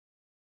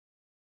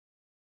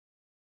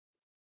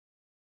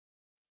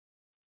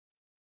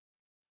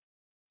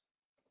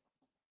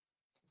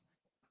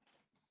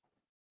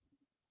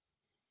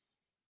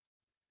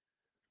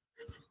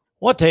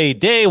What a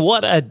day,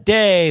 what a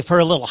day for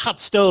a little hot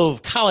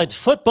stove college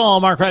football.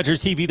 Mark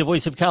Rogers TV, the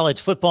voice of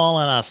college football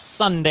on a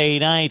Sunday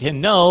night.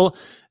 And no,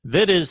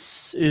 that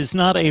is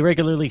not a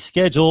regularly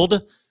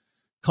scheduled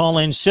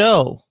call-in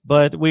show,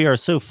 but we are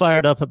so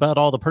fired up about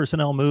all the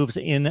personnel moves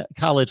in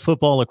college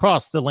football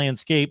across the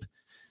landscape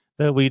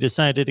that we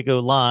decided to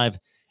go live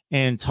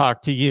and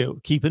talk to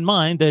you. Keep in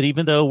mind that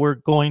even though we're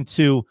going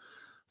to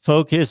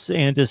focus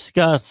and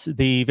discuss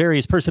the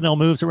various personnel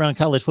moves around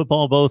college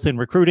football, both in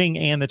recruiting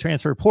and the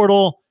transfer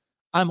portal,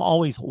 I'm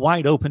always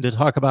wide open to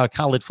talk about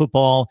college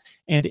football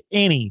and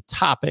any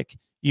topic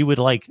you would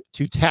like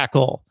to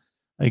tackle.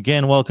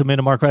 Again, welcome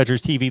into Mark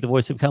Rogers TV, the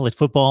voice of college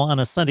football, on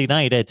a Sunday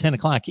night at 10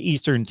 o'clock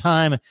Eastern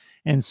time,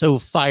 and so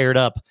fired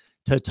up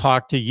to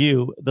talk to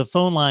you. The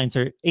phone lines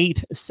are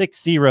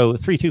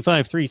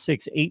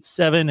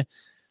 860-325-3687.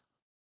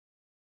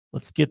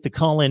 Let's get the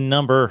call-in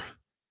number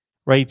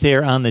right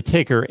there on the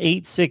ticker,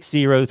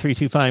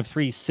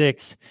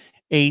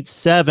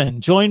 860-325-3687.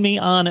 Join me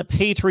on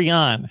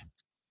Patreon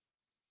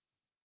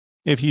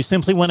if you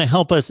simply want to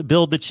help us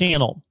build the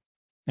channel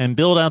and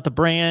build out the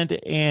brand.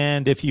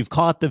 And if you've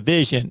caught the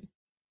vision,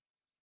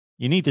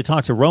 you need to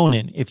talk to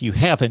Ronan if you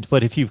haven't.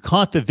 But if you've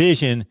caught the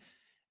vision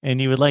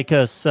and you would like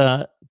us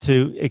to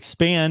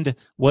expand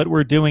what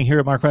we're doing here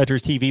at Mark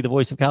Rogers TV, the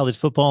voice of college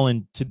football,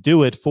 and to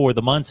do it for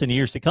the months and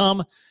years to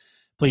come,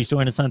 please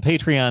join us on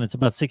Patreon. It's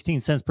about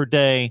 16 cents per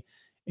day.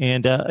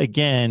 And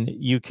again,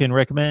 you can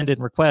recommend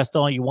and request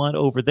all you want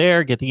over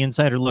there. Get the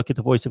insider look at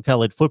the voice of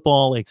college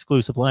football,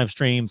 exclusive live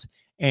streams,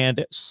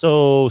 and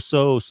so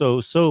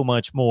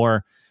much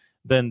more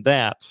than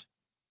that.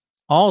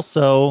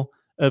 Also,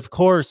 of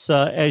course,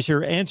 as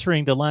you're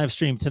entering the live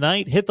stream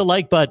tonight, hit the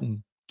like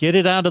button. Get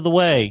it out of the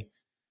way.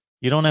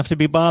 You don't have to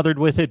be bothered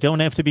with it.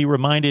 Don't have to be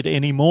reminded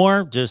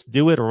anymore. Just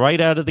do it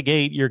right out of the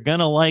gate. You're going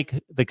to like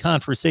the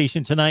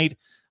conversation tonight.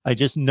 I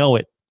just know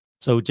it.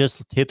 So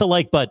just hit the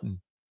like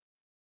button.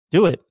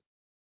 Do it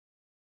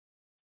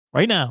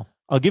right now.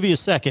 I'll give you a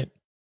second.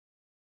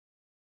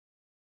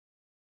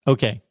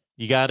 Okay.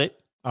 You got it?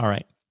 All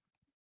right.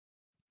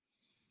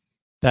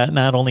 That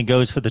not only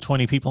goes for the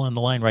 20 people on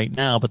the line right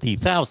now, but the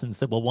thousands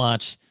that will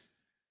watch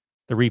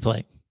the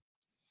replay.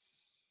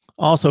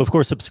 Also, of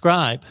course,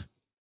 subscribe.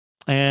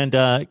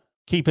 And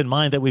keep in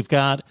mind that we've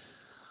got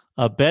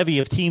a bevy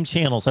of team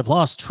channels. I've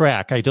lost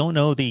track. I don't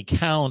know the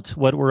count,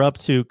 what we're up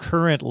to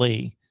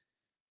currently.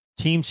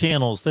 Team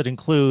channels that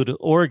include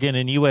Oregon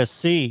and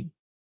USC,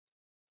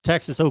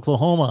 Texas,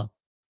 Oklahoma,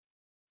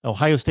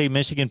 Ohio State,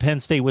 Michigan,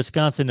 Penn State,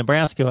 Wisconsin,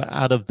 Nebraska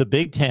out of the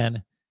Big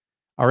Ten.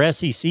 Our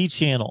SEC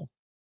channel,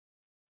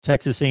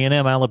 Texas A&M,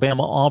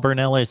 Alabama, Auburn,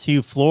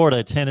 LSU,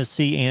 Florida,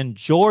 Tennessee, and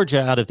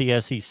Georgia out of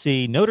the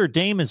SEC. Notre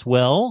Dame as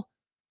well.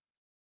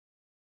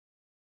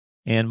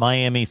 And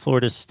Miami,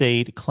 Florida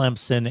State,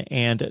 Clemson,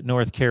 and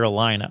North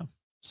Carolina.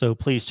 So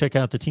please check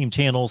out the team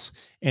channels.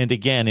 And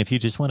again, if you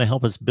just want to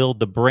help us build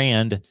the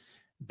brand,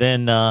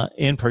 then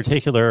in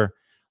particular,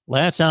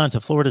 latch on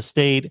to Florida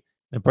State,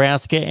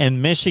 Nebraska,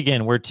 and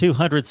Michigan. We're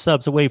 200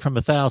 subs away from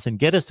 1,000.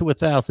 Get us to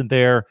 1,000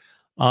 there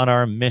on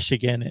our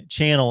Michigan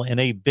channel. And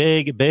a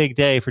big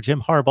day for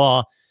Jim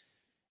Harbaugh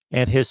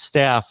and his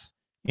staff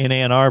in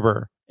Ann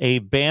Arbor. A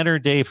banner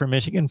day for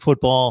Michigan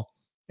football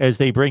as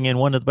they bring in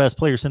one of the best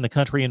players in the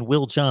country in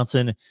Will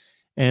Johnson,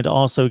 and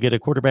also get a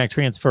quarterback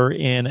transfer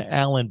in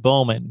Alan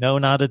Bowman. No,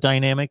 not a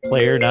dynamic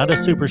player, not a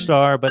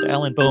superstar, but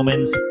Alan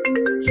Bowman's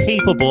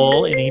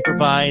capable, and he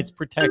provides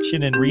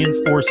protection and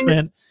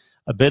reinforcement,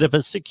 a bit of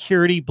a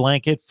security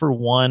blanket for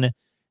one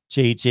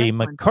J.J.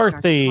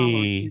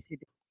 McCarthy.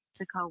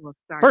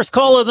 First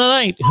call of the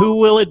night. Who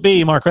will it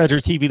be? Mark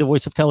Rogers TV, the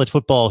voice of college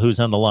football. Who's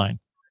on the line?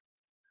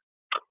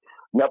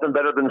 Nothing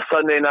better than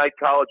Sunday night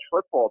college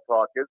football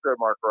talk, is there,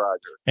 Mark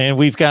Rogers? And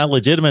we've got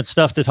legitimate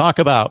stuff to talk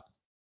about.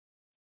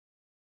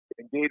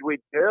 Indeed, we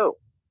do.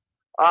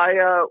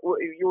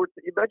 You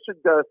mentioned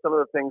some of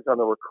the things on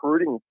the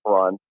recruiting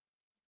front.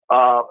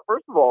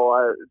 First of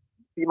all,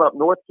 team up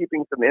north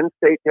keeping some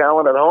in-state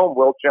talent at home.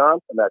 Will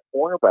Johnson, that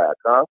cornerback,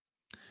 huh?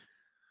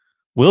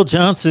 Will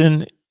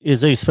Johnson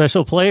is a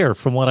special player,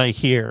 from what I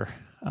hear.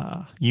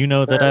 You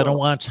know that I don't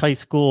watch high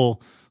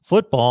school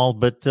football,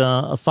 but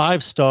a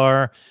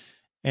five-star.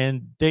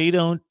 And they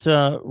don't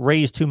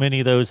raise too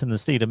many of those in the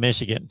state of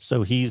Michigan.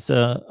 So he's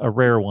a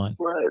rare one.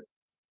 Right.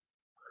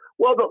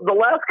 Well, the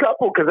last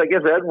couple, because I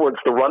guess Edwards,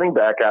 the running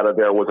back out of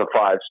there, was a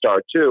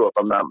five-star too, if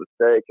I'm not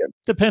mistaken.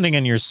 Depending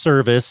on your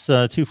service,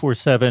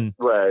 247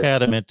 right.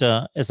 had him at,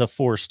 as a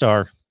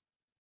 4-star.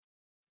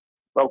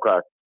 Okay.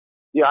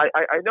 Yeah,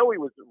 I know he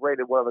was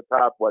rated one of the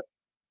top,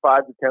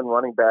 5 to 10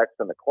 running backs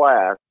in the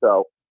class.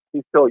 So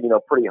he's still,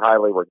 pretty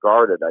highly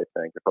regarded, I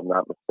think, if I'm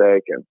not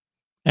mistaken.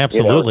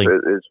 Absolutely.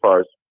 As far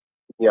as,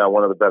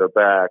 one of the better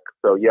backs.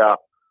 So,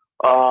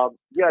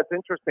 it's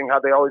interesting how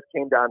they always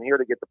came down here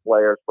to get the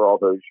players for all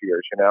those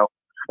years, I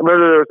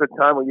remember there was a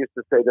time we used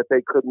to say that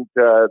they couldn't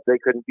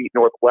beat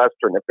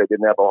Northwestern if they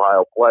didn't have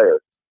Ohio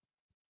players.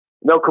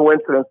 No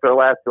coincidence their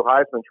last two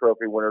Heisman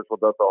Trophy winners were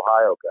both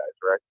Ohio guys,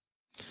 right?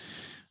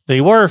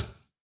 They were.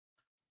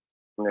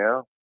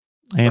 Yeah.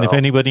 And if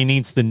anybody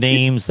needs the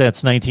names,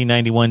 that's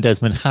 1991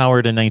 Desmond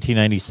Howard and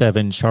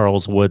 1997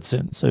 Charles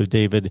Woodson. So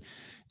David,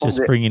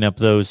 just bringing up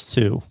those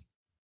two.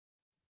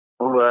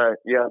 Right.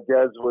 Yeah.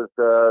 Des was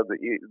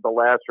the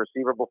last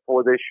receiver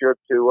before this year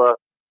to,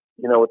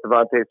 with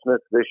Devontae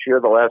Smith this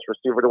year, the last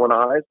receiver to win a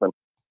Heisman.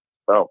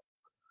 So,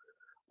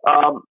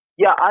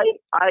 yeah,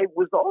 I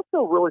was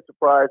also really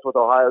surprised with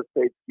Ohio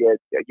State's get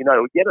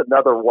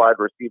another wide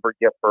receiver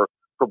gift for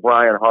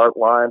Brian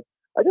Hartline.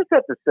 I just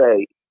have to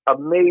say,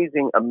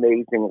 amazing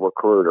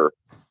recruiter,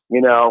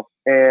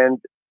 and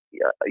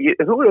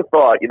who would have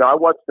thought, I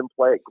watched him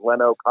play at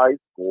Glen Oak High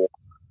School.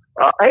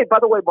 Hey, by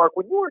the way, Mark,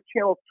 when you were at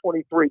Channel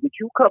 23, did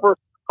you cover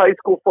high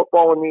school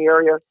football in the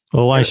area?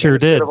 Oh, I sure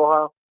did.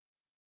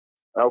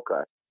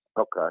 Okay.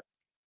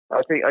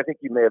 I think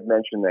you may have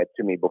mentioned that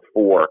to me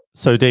before.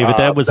 So, David,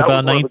 that was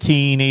about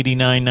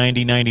 1989,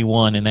 90,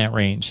 91, in that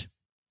range.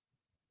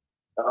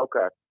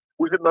 Okay.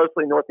 Was it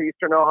mostly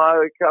northeastern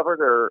Ohio you covered,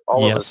 or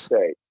all over the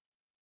state?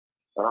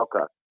 Okay.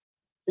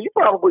 So you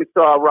probably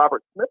saw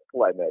Robert Smith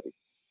play, maybe.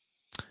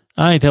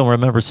 I don't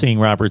remember seeing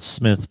Robert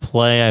Smith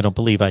play. I don't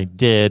believe I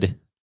did.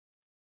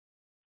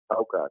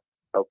 Okay.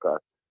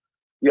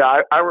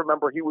 Yeah, I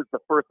remember he was the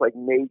first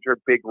major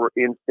big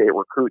in-state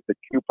recruit that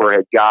Cooper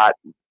had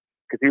gotten,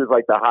 because he was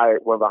one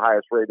of the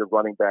highest rated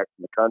running backs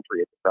in the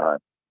country at the time.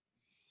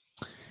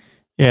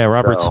 Yeah,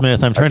 Robert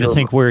Smith. I'm trying to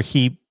think where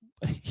he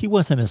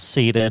wasn't a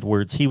St.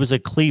 Edwards. He was a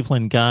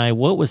Cleveland guy.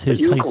 What was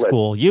his high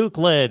school?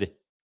 Euclid.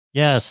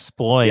 Yes,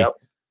 boy. Yep.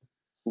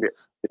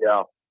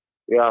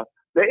 Yeah.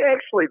 They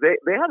actually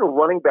they had a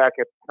running back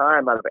at the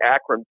time out of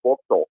Akron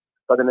Buchtel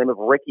by the name of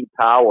Ricky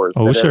Powers.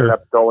 Oh, sure. Ended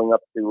up going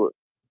up to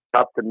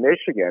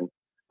Michigan.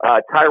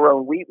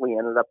 Tyrone Wheatley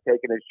ended up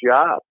taking his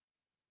job.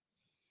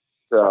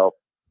 So,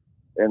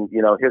 and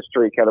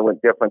history kind of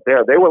went different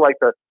there. They were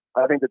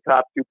I think the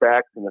top two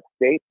backs in the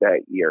state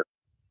that year.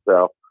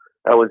 So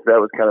that was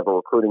kind of a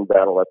recruiting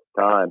battle at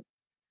the time.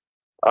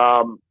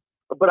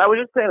 But I was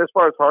just saying, as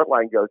far as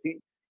Hartline goes,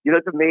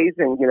 it's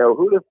amazing.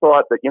 Who'd have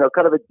thought that,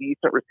 kind of a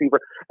decent receiver.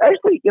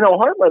 Actually,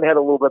 Hartline had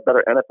a little bit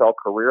better NFL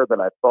career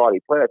than I thought. He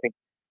played, I think,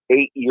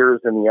 8 years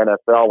in the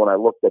NFL when I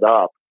looked it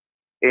up.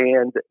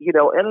 And,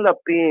 ended up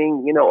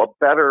being, a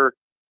better,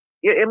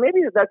 and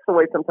maybe that's the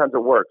way sometimes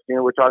it works.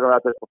 We're talking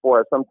about this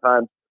before.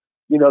 Sometimes,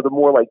 the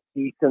more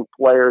decent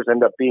players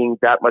end up being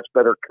that much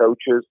better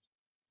coaches.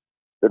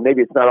 But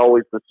maybe it's not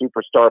always the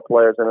superstar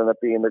players that end up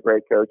being the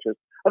great coaches.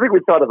 I think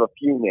we thought of a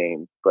few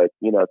names, but,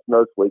 it's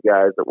mostly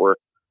guys that were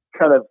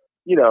kind of,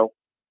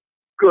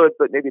 good,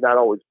 but maybe not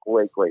always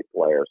great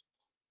players.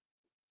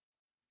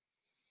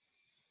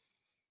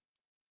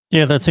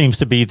 Yeah, that seems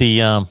to be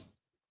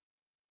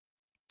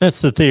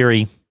that's the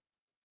theory.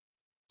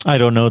 I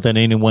don't know that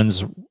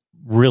anyone's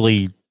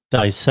really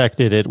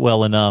dissected it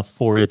well enough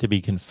for it to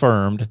be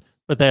confirmed,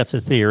 but that's a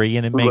theory,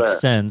 and it makes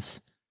sense.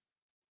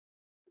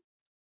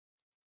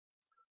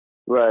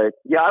 Right.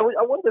 Yeah, I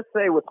wanted to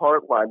say with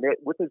Hartline,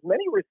 with as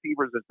many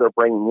receivers as they're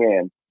bringing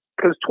in,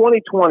 because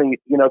 2020,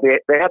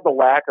 they had the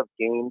lack of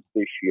games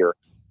this year.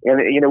 And,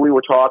 we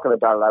were talking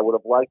about it. I would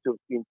have liked to have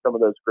seen some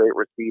of those great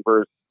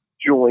receivers,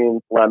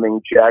 Julian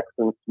Fleming,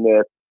 Jackson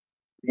Smith.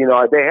 They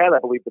had, I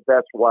believe, the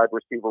best wide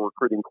receiver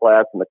recruiting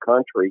class in the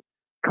country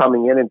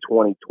coming in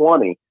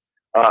 2020.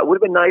 It would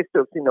have been nice to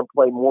have seen them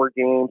play more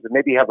games and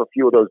maybe have a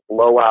few of those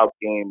blowout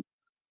games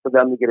for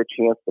them to get a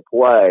chance to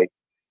play.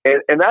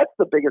 And that's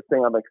the biggest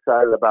thing I'm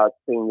excited about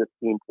seeing this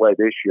team play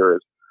this year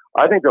is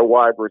I think their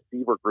wide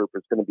receiver group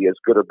is going to be as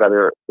good or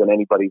better than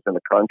anybody's in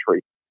the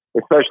country,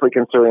 especially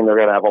considering they're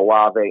going to have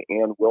Olave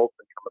and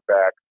Wilson coming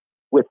back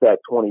with that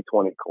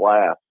 2020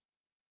 class.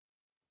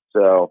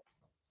 So,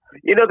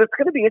 that's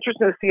going to be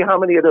interesting to see how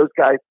many of those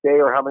guys stay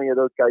or how many of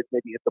those guys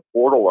maybe hit the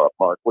portal up,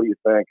 Mark. What do you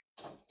think?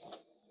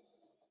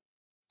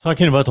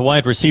 Talking about the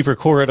wide receiver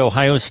core at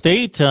Ohio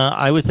State,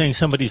 I would think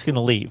somebody's going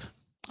to leave.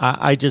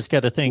 I just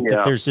got to think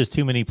that there's just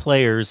too many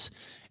players,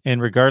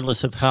 and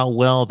regardless of how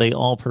well they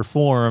all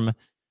perform,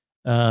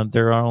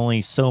 there are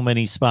only so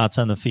many spots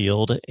on the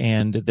field,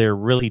 and they're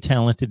really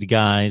talented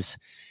guys.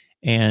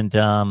 And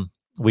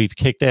we've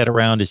kicked that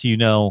around, as you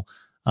know,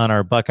 on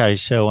our Buckeyes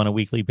show on a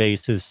weekly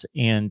basis.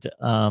 And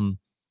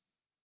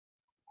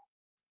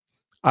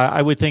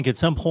I would think at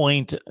some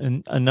point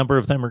a number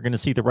of them are going to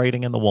see the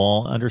writing on the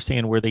wall,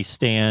 understand where they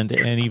stand.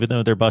 And even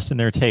though they're busting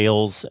their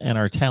tails and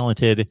are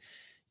talented,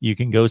 you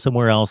can go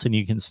somewhere else and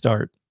you can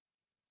start.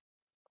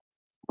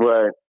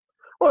 Right.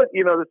 Well,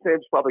 the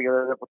same's probably going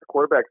to end up with the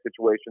quarterback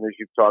situation, as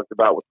you've talked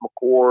about with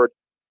McCord.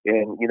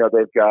 And,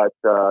 they've got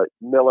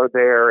Miller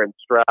there and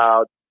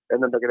Stroud.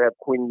 And then they're going to have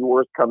Quinn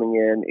Ewers coming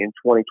in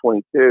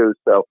 2022.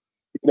 So,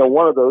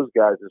 one of those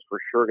guys is for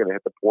sure going to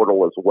hit the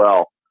portal as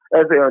well,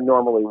 as they are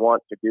normally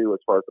want to do as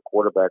far as the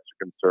quarterbacks are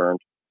concerned.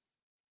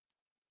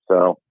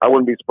 So I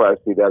wouldn't be surprised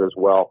to see that as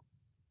well.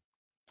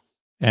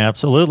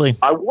 Absolutely.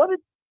 I wanted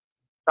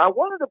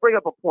to bring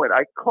up a point.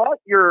 I caught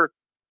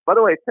by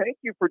the way, thank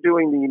you for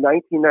doing the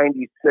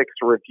 1996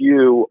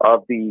 review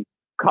of the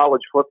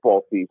college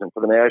football season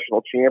for the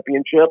national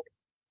championship.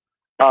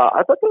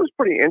 I thought that was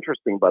pretty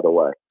interesting, by the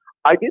way.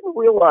 I didn't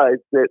realize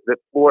that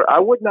Florida. I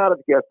would not have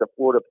guessed that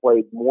Florida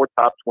played more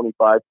top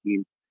 25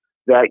 teams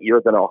that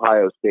year than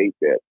Ohio State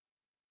did.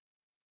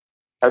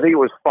 I think it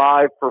was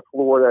 5 for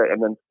Florida,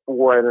 and then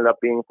 4 ended up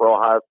being for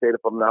Ohio State,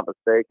 if I'm not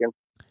mistaken.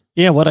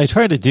 Yeah, what I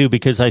try to do,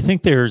 because I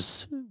think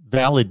there's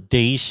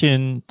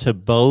validation to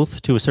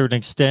both to a certain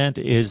extent,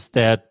 is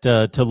that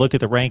to look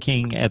at the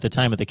ranking at the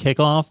time of the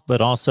kickoff,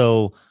 but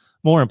also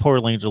more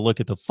importantly, to look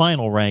at the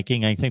final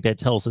ranking. I think that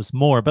tells us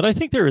more. But I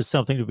think there is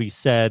something to be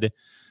said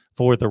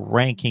for the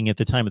ranking at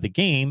the time of the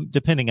game,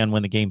 depending on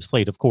when the game's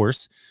played, of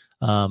course.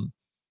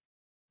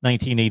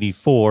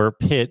 1984,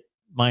 Pitt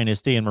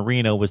minus Dan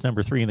Marino was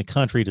number 3 in the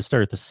country to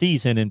start the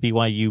season, and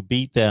BYU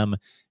beat them,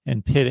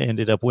 and Pitt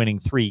ended up winning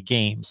 3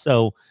 games.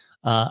 So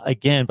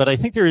again, but I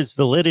think there is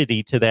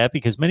validity to that,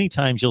 because many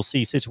times you'll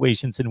see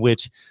situations in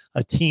which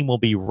a team will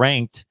be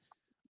ranked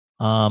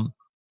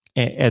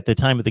at the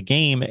time of the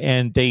game,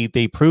 and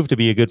they proved to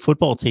be a good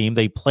football team.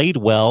 They played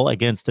well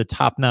against a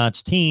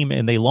top-notch team,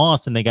 and they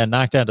lost, and they got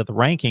knocked out of the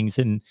rankings,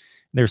 and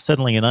they're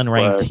suddenly an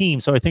unranked team.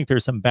 So I think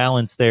there's some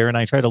balance there, and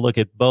I try to look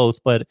at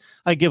both, but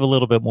I give a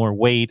little bit more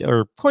weight,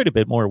 or quite a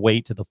bit more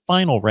weight, to the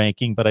final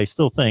ranking, but I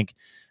still think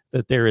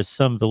that there is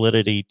some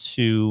validity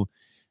to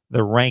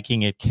the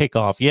ranking at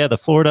kickoff. Yeah, the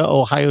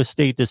Florida-Ohio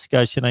State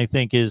discussion, I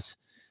think, is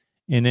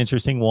an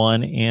interesting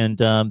one, and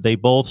they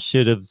both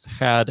should have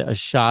had a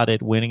shot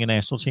at winning a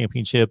national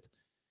championship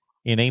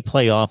in a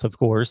playoff, of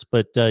course,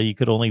 but you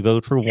could only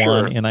vote for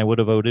one, and I would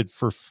have voted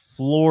for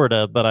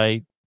Florida, but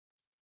I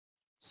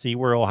see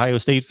where Ohio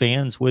State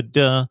fans would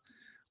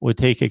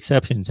take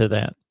exception to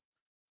that.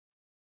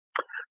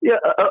 Yeah,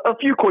 a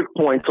few quick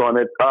points on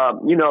it.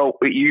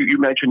 You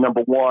mentioned number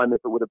one,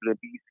 if it would have been a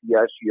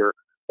BCS year,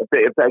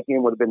 if that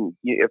game would have been,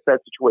 if that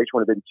situation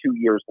would have been 2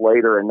 years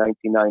later in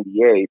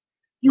 1998,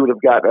 you would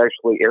have got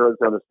actually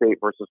Arizona State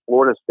versus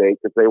Florida State,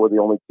 because they were the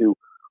only 2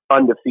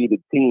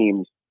 undefeated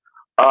teams.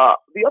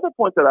 The other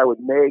point that I would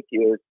make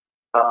is,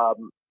 by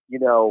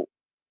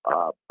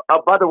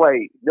the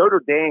way,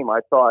 Notre Dame,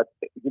 I thought,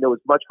 was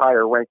much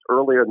higher ranked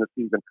earlier in the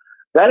season.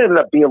 That ended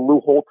up being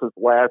Lou Holtz's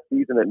last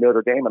season at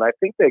Notre Dame, and I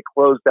think they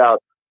closed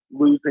out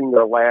losing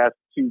their last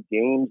 2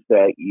 games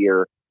that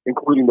year,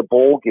 including the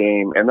bowl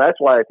game, and that's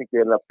why I think they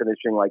ended up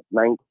finishing like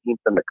 19th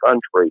in the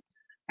country.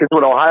 Because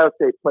when Ohio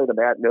State played them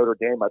at Notre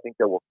Dame, I think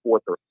they were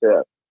 4th or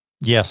 5th.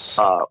 Yes,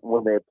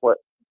 when they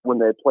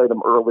played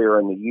them earlier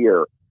in the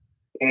year,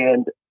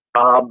 and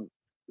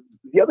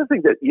the other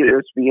thing that is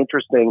to be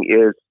interesting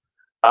is.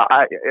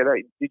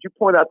 Did you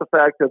point out the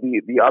fact of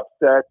the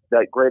upset,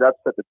 that great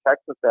upset that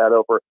Texas had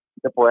over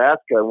Nebraska,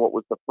 and what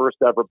was the first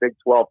ever Big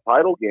 12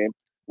 title game,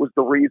 was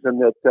the reason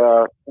that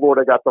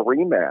Florida got the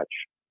rematch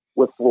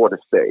with Florida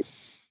State.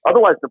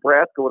 Otherwise,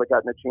 Nebraska would have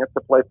gotten a chance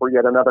to play for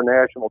yet another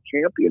national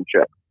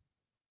championship.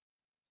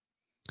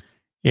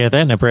 Yeah,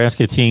 that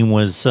Nebraska team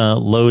was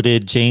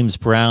loaded. James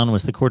Brown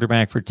was the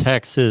quarterback for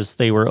Texas.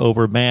 They were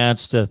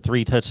overmatched, a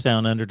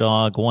 3-touchdown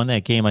underdog, won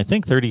that game, I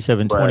think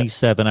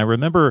 37-27. Right. I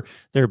remember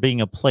there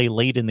being a play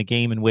late in the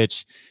game in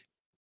which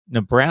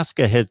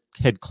Nebraska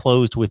had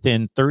closed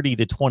within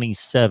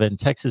 30-27.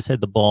 Texas had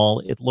the ball.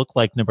 It looked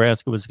like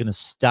Nebraska was going to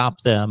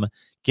stop them,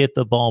 get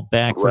the ball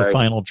back for a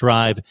final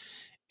drive.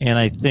 And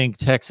I think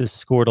Texas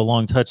scored a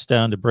long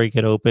touchdown to break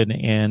it open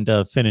and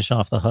finish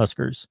off the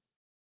Huskers.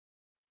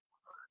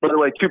 By the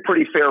way, 2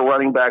 pretty fair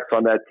running backs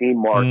on that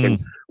team, Mark,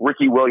 and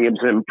Ricky Williams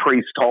and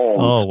Priest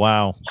Holmes. Oh,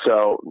 wow.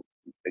 So,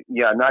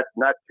 yeah, not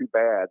too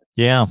bad.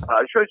 Yeah.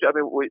 Shows you, I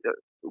mean,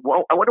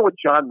 I wonder what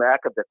John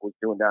Makovic was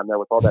doing down there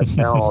with all that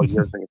talent all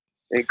years. And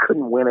he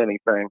couldn't win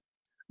anything.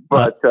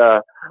 But,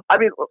 I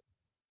mean,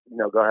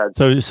 go ahead.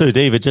 So,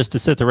 David, just to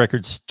set the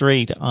record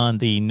straight on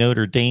the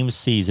Notre Dame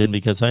season,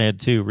 because I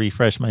had to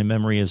refresh my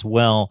memory as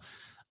well.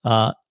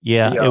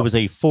 It was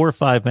a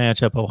 4-5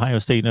 matchup. Ohio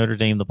State, Notre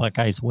Dame. The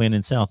Buckeyes win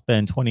in South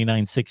Bend,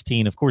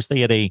 29-16. Of course, they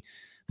had a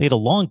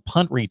long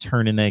punt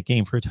return in that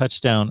game for a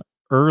touchdown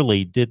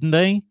early, didn't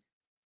they?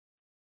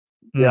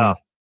 Yeah,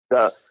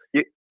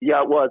 it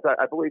was.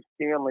 I believe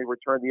Stanley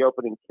returned the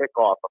opening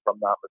kickoff, if I'm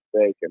not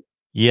mistaken.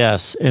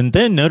 Yes, and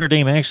then Notre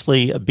Dame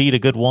actually beat a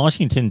good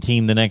Washington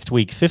team the next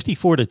week,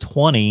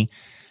 54-20.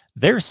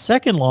 Their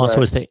second loss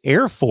was to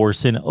Air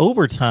Force in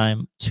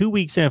overtime 2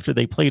 weeks after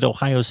they played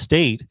Ohio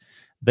State.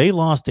 They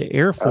lost to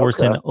Air Force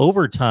in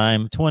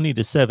overtime,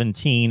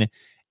 20-17,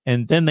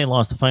 and then they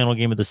lost the final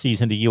game of the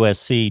season to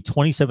USC,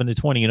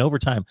 27-20 in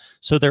overtime.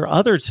 So their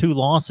other 2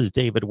 losses,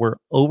 David, were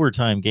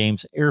overtime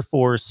games, Air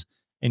Force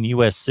and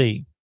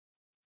USC.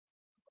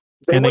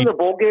 They won the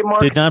bowl game,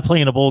 Mark? Did not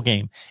play in a bowl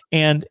game.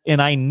 And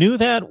I knew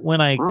that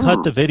when I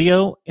cut the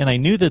video, and I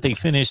knew that they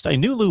finished. I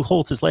knew Lou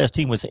Holtz's last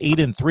team was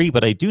 8-3,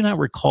 but I do not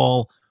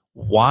recall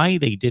why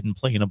they didn't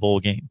play in a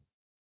bowl game.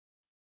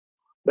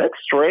 That's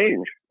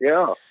strange.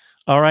 Yeah.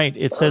 All right.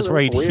 It says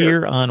right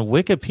here on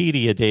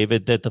Wikipedia,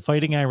 David, that the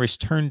Fighting Irish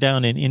turned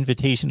down an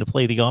invitation to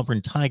play the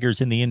Auburn Tigers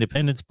in the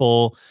Independence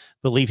Bowl,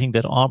 believing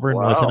that Auburn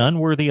was an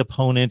unworthy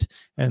opponent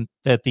and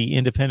that the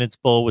Independence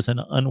Bowl was an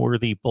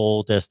unworthy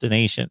bowl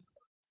destination.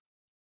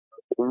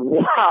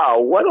 Wow,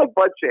 what a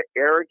bunch of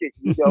arrogant,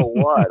 you know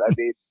what? I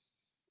mean,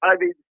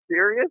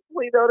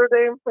 seriously, Notre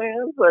Dame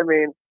fans? I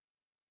mean,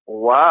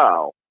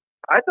 wow.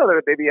 I thought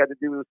that maybe had to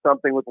do with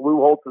something with Lou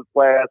Holtz's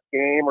last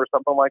game or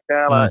something like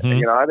that. I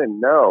didn't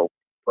know.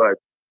 But,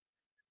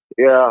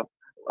 yeah.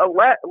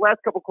 Last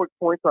couple quick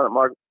points on it,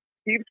 Mark.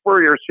 Steve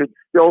Spurrier should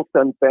still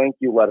send thank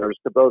you letters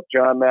to both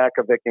John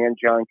Makovic and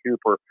John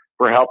Cooper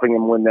for helping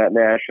him win that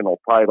national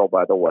title,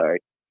 by the way.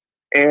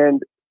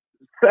 And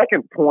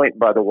second point,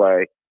 by the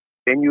way,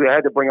 and you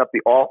had to bring up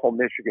the awful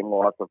Michigan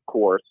loss, of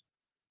course.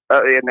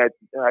 And that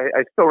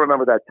I still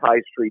remember that Ty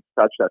Street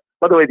touchdown.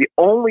 By the way, the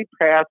only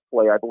pass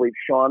play I believe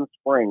Sean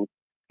Springs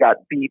got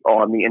beat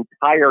on the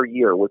entire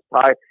year was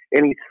Ty,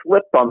 and he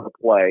slipped on the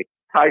play.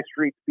 Ty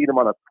Street beat him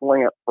on a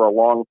slant for a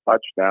long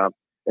touchdown,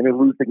 and they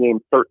lose the game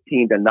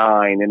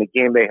 13-9 in a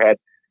game they had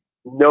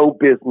no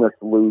business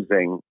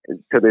losing.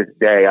 To this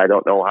day, I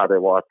don't know how they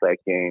lost that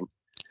game.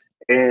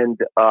 And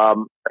I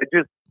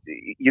just,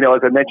 as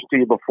I mentioned to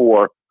you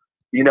before,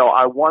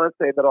 I want to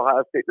say that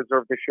Ohio State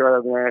deserved to share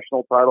the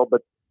national title,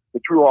 but the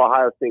true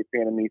Ohio State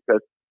fan in me says,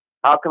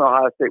 how can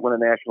Ohio State win a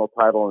national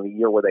title in a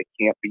year where they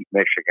can't beat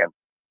Michigan?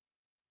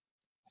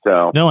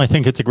 So, no, I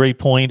think it's a great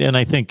point, and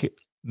I think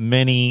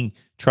many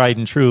tried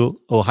and true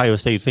Ohio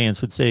State fans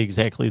would say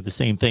exactly the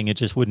same thing. It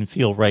just wouldn't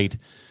feel right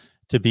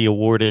to be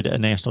awarded a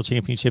national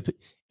championship.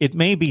 It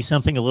may be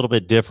something a little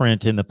bit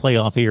different in the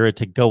playoff era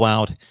to go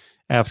out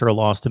after a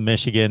loss to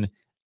Michigan.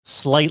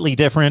 Slightly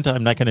different.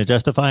 I'm not going to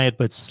justify it,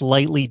 but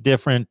slightly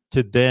different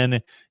to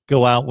then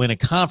go out, win a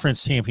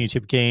conference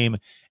championship game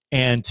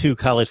and 2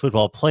 college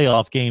football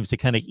playoff games to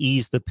kind of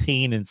ease the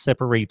pain and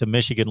separate the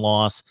Michigan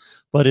loss.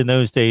 But in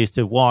those days,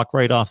 to walk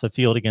right off the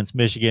field against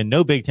Michigan,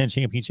 no Big Ten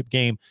championship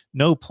game,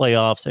 no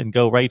playoffs, and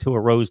go right to a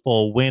Rose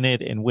Bowl, win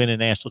it, and win a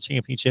national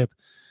championship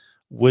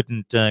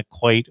wouldn't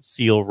quite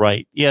feel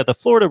right. Yeah, the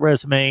Florida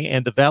resume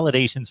and the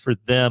validations for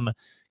them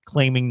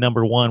claiming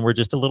number 1 were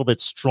just a little bit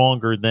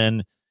stronger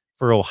than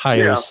for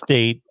Ohio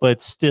State,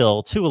 but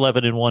still 2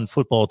 11-1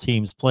 football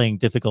teams playing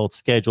difficult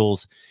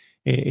schedules.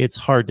 It's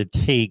hard to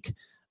take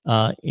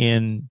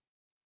in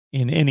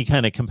any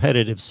kind of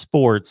competitive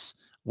sports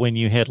when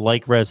you had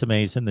like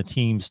resumes and the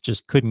teams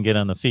just couldn't get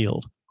on the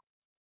field.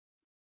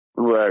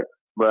 Right.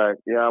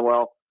 Yeah,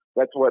 well,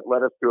 that's what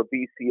led us to a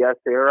BCS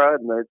era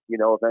and then,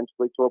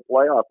 eventually to a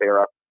playoff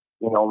era,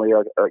 only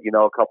a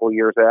couple of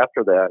years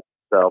after that.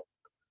 So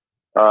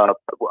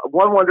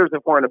one wonders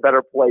if we're in a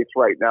better place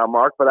right now,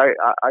 Mark, but I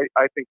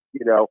think,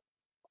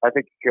 I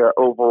think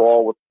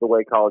overall with the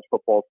way college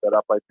football is set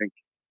up, I think,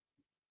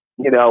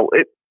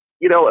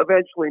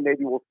 eventually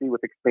maybe we'll see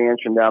with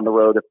expansion down the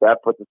road if that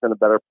puts us in a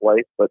better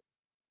place, but,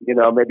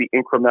 maybe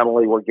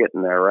incrementally we're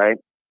getting there, right?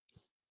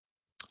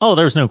 Oh,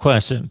 there's no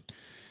question.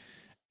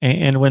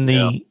 And when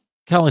the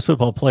college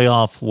football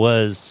playoff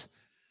was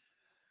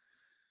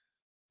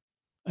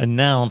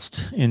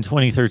announced in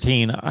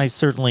 2013, I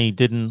certainly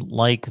didn't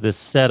like the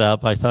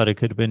setup. I thought it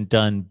could have been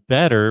done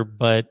better,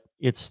 but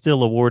it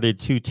still awarded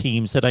 2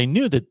 teams that I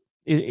knew that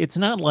it's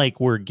not like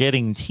we're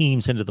getting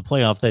teams into the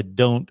playoff that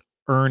don't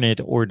earn it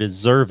or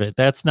deserve it.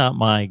 That's not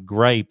my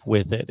gripe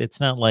with it. It's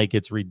not like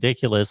it's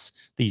ridiculous.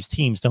 These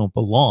teams don't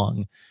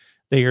belong.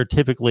 They are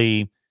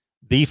typically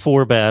the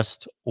 4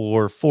 best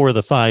or 4 of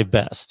the 5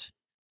 best.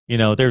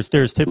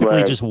 There's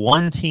typically just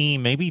 1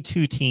 team, maybe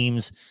 2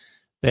 teams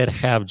that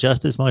have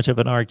just as much of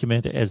an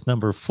argument as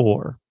number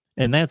 4.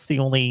 And that's the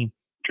only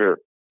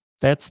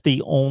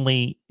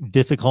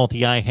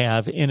difficulty I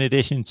have, in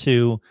addition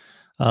to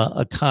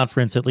a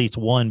conference, at least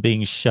one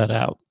being shut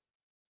out.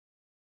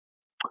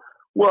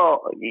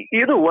 Well,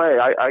 either way,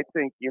 I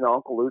think,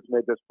 Uncle Lou's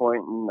made this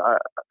point, and,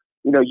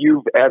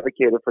 you've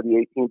advocated for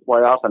the 18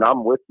 playoff, and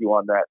I'm with you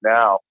on that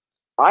now.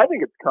 I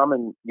think it's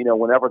coming,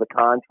 whenever the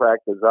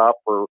contract is up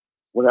or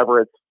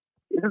whenever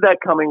isn't that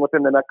coming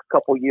within the next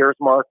couple of years,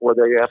 Mark, where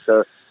they have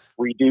to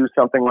redo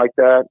something like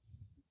that?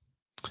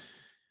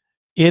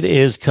 It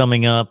is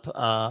coming up.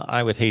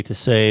 I would hate to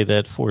say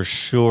that for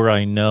sure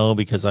I know,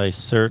 because I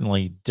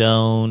certainly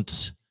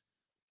don't.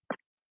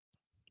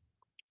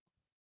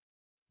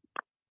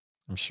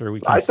 I'm sure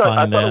we can find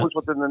that. I thought it was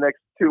within the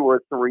next 2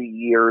 or 3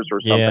 years or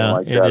something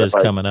like that. Yeah, it is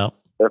coming up.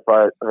 If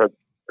I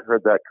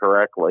heard that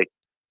correctly.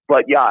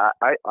 But yeah,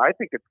 I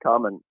think it's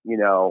coming,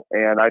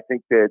 and I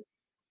think they're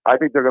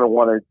going to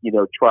want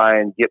to, try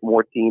and get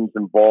more teams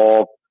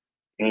involved.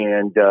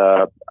 And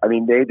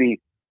maybe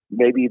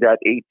that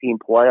 18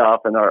 playoff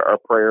and our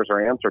prayers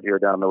are answered here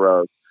down the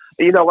road.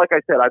 Like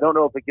I said, I don't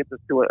know if it gets us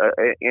to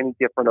any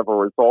different of a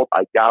result.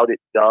 I doubt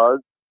it does.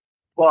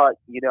 But,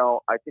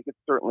 I think it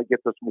certainly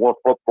gets us more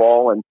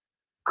football and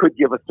could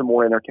give us some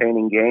more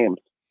entertaining games.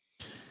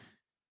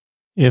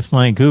 If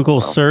my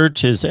Google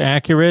search is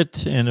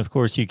accurate, and of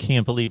course you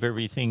can't believe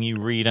everything you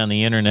read on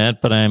the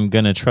internet, but I'm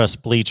going to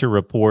trust Bleacher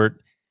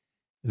Report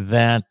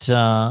that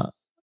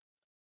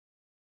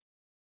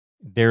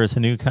there is a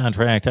new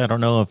contract. I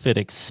don't know if it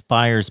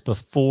expires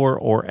before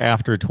or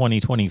after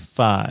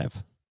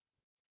 2025.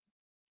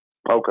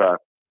 Okay.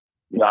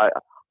 Yeah,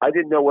 I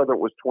didn't know whether it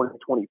was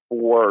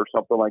 2024 or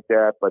something like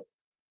that, but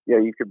yeah,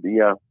 you could be.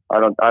 I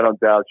don't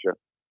doubt you.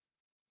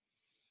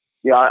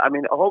 Yeah, I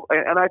mean,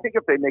 and I think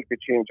if they make the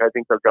change, I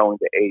think they're going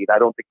to 8. I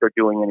don't think they're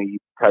doing any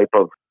type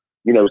of,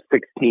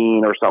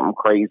 16 or something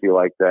crazy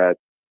like that.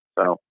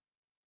 So,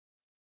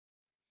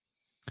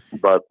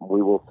 but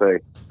we will see.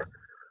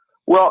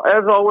 Well,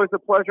 as always, a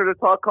pleasure to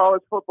talk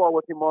college football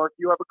with you, Mark.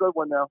 You have a good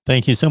one now.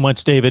 Thank you so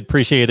much, David.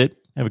 Appreciate it.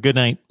 Have a good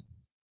night.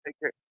 Take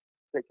care.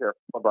 Take care.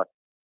 Bye-bye.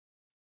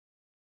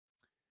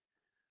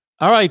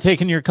 All right,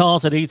 taking your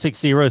calls at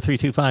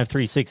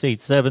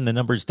 860-325-3687. The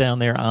number's down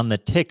there on the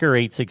ticker,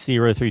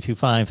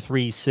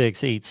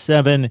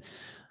 860-325-3687.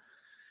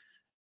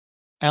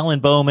 Alan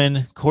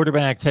Bowman,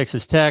 quarterback,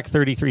 Texas Tech,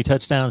 33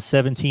 touchdowns,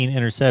 17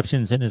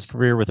 interceptions in his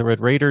career with the Red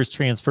Raiders,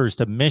 transfers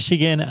to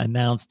Michigan,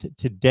 announced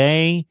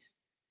today.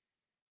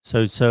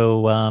 So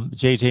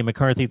J.J.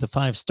 McCarthy, the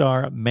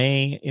 5-star,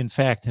 may in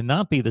fact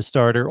not be the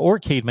starter, or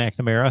Cade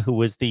McNamara, who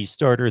was the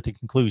starter at the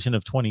conclusion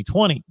of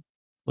 2020.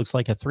 Looks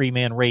like a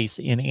 3-man race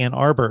in Ann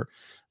Arbor.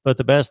 But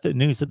the best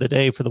news of the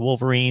day for the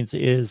Wolverines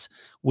is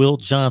Will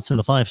Johnson,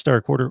 the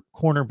 5-star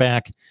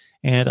cornerback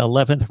and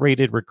 11th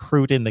rated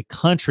recruit in the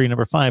country,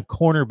 number 5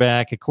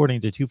 cornerback,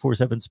 according to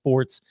 247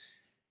 Sports,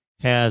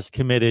 has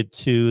committed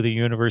to the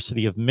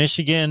University of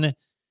Michigan.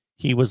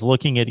 He was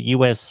looking at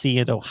USC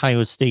and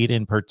Ohio State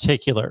in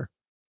particular.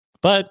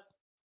 But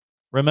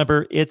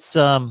remember, it's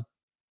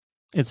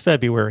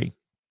February,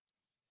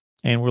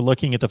 and we're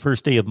looking at the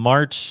first day of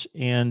March,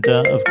 and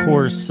of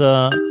course,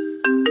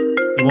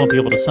 he won't be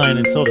able to sign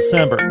until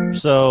December.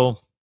 So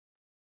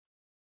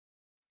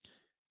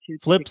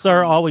flips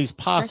are always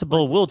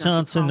possible. Will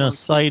Johnson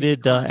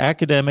cited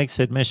academics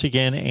at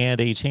Michigan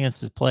and a chance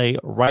to play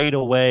right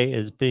away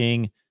as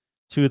being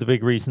two of the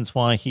big reasons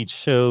why he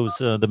chose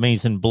the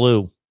maize and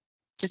blue.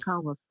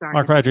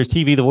 Mark Rogers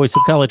TV, the voice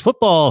of college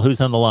football.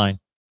 Who's on the line?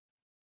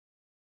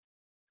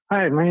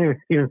 Hi, my name is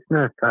Steven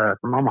Smith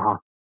from Omaha.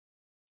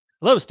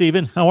 Hello,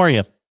 Steven. How are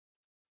you?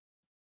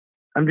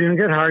 I'm doing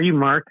good. How are you,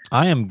 Mark?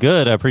 I am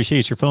good. I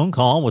appreciate your phone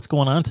call. What's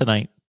going on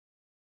tonight?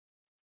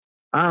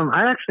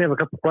 I actually have a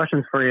couple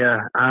questions for you.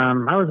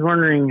 I was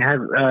wondering,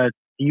 do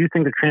you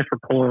think the transfer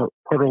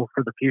portal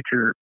for the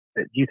future,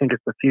 do you think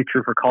it's the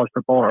future for college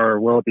football, or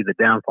will it be the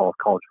downfall of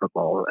college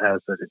football as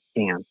it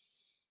stands?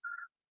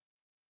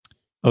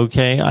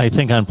 Okay, I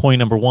think on point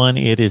number one,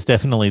 it is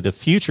definitely the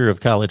future of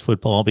college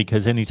football,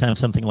 because anytime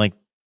something like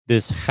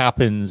this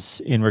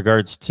happens in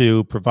regards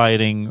to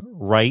providing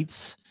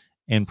rights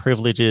and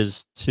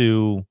privileges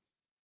to,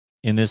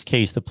 in this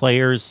case, the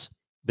players,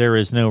 there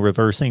is no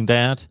reversing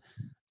that,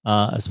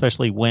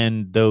 especially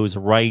when those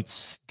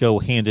rights go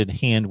hand in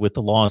hand with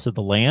the laws of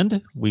the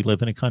land. We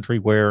live in a country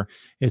where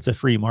it's a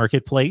free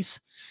marketplace,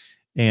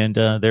 and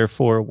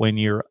therefore, when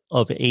you're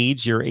of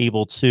age, you're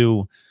able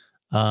to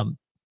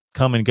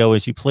come and go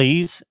as you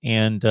please,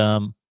 and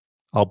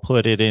I'll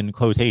put it in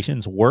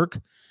quotations, work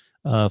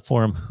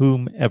for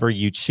whomever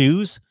you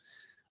choose.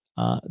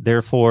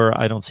 Therefore,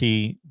 I don't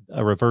see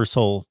a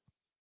reversal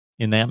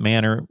in that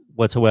manner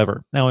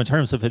whatsoever. Now, in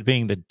terms of it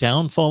being the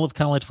downfall of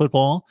college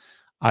football,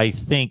 I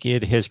think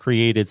it has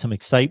created some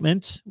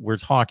excitement. We're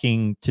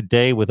talking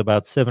today with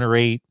about 7 or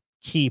 8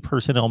 key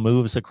personnel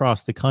moves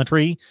across the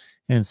country,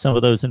 and some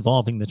of those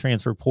involving the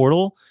transfer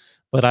portal,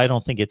 but I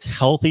don't think it's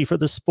healthy for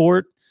the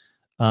sport.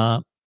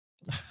 I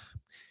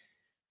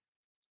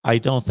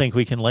don't think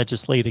we can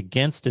legislate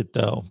against it,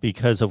 though,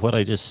 because of what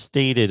I just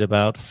stated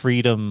about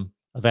freedom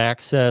of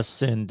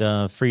access and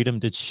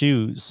freedom to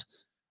choose.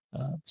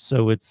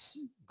 So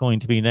it's going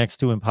to be next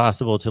to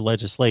impossible to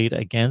legislate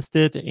against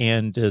it.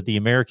 And the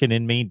American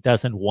in me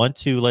doesn't want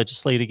to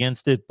legislate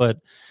against it. But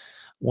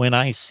when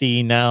I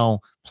see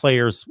now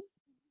players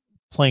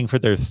playing for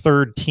their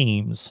third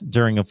teams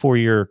during a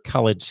 4-year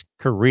college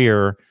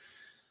career,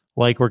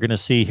 like we're going to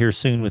see here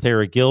soon with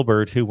Eric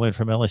Gilbert, who went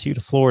from LSU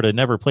to Florida,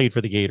 never played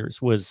for the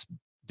Gators, was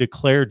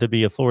declared to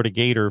be a Florida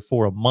Gator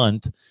for a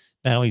month.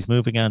 Now he's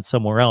moving on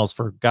somewhere else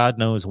for God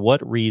knows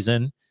what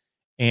reason.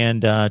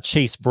 And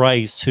Chase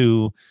Bryce,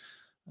 who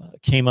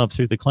came up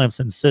through the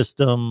Clemson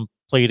system,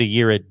 played a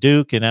year at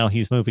Duke, and now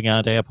he's moving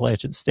on to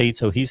Appalachian State.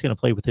 So he's going to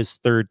play with his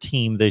third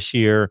team this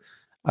year.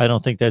 I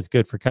don't think that's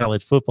good for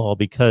college football,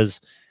 because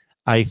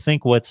I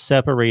think what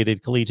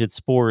separated collegiate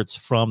sports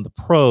from the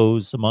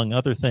pros, among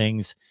other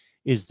things,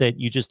 is that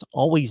you just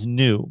always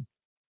knew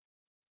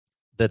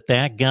that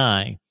that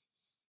guy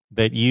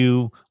that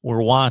you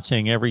were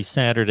watching every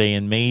Saturday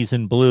in maize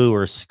and blue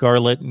or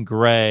scarlet and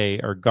gray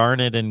or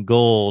garnet and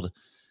gold,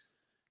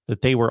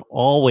 that they were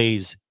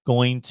always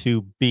going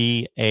to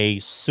be a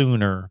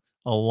Sooner,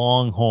 a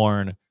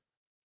Longhorn,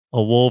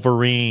 a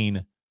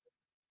Wolverine,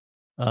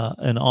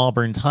 an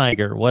Auburn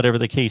Tiger, whatever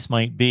the case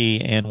might be.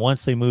 And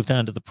once they moved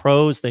on to the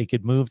pros, they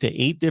could move to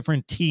 8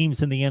 different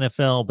teams in the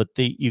NFL, but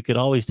you could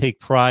always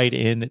take pride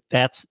in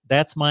that's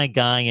my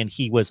guy, and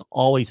he was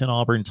always an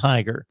Auburn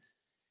Tiger.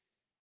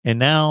 And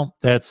now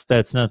that's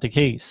not the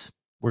case.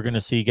 We're going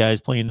to see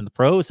guys playing in the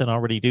pros, and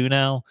already do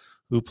now,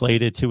 who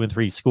played at 2 and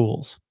 3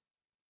 schools.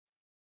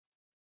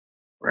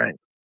 Right.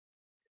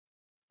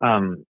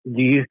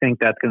 Do you think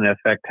that's going to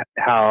affect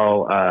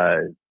how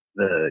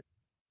the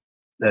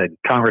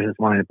Congress is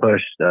wanting to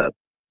push the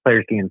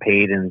players getting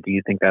paid, and do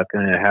you think that's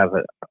going to have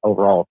an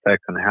overall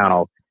effect on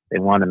how they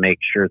want to make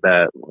sure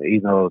that,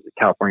 even though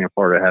California and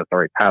Florida have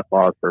already passed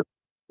laws for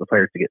the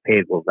players to get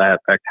paid, will that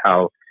affect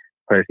how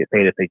players get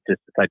paid if they just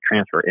decide to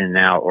transfer in and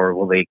out, or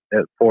will they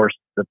force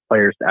the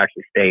players to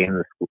actually stay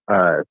in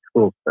the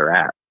schools they're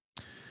at?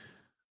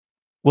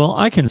 Well,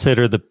 I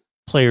consider the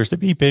players to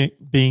be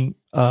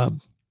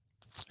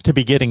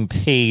getting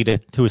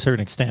paid to a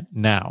certain extent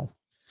now.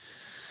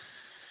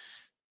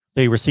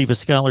 They receive a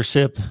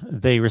scholarship,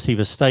 they receive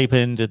a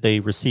stipend,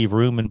 they receive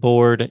room and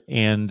board,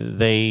 and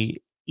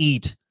they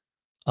eat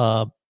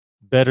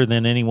better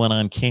than anyone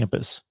on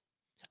campus.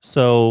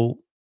 So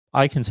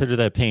I consider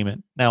that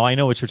payment. Now, I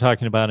know what you're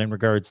talking about in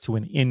regards to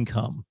an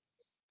income.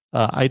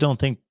 I don't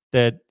think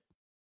that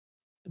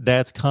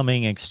that's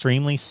coming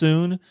extremely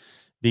soon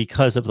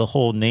because of the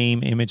whole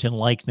name, image, and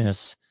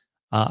likeness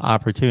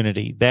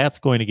opportunity. That's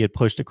going to get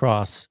pushed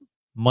across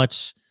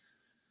much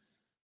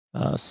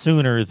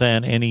sooner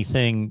than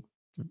anything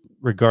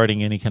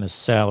regarding any kind of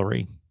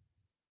salary.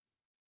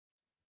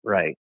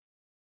 Right.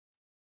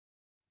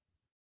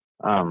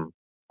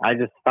 I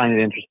just find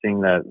it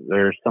interesting that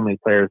there's so many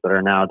players that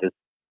are now just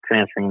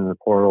transferring in the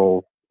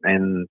portal,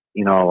 and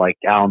like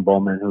Alan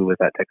Bowman, who was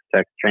at Texas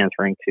Tech,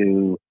 transferring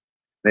to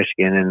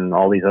Michigan, and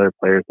all these other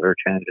players that are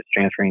just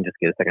transferring just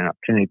to get a second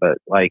opportunity. But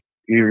like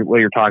what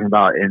you're talking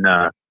about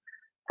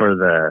for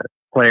the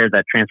player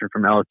that transferred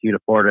from LSU to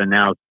Florida and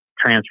now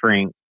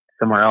transferring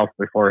somewhere else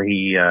before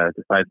he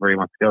decides where he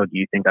wants to go, do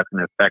you think that's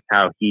going to affect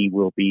how he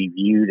will be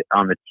viewed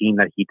on the team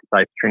that he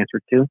decides to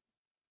transfer to?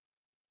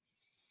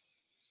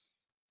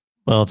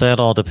 Well, that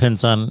all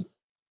depends on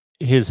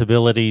his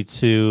ability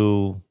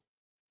to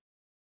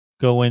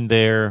go in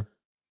there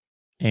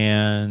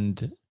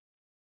and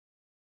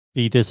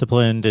be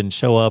disciplined and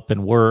show up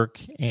and work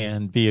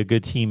and be a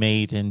good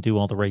teammate and do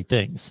all the right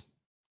things.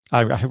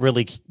 I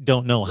really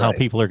don't know how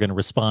people are going to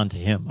respond to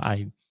him.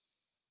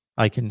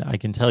 I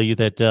can tell you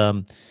that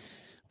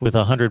with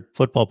 100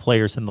 football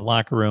players in the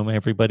locker room,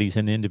 everybody's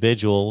an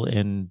individual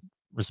and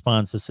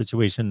responds to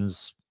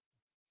situations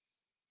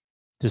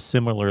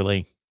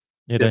dissimilarly.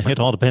 It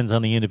all depends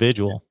on the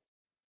individual.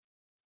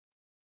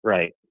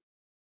 Right.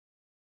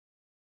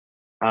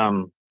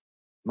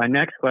 My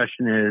next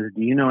question is,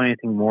 do you know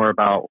anything more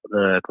about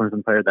the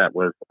Clemson player that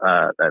was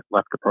that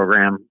left the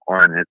program or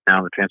is now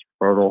in the transfer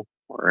portal,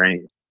 or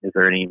is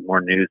there any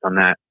more news on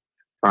that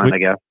front? I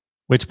guess.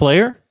 Which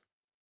player?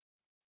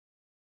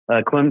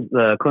 The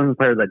Clemson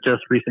player that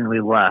just recently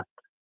left.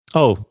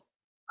 Oh,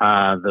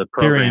 the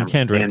program,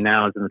 Kendrick, and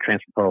now is in the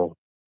transfer portal.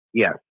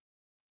 Yes.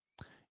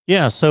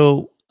 Yeah.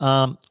 So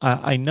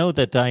I know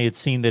that I had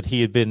seen that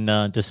he had been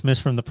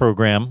dismissed from the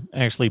program.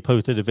 Actually,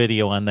 posted a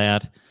video on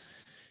that.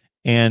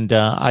 And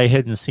I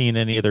hadn't seen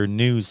any other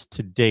news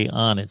today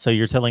on it. So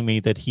you're telling me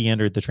that he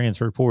entered the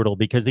transfer portal,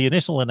 because the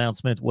initial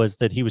announcement was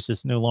that he was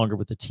just no longer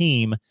with the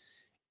team.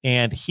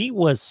 And he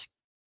was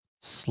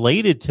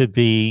slated to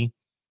be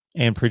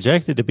and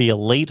projected to be a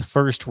late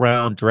first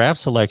round draft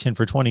selection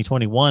for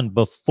 2021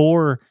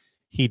 before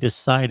he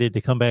decided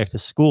to come back to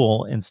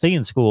school and stay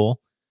in school.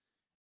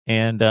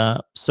 And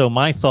so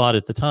my thought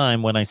at the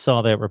time when I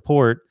saw that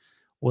report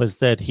was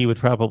that he would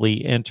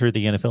probably enter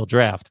the NFL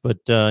draft, but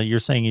you're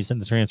saying he's in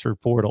the transfer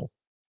portal.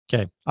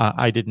 Okay.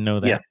 I didn't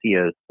know that. Yes, he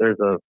is.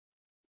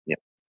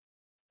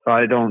 So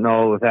I don't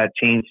know if that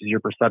changes your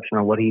perception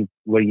on what he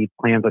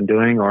plans on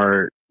doing,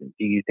 or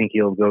do you think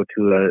he'll go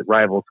to a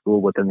rival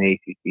school within the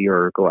ACC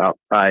or go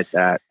outside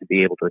that to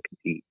be able to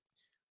compete?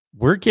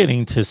 We're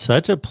getting to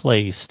such a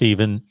place,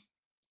 Stephen,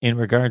 in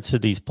regards to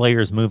these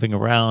players moving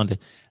around,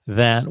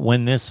 that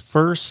when this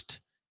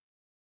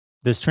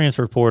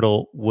transfer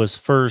portal was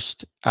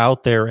first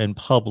out there in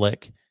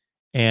public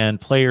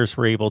and players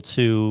were able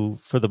to,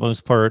 for the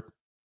most part,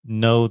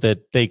 know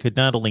that they could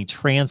not only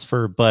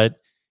transfer, but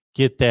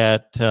get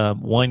that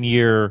 1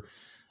 year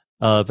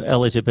of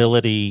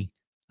eligibility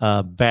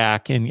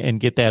back and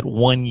get that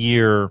 1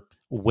 year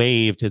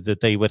waived that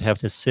they would have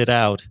to sit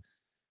out,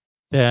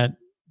 that,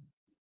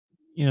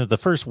 the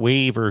first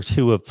wave or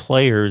two of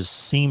players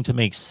seemed to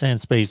make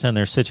sense based on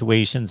their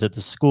situations at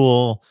the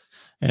school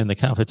and the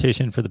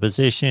competition for the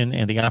position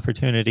and the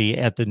opportunity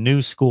at the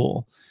new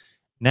school.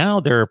 Now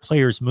there are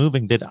players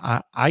moving that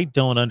I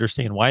don't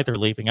understand why they're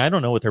leaving. I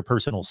don't know what their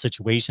personal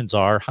situations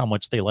are, how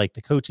much they like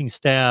the coaching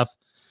staff,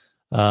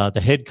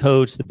 the head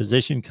coach, the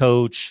position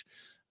coach,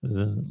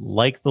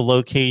 like the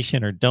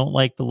location or don't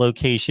like the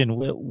location.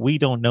 We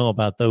don't know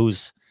about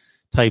those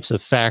types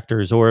of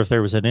factors, or if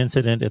there was an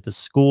incident at the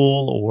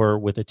school or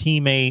with a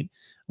teammate.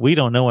 We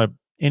don't know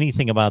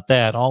anything about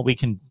that. All we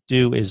can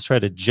do is try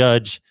to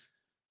judge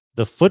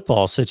the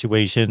football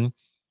situation.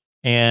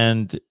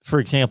 And for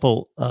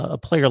example, a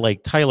player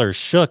like Tyler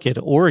Shook at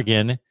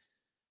Oregon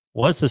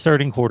was the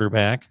starting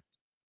quarterback,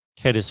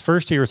 had his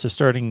first year as a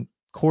starting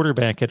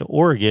quarterback at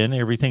Oregon.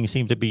 Everything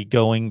seemed to be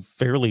going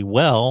fairly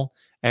well.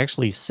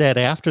 Actually said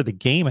after the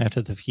game,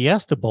 after the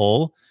Fiesta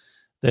Bowl,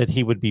 that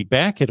he would be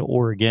back at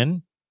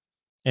Oregon.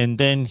 And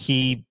then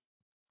he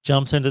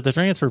jumps into the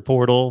transfer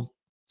portal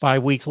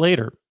 5 weeks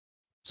later.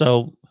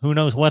 So who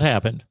knows what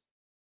happened?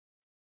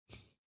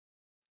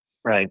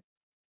 Right.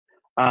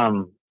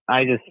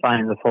 I just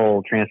find this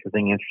whole transfer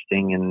thing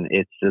interesting, and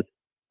it's just,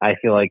 I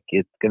feel like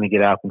it's going to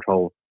get out of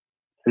control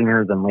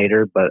sooner than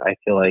later, but I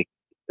feel like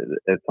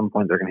at some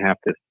point they're going to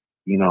have to,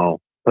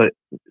 put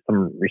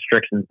some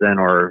restrictions in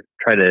or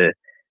try to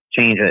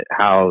change it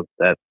how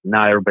that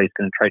not everybody's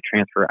going to try to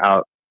transfer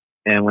out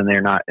and when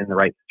they're not in the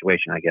right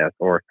situation, I guess,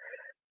 or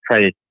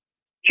try to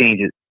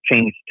change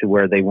to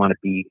where they want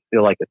to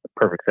feel like it's a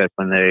perfect fit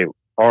when they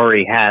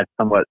already had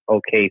somewhat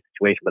okay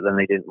situation, but then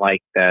they didn't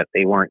like that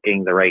they weren't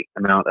getting the right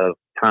amount of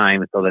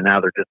time. So then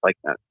now they're just like,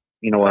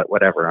 you know what,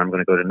 whatever, I'm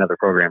going to go to another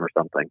program or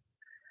something.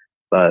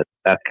 But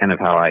that's kind of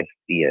how I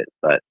see it.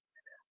 But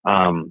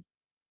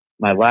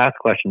my last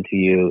question to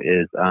you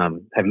is,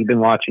 have you been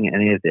watching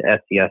any of the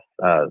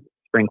FCS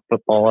spring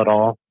football at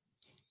all?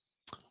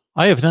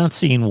 I have not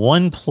seen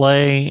one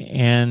play,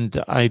 and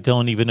I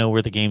don't even know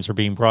where the games are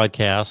being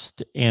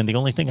broadcast. And the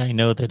only thing I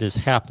know that has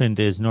happened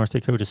is North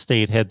Dakota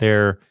State had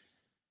their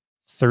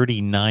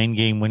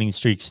 39-game winning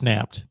streak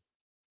snapped.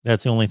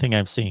 That's the only thing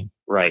I've seen.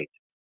 Right.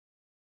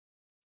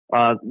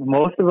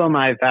 Most of them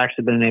I've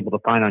actually been able to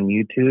find on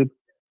YouTube.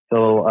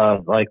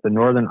 So, like the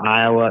Northern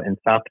Iowa and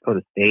South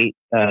Dakota State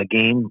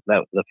game,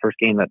 that the first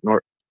game that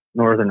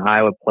Northern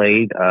Iowa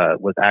played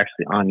was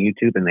actually on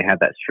YouTube, and they had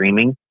that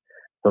streaming.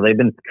 So they've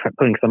been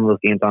putting some of those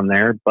games on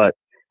there. But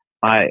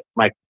my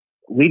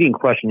leading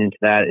question into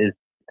that is,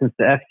 since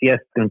the FCS is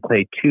going to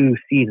play 2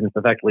 seasons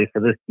effectively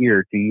for this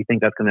year, do you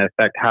think that's going to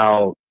affect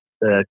how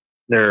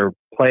their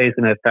play is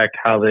going to affect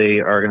how they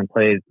are going to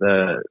play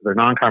their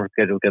non-conference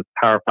schedule against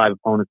Power 5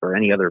 opponents or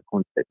any other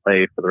opponents they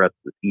play for the rest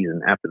of the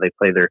season after they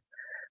play their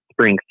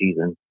spring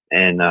season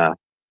and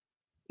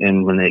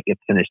when they get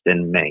finished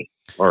in May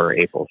or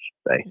April,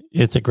 should say?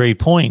 It's a great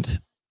point.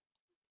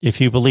 If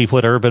you believe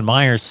what Urban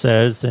Meyer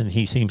says, and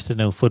he seems to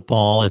know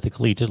football at the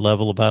collegiate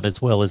level about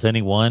as well as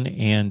anyone,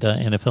 and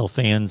NFL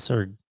fans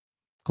are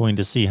going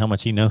to see how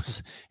much he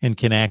knows and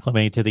can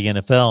acclimate to the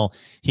NFL.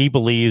 He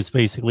believes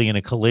basically in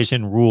a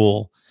collision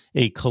rule,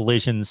 a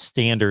collision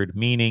standard,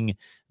 meaning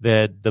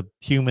that the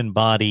human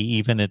body,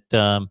 even at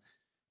the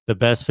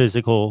best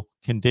physical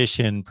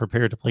condition,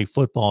 prepared to play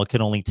football,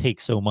 can only take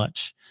so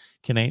much,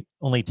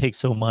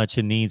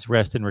 and needs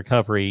rest and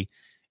recovery,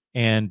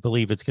 and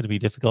believe it's going to be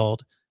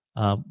difficult.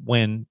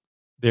 When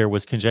there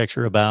was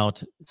conjecture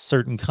about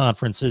certain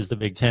conferences, the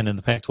Big Ten and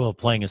the Pac-12,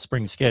 playing a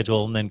spring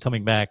schedule and then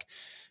coming back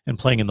and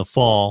playing in the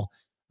fall,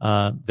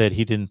 that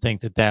he didn't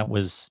think that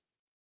was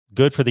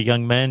good for the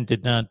young men,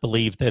 did not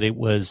believe that it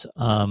was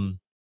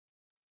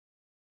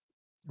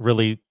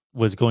really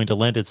was going to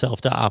lend itself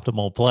to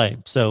optimal play.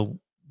 So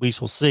we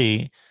shall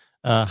see.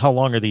 How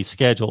long are these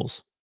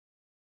schedules?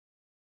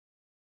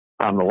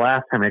 The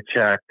last time I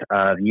checked,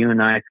 the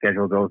UNI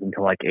schedule goes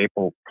until like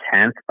April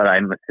 10th, but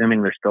I'm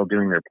assuming they're still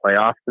doing their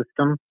playoff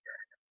system.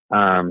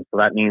 So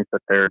that means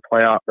that their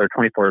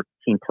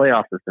 24-team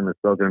playoff system is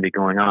still going to be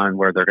going on,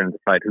 where they're going to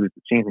decide who's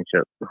going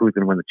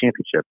to win the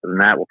championship, and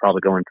that will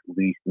probably go into at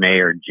least May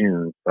or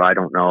June. So I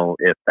don't know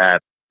if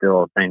that's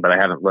still a thing, but I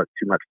haven't looked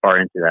too much far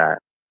into that.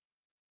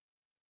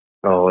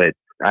 So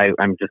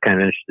I'm just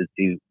kind of interested to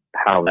see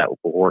how that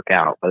will work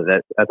out. But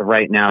as of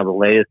right now, the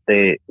latest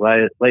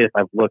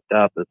I've looked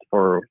up is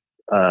for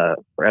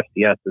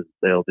FCS is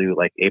they'll do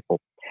like April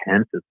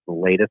 10th is the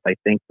latest, I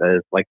think, that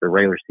is like the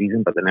regular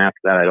season. But then after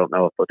that, I don't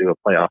know if they'll do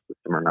a playoff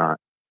system or not.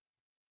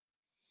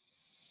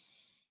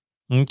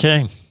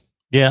 Okay.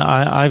 Yeah,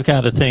 I've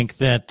got to think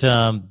that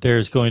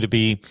there's going to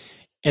be,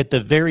 at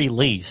the very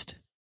least,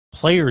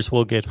 players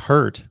will get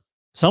hurt.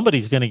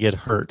 Somebody's going to get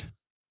hurt.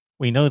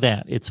 We know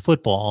that. It's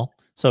football.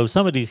 So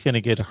somebody's going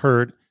to get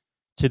hurt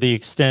to the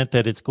extent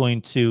that it's going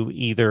to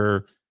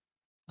either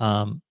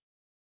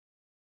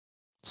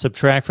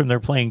subtract from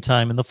their playing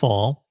time in the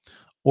fall,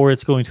 or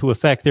it's going to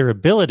affect their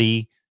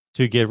ability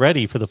to get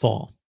ready for the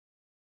fall.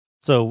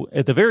 So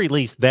at the very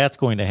least, that's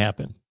going to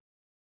happen.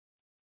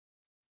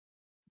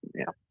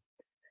 Yeah.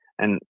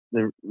 And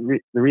the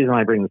reason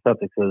I bring this up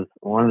is because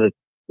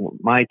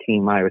my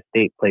team, Iowa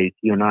State, plays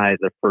UNI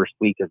the first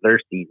week of their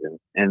season.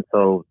 And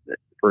so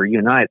for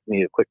UNI, it's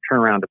maybe a quick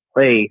turnaround to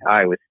play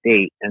Iowa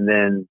State. And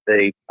then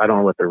I don't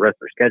know what the rest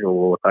of their schedule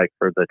will look like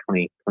for the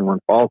 2021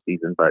 fall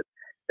season, but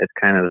it's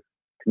kind of,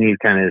 to me, is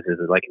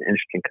like an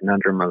interesting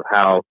conundrum of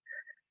how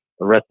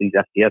the rest of these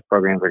FCS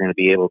programs are going to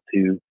be able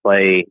to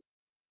play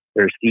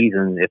their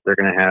season if they're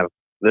going to have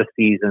this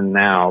season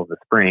now, the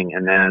spring,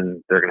 and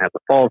then they're going to have the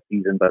fall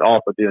season, but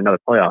also do another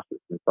playoff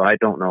season. So I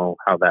don't know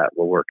how that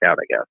will work out,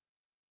 I guess.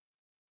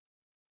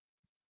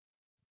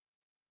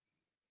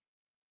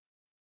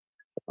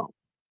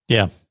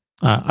 Yeah,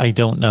 I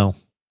don't know.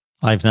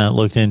 I've not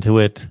looked into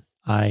it.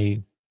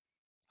 I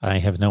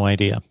have no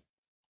idea.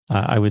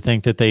 I would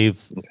think that they've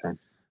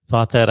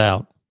thought that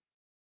out,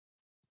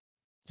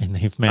 and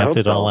they've mapped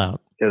it all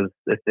out. Because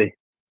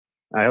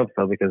I hope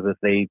so, because if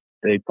they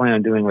plan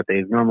on doing what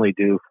they normally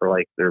do for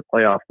like their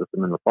playoff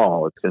system in the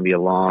fall, it's going to be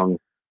a long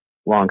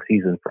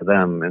season for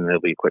them, and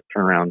there'll be a quick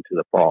turnaround to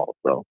the fall.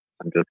 So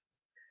I'm just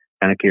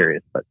kind of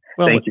curious. But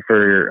thank you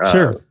for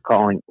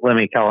calling. Let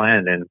me call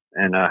in,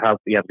 and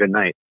hope you have a good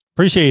night.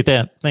 Appreciate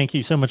that. Thank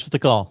you so much for the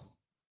call.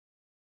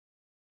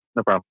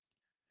 No problem.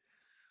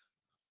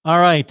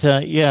 All right.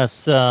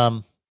 Yes.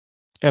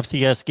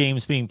 FCS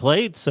games being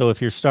played. So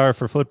if you're star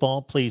for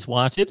football, please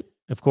watch it.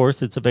 Of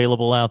course, it's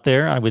available out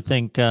there. I would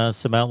think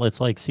some outlets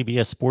like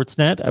CBS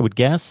Sportsnet, I would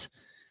guess,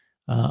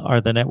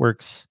 are the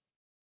networks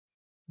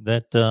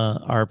that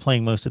are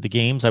playing most of the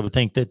games. I would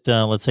think that,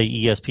 let's say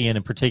ESPN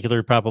in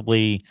particular,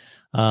 probably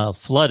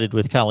flooded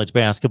with college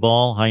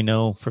basketball. I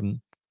know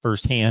from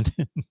firsthand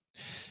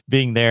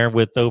being there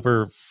with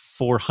over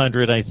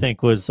 400, I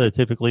think was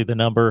typically the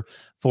number,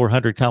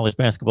 400 college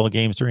basketball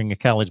games during a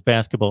college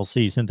basketball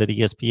season that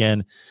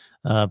ESPN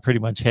pretty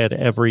much had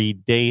every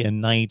day and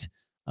night.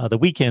 The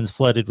weekends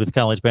flooded with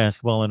college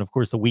basketball, and of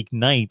course the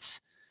weeknights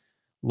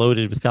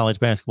loaded with college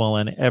basketball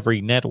on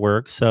every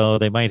network. So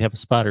they might have a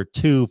spot or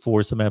two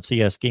for some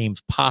FCS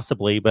games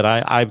possibly, but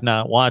I've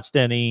not watched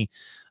any.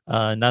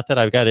 Not that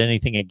I've got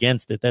anything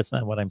against it. That's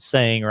not what I'm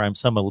saying, or I'm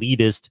some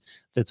elitist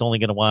that's only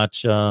going to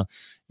watch,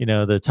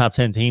 the top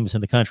 10 teams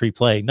in the country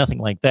play. Nothing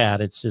like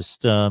that. It's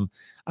just,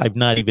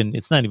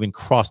 it's not even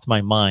crossed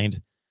my mind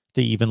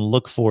to even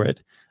look for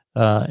it.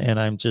 And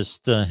I'm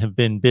just have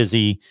been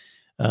busy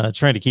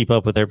trying to keep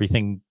up with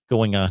everything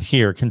going on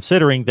here,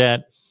 considering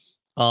that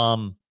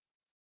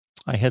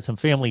I had some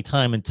family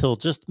time until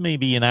just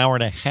maybe an hour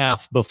and a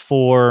half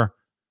before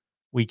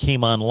we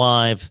came on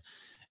live.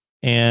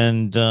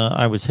 And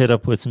I was hit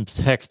up with some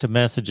text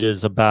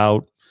messages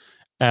about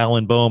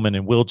Alan Bowman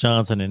and Will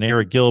Johnson and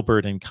Eric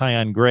Gilbert and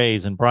Kion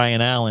Grays and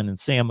Brian Allen and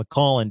Sam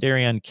McCall and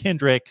Darian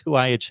Kendrick, who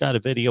I had shot a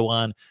video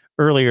on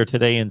earlier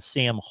today, and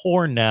Sam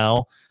Horn.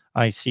 Now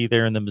I see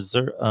there in the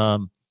Missouri,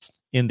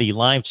 in the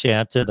live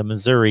chat, the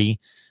Missouri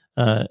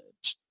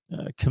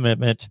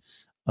commitment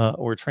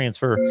or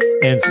transfer.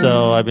 And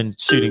so I've been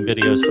shooting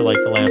videos for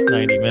like the last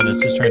 90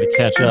 minutes, just trying to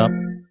catch up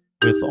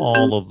with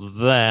all of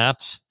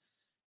that.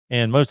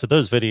 And most of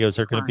those videos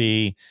are going to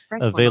be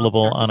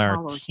available on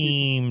our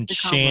team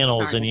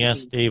channels. And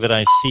yes, David,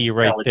 I see you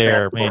right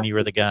there. Man, you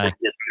were the guy.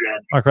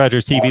 Mark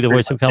Rogers TV, the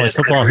voice of college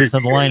football. Who's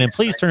on the line? And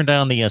please turn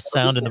down the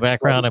sound in the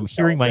background. I'm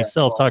hearing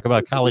myself talk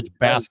about college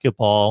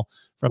basketball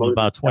from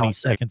about 20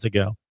 seconds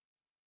ago.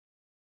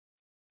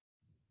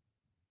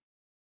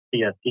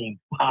 Yeah, team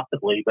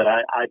possibly, but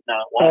I've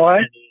not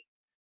watched any.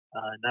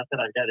 Not that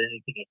I've got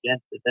anything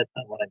against it. That's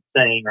not what I'm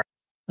saying.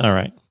 All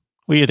right.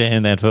 We had to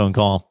end that phone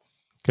call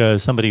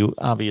because somebody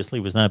obviously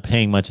was not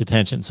paying much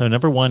attention. So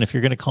number one, if you're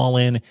going to call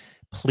in,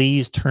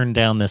 please turn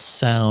down the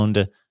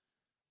sound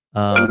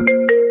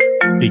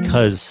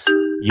because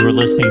you were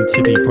listening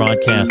to the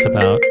broadcast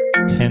about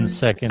 10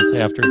 seconds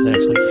after it's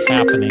actually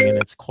happening, and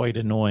it's quite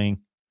annoying.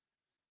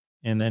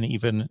 And then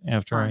even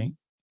after I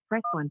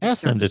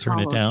asked them to turn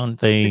it down,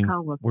 they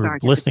were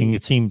listening.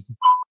 It seemed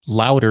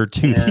louder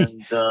to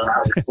me.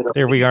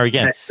 There we are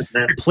again.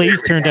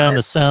 Please turn down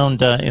the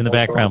sound in the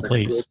background,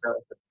 please.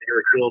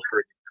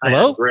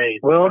 Hello?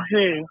 Well,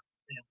 hey.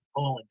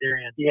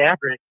 Yeah.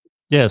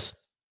 Yes.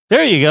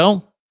 There you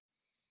go.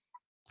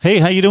 Hey,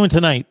 how you doing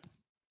tonight?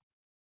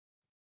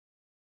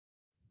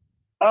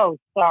 Oh,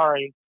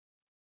 sorry.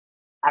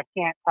 I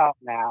can't talk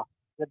now.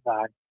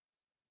 Goodbye.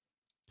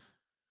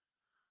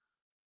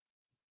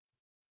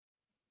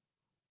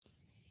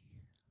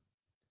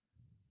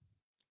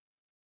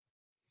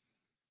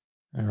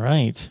 All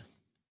right.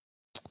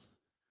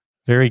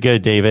 Very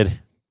good,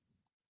 David.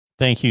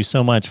 Thank you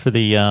so much for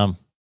the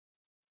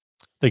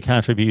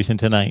contribution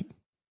tonight.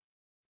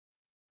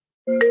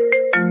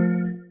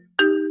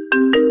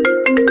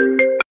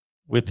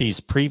 With these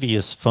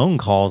previous phone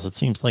calls, it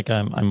seems like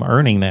I'm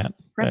earning that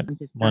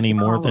money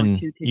more than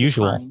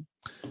usual.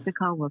 The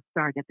call will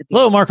start at the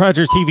Hello, Mark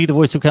Rogers TV, the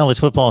voice of college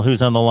football.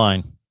 Who's on the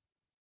line?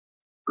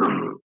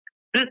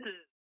 This is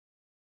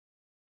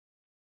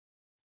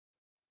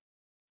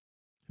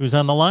Who's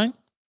on the line?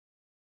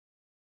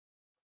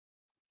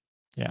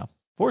 Yeah.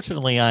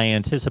 Fortunately, I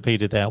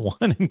anticipated that one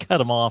and cut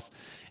them off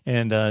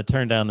and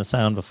turned down the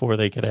sound before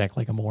they could act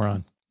like a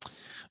moron.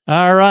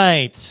 All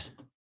right.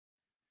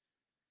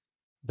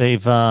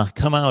 They've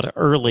come out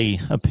early,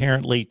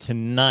 apparently,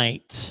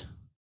 tonight.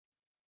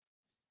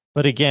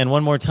 But again,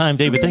 one more time,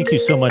 David, thank you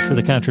so much for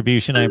the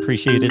contribution. I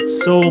appreciate it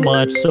so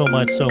much, so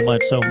much, so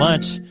much, so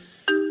much.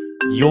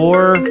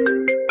 Your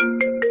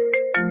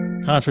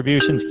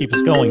contributions keep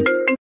us going.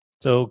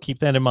 So keep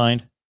that in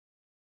mind.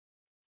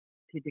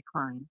 To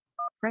decline.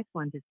 Press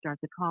 1 to start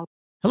the call.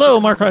 Hello,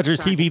 Mark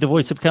Rogers TV, the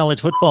voice of college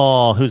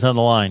football. Who's on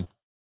the line?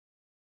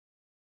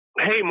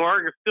 Hey,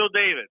 Mark, it's still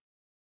David.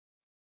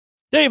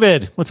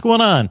 David, what's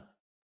going on?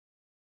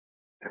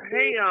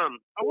 Hey, I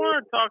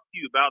want to talk to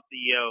you about the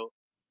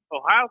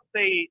Ohio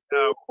State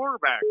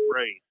quarterback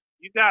race.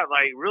 You got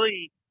like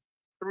really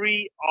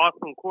 3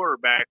 awesome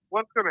quarterbacks.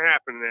 What's going to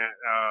happen in that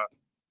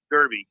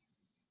derby?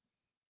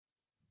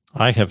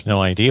 I have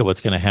no idea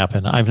what's going to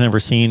happen. I've never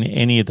seen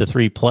any of the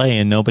 3 play,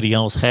 and nobody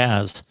else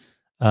has.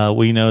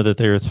 We know that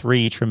there are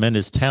 3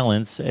 tremendous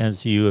talents,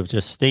 as you have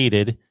just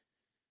stated.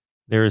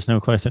 There is no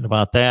question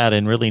about that,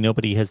 and really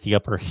nobody has the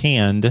upper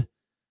hand.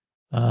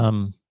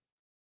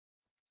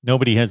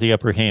 Nobody has the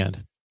upper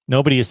hand.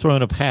 Nobody has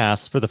thrown a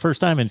pass. For the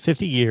first time in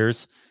 50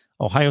 years,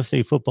 Ohio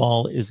State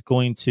football is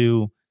going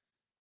to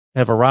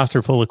have a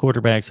roster full of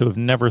quarterbacks who have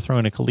never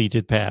thrown a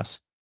collegiate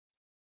pass.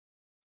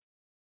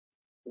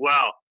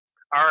 Wow.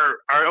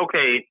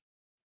 Okay.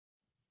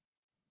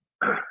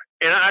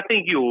 And I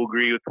think you will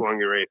agree with what I'm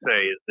going to say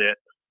is that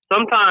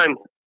sometimes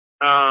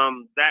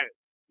that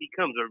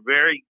becomes a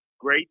very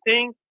great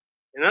thing,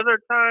 and other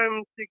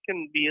times it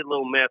can be a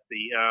little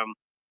messy.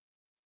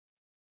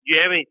 Do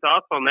you have any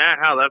thoughts on that,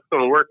 how that's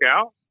going to work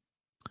out?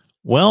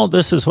 Well,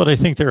 this is what I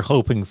think they're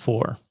hoping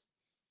for.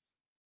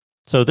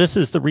 So this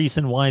is the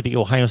reason why the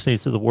Ohio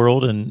States of the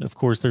world, and of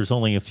course there's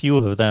only a few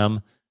of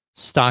them,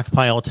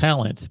 stockpile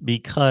talent,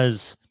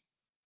 because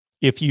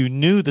if you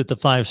knew that the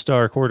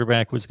 5-star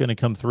quarterback was going to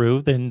come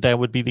through, then that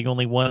would be the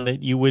only one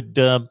that you would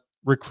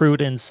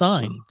recruit and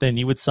sign. Then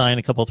you would sign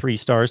a couple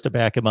 3-stars to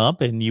back him up,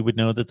 and you would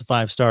know that the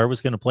 5-star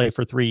was going to play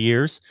for 3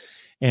 years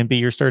and be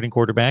your starting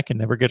quarterback and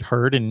never get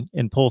hurt and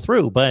pull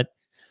through. But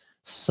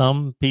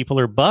some people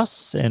are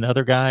busts and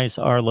other guys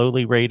are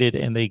lowly rated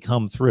and they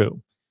come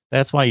through.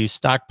 That's why you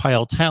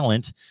stockpile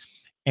talent.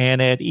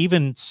 And at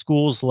even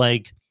schools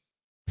like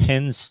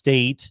Penn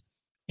State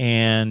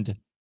and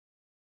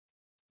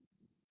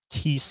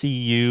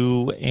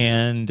TCU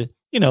and,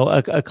 you know,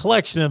 a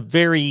collection of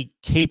very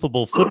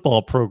capable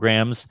football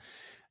programs,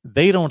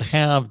 they don't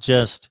have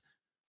just,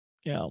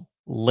 you know,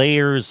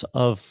 layers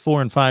of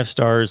 4 and 5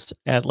 stars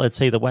at, let's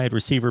say, the wide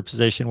receiver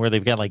position where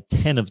they've got like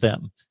 10 of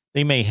them.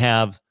 They may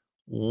have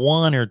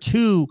 1 or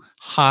 2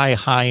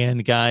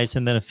 high-end guys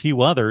and then a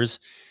few others.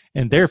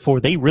 And therefore,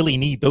 they really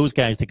need those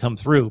guys to come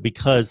through,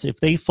 because if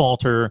they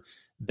falter,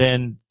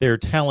 then their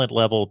talent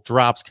level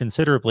drops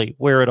considerably.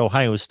 Where at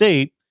Ohio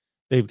State,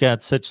 they've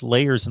got such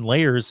layers and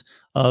layers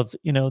of,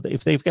 you know,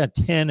 if they've got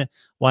 10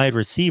 wide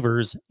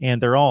receivers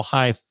and they're all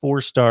high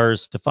 4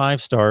 stars to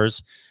 5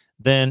 stars,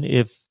 then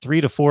if 3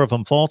 to 4 of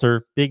them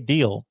falter, big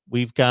deal.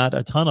 We've got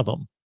a ton of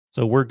them.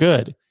 So we're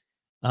good.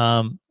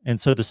 And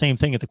so the same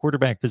thing at the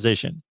quarterback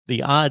position.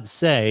 The odds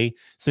say,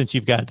 since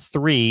you've got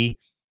 3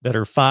 that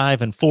are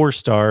 5 and 4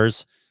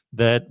 stars,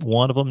 that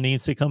one of them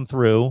needs to come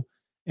through,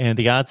 and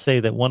the odds say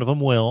that one of them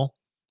will,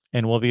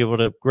 and we'll be able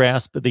to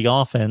grasp the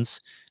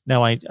offense.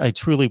 Now, I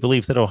truly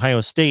believe that Ohio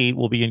State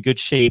will be in good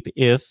shape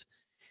if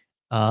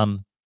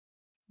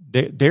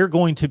they're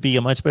going to be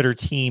a much better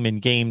team in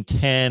game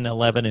 10,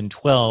 11, and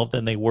 12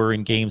 than they were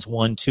in games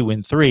 1, 2,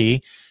 and 3.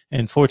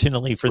 And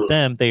fortunately for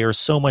them, they are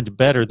so much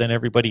better than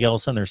everybody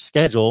else on their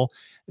schedule.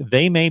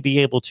 They may be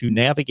able to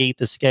navigate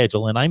the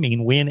schedule, and I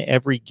mean win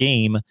every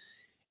game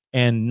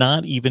and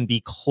not even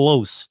be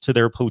close to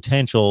their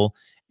potential.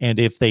 And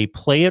if they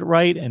play it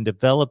right and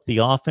develop the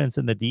offense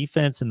and the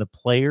defense and the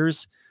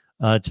players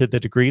to the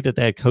degree that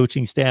that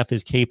coaching staff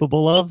is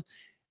capable of,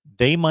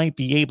 they might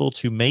be able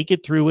to make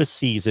it through a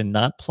season,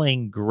 not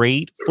playing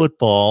great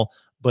football,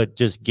 but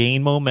just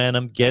gain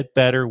momentum, get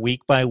better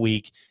week by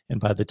week. And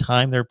by the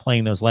time they're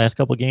playing those last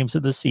couple games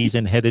of the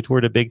season, headed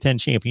toward a Big Ten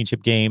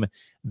championship game,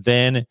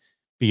 then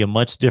be a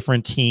much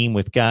different team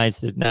with guys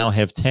that now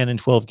have 10 and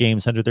 12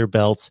 games under their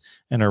belts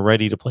and are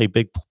ready to play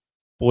big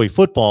boy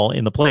football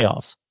in the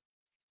playoffs.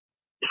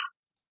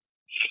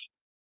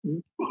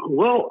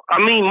 Well, I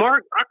mean,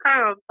 Mark, I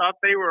kind of thought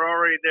they were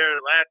already there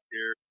last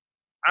year.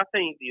 I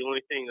think the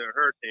only thing that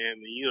hurt them,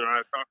 and you and I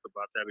talked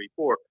about that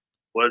before,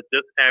 was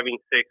just having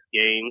 6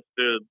 games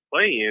to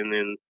play in,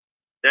 and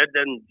that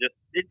doesn't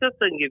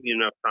give you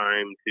enough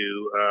time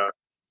to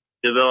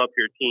develop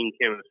your team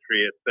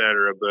chemistry,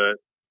 etc.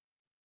 But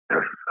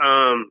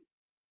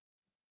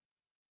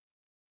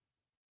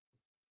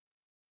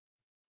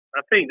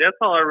I think that's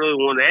all I really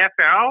wanted to ask.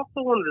 I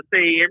also wanted to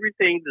say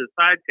everything to the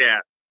side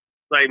chat.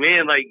 Like,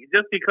 man, like,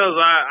 just because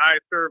I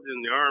served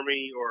in the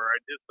Army or I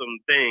did some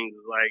things,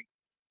 like,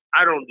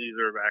 I don't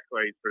deserve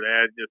accolades for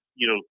that. Just,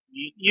 you know,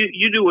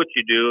 you do what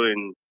you do,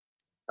 and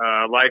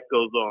life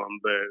goes on.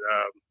 But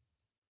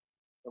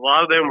a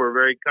lot of them were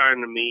very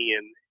kind to me,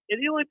 and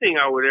the only thing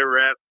I would ever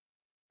ask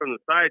from the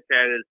side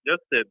chat is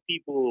just that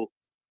people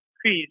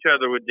treat each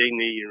other with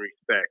dignity and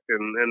respect,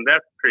 and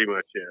that's pretty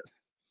much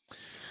it.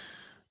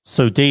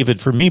 So, David,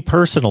 for me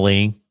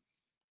personally,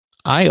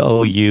 I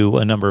owe you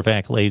a number of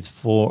accolades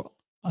for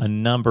a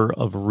number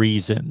of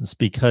reasons,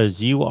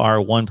 because you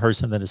are one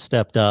person that has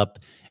stepped up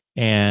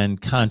and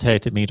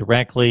contacted me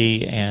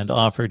directly and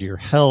offered your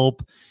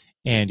help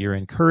and your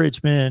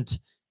encouragement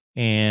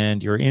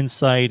and your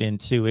insight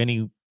into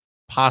any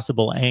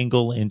possible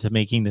angle into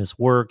making this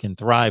work and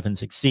thrive and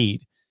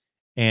succeed.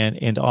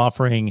 And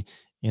offering,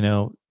 you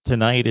know,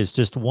 tonight is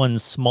just one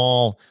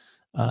small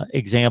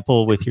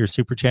example with your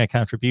super chat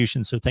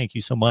contribution. So thank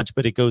you so much.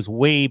 But it goes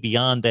way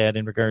beyond that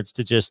in regards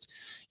to just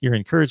your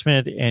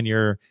encouragement and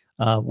your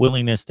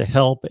willingness to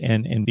help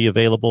and be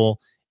available,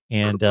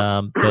 and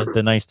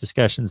the nice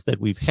discussions that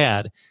we've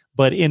had.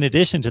 But in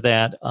addition to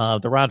that,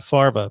 the Rod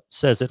Farva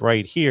says it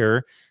right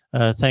here.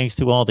 Thanks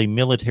to all the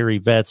military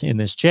vets in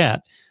this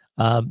chat.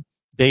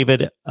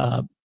 David,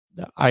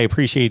 I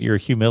appreciate your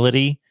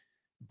humility,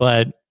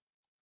 but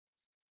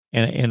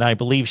and I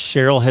believe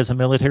Cheryl has a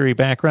military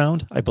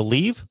background, I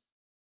believe.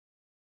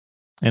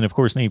 and of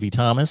course Navy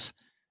Thomas,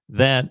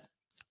 that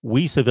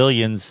we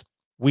civilians,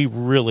 we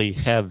really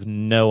have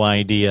no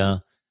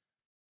idea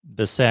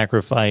the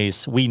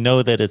sacrifice. We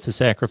know that it's a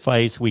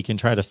sacrifice. We can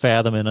try to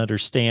fathom and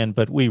understand,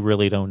 but we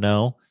really don't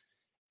know.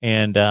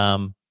 And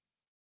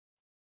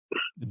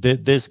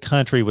this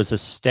country was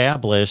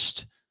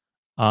established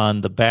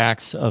on the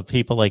backs of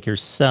people like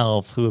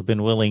yourself who have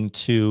been willing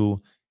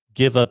to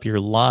give up your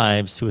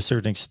lives to a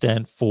certain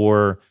extent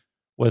for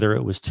whether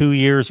it was 2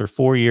 years or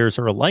 4 years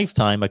or a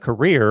lifetime, a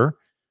career,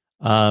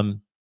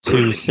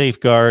 to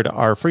safeguard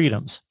our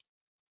freedoms.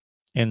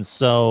 And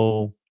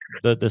so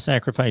the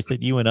sacrifice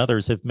that you and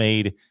others have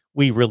made,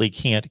 we really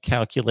can't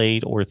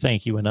calculate or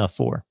thank you enough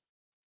for.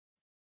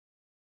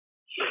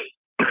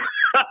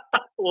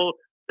 Well,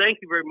 thank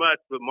you very much.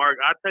 But Mark,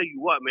 I tell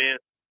you what, man,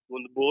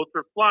 when the bullets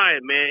are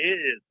flying, man, it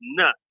is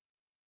nuts.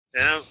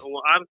 And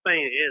I'm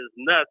saying it is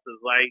nuts.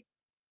 It's like,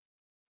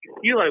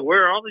 you're like,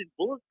 where are all these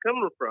bullets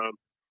coming from?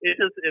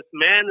 It's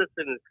madness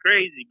and it's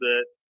crazy,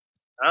 but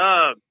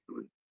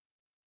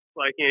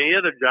like any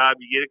other job,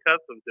 you get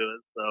accustomed to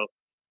it. So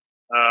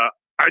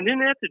I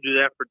didn't have to do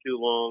that for too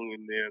long,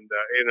 and then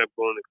ended up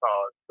going to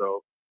college.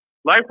 So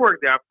life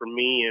worked out for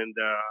me, and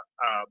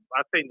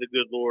I thank the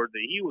good Lord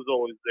that He was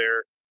always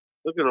there,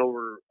 looking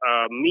over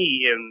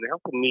me and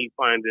helping me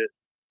find it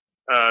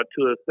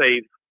to a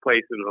safe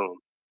place and home.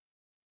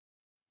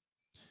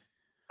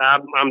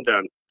 I'm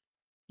done.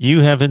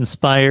 You have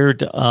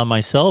inspired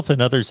myself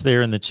and others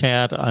there in the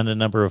chat on a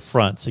number of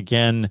fronts.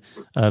 Again,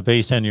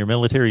 based on your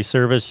military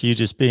service, you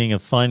just being a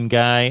fun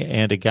guy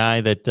and a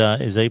guy that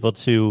is able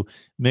to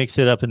mix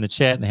it up in the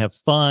chat and have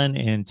fun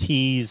and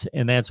tease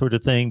and that sort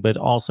of thing, but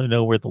also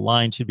know where the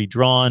line should be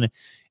drawn.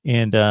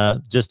 And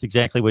just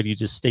exactly what you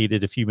just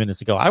stated a few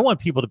minutes ago. I want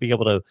people to be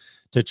able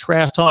to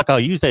trash talk. I'll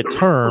use that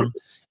term.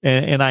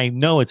 And I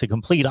know it's a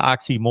complete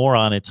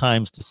oxymoron at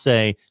times to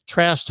say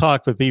trash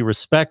talk, but be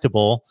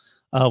respectable.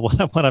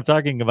 What I'm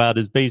talking about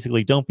is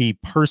basically don't be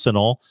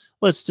personal.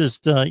 Let's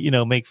just,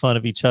 make fun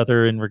of each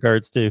other in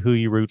regards to who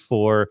you root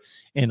for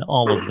and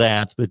all of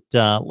that. But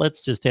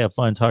let's just have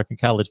fun talking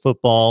college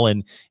football.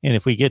 And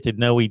if we get to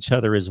know each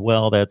other as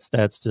well,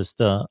 that's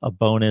just a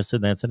bonus,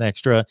 and that's an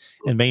extra,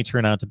 and may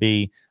turn out to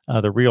be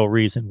the real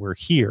reason we're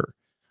here.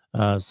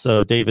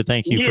 So, David,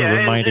 thank you for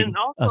reminding and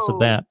also, us of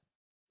that.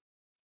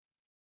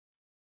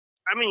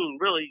 I mean,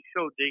 really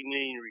show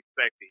dignity and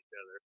respect each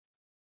other.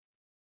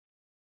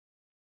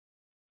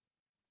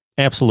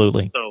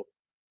 Absolutely. So,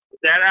 put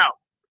that out,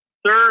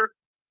 sir.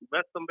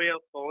 Let somebody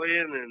else call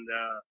in, and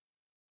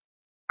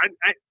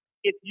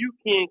if you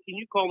can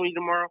you call me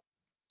tomorrow?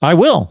 I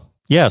will.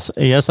 Yes,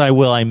 I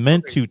will. I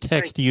meant to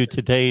text you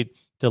today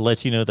to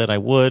let you know that I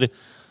would.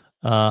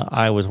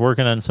 I was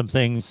working on some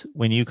things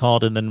when you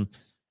called, and then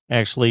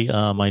actually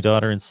my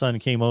daughter and son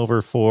came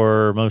over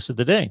for most of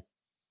the day,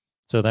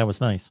 so that was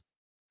nice.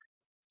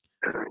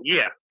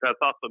 Yeah, that's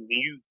awesome.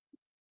 You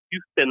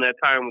spend that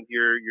time with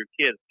your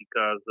kids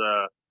because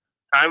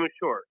time is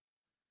short.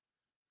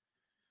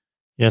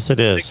 Yes, it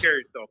is. Take care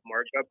of yourself,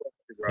 Mark. God bless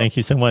you, bro. Thank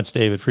you so much,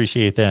 David.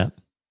 Appreciate that.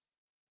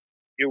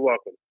 You're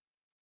welcome.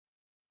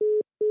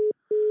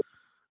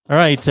 All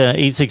right,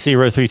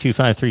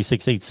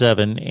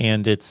 860-325-3687.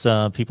 And it's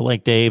people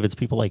like Dave. It's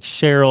people like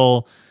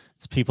Cheryl.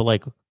 It's people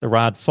like the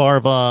Rod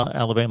Farva,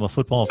 Alabama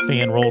football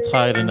fan, Roll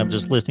Tide. And I'm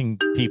just listing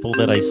people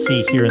that I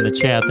see here in the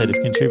chat that have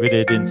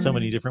contributed in so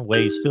many different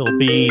ways. Phil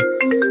B.,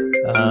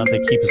 they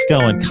keep us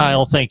going.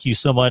 Kyle, thank you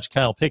so much.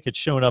 Kyle Pickett's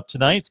showing up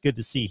tonight. It's good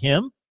to see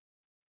him.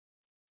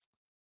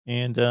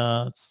 And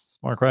it's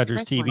Mark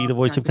Rogers TV, the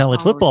voice of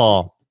college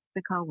football.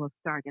 The call will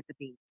start at the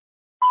beat.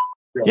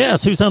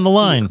 Yes, who's on the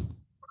line?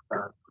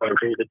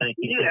 Thank you for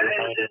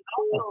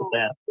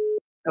that.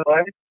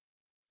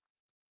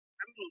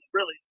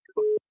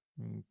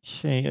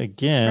 Okay,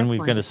 again,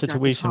 we've got a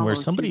situation where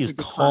somebody is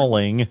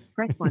calling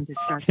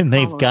and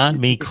they've got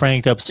me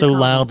cranked up so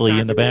loudly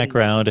in the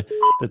background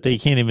that they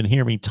can't even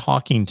hear me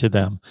talking to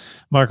them.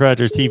 Mark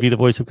Rogers TV, the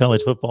voice of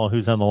college football.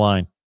 Who's on the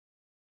line?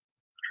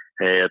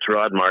 Hey, it's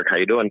Rod. Mark, how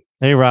you doing?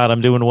 Hey, Rod,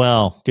 I'm doing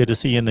well. Good to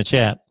see you in the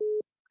chat.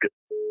 Good.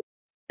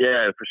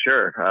 Yeah, for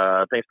sure.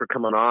 Thanks for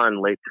coming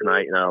on late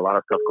tonight. A lot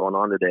of stuff going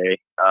on today.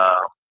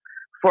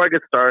 Before I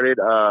get started,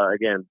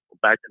 again,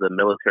 back to the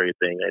military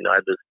thing.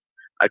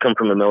 I come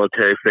from a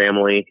military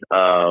family,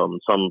 so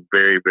I'm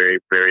very, very,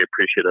 very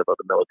appreciative of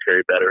the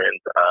military veterans.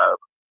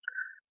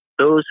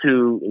 Those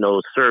who,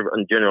 serve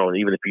in general, and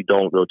even if you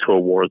don't go to a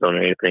war zone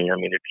or anything, I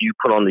mean, if you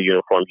put on the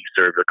uniform, you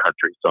serve your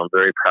country. So I'm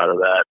very proud of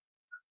that.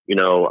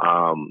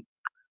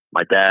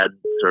 My dad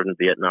served in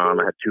Vietnam.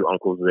 I had 2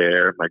 uncles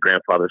there. My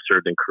grandfather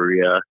served in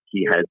Korea.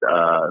 He had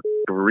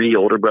 3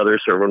 older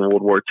brothers serve in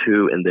World War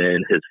II, and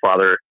then his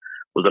father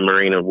was a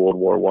Marine in World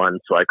War I.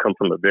 So I come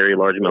from a very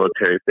large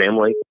military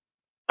family.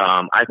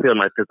 I failed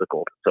my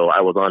physical, so I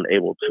was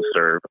unable to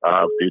serve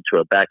due to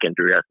a back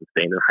injury I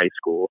sustained in high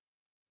school.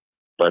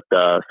 But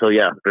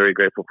very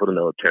grateful for the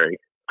military.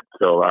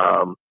 So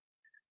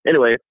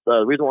anyway,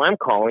 the reason why I'm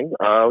calling,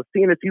 I was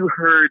seeing if you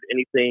heard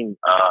anything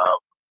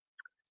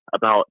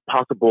about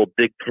possible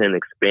Big Ten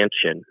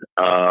expansion.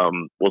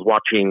 Was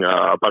watching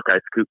a Buckeye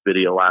Scoop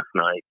video last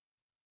night.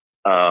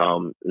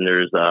 And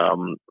there's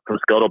some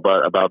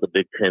scuttlebutt about the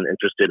Big Ten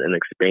interested in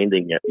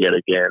expanding yet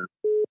again.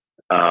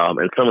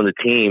 And some of the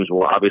teams,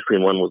 well, obviously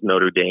one was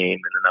Notre Dame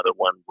and another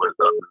one was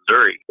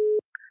Missouri.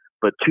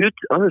 But two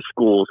other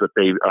schools that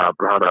they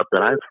brought up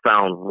that I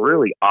found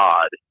really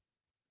odd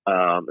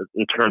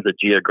in terms of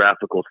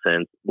geographical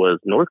sense was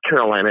North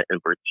Carolina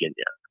and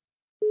Virginia.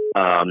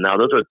 Now,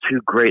 those are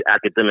two great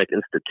academic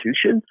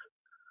institutions,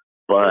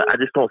 but I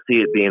just don't see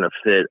it being a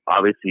fit,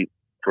 obviously,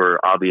 for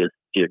obvious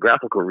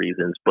geographical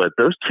reasons. But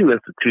those two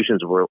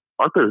institutions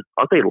aren't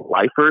they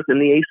lifers in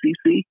the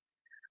ACC?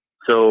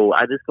 So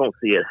I just don't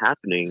see it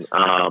happening. But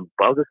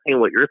I was just seeing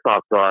what your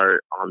thoughts are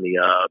on the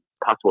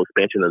possible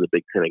expansion of the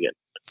Big Ten again.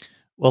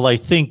 Well, I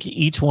think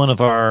each one of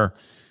our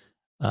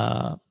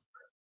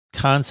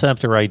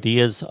concept or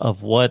ideas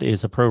of what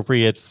is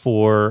appropriate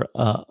for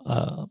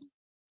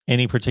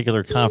any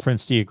particular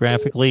conference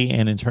geographically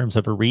and in terms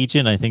of a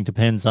region, I think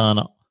depends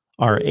on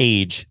our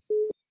age.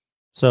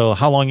 So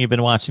how long you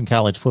been watching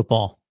college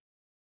football?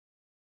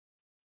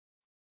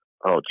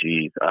 Oh,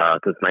 geez,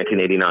 since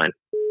 1989.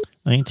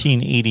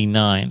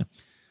 1989.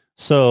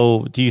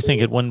 So do you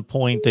think at one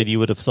point that you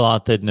would have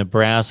thought that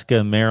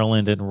Nebraska,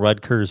 Maryland, and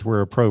Rutgers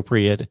were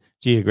appropriate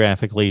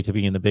geographically to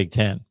be in the Big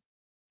Ten?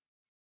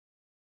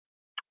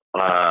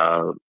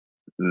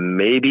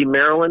 Maybe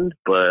Maryland,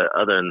 but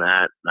other than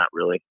that, not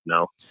really,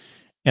 no.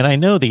 And I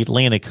know the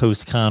Atlantic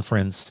Coast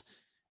Conference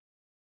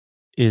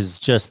is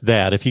just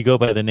that. If you go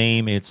by the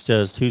name, it's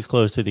just who's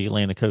close to the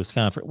Atlantic Coast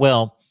Conference.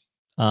 Well,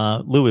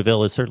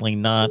 Louisville is certainly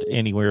not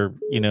anywhere,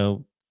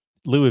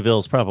 Louisville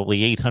is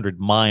probably 800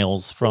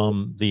 miles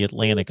from the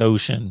Atlantic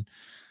Ocean.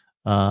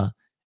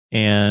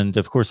 And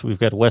of course, we've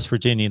got West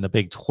Virginia in the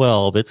Big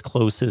 12. Its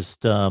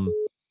closest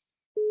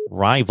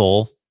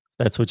rival,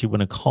 that's what you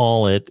want to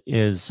call it,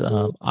 is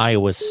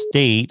Iowa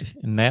State.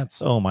 And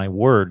that's, oh my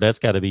word, that's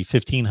got to be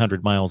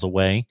 1,500 miles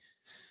away.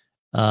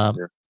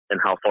 And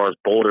how far is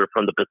Boulder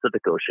from the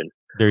Pacific Ocean?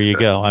 There you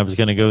go. I was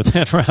going to go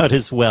that route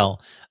as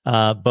well.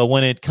 But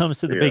when it comes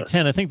to the Big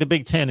Ten, I think the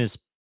Big Ten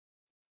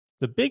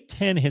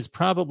has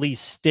probably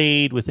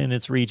stayed within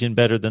its region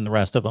better than the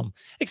rest of them,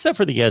 except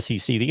for the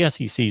SEC. The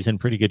SEC is in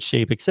pretty good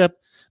shape,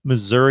 except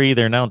Missouri.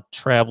 They're now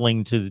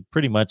traveling to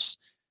pretty much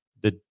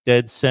the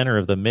dead center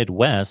of the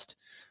Midwest,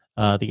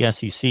 the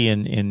SEC,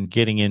 in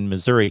getting in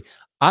Missouri.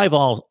 I've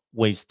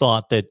always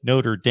thought that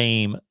Notre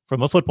Dame,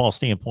 from a football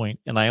standpoint,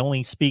 and I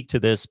only speak to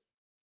this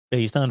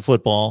based on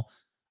football,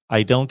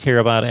 I don't care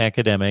about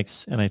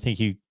academics, and I think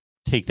you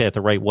take that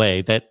the right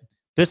way, that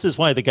this is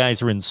why the guys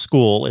are in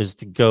school, is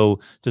to go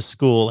to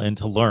school and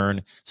to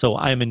learn. So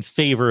I'm in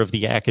favor of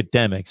the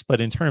academics, but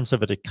in terms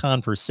of a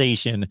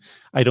conversation,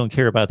 I don't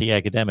care about the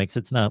academics.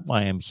 It's not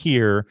why I'm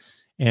here.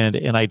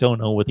 And I don't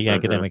know what the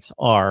academics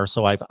are.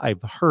 So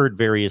I've heard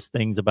various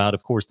things about,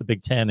 of course, the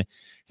Big Ten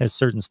has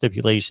certain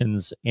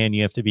stipulations and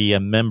you have to be a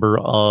member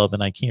of,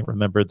 and I can't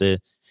remember the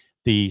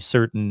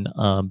certain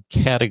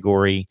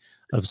category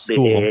of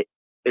school.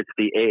 It's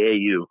the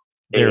AAU.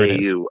 There AAU, it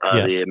is.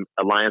 Yes. The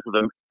Alliance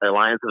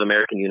of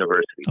American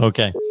Universities.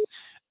 Okay.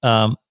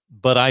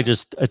 But I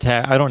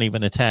don't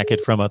even attack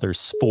it from other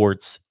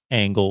sports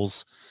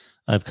angles.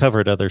 I've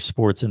covered other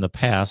sports in the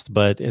past,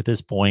 but at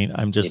this point,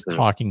 I'm just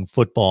talking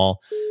football,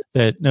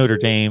 that Notre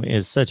Dame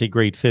is such a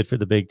great fit for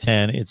the Big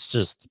Ten. It's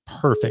just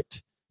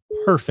perfect.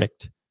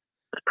 Perfect.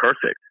 It's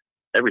perfect.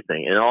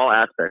 Everything in all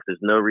aspects. There's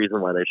no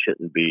reason why they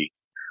shouldn't be.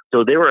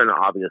 So they were an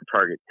obvious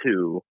target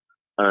too.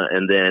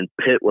 And then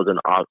Pitt would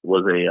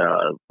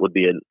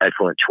be an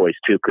excellent choice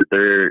too, because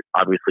they're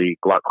obviously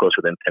a lot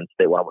closer than Penn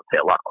State. Well, I would say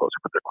a lot closer,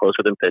 but they're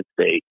closer than Penn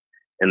State,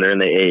 and they're in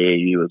the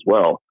AAU as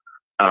well.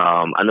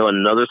 I know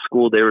another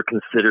school they were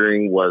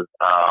considering was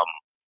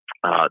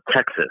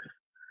Texas,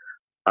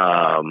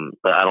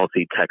 but I don't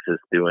see Texas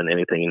doing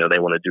anything. They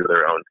want to do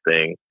their own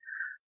thing.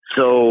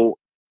 So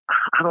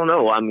I don't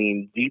know. I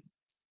mean,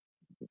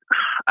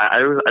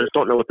 I just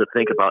don't know what to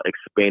think about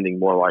expanding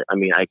more. Like, I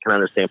mean, I can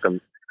understand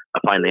from a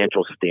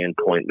financial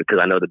standpoint, because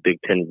I know the Big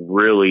Ten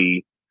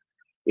really,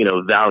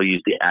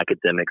 values the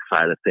academic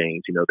side of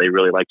things. They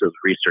really like those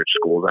research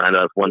schools. And I know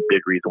that's one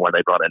big reason why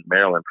they brought in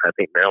Maryland. I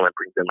think Maryland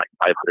brings in like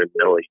 $500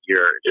 million a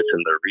year just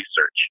in their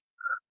research.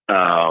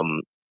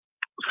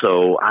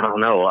 So I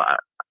don't know.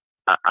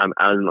 I'm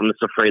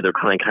just afraid they're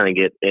kind of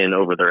get in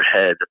over their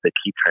heads if they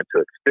keep trying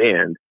to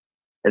expand.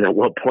 And at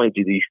what point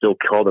do you still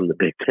call them the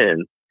Big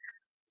Ten?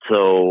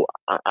 So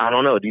I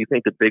don't know. Do you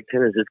think the Big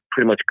Ten is just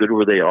pretty much good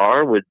where they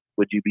are? Would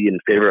you be in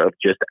favor of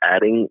just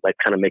adding, like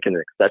kind of making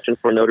an exception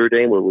for Notre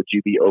Dame, or would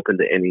you be open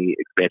to any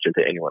expansion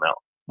to anyone else?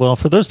 Well,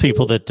 for those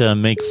people that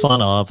make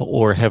fun of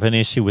or have an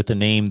issue with the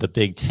name, the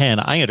Big Ten,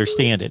 I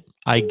understand it.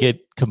 I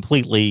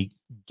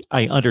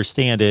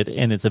understand it,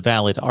 and it's a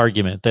valid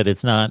argument that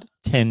it's not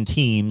 10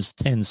 teams,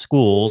 10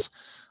 schools.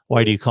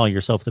 Why do you call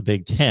yourself the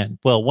Big Ten?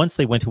 Well, once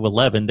they went to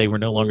 11, they were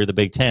no longer the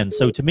Big Ten.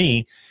 So to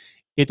me,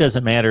 it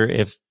doesn't matter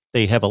if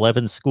they have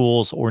 11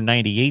 schools or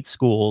 98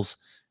 schools.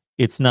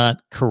 It's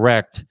not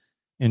correct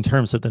in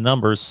terms of the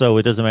numbers. So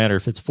it doesn't matter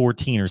if it's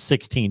 14 or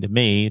 16 to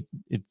me.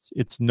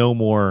 It's no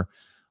more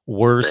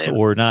worse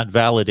or not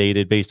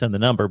validated based on the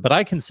number. But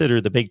I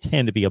consider the Big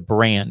Ten to be a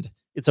brand.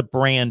 It's a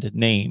brand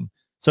name.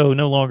 So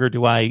no longer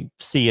do I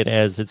see it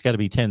as it's got to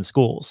be 10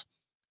 schools.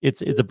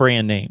 It's a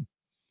brand name.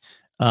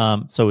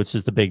 So it's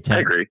just the Big Ten.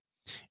 I agree.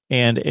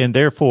 And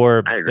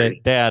therefore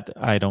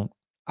I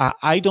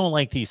don't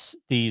like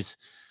these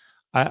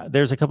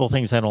there's a couple of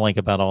things I don't like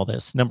about all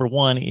this. Number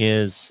one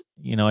is,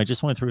 I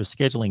just went through a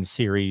scheduling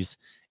series,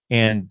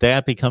 and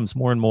that becomes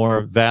more and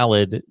more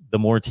valid the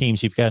more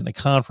teams you've got in a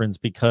conference,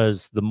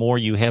 because the more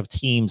you have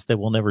teams that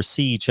will never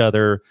see each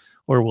other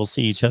or will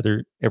see each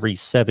other every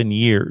 7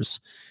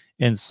 years.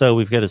 And so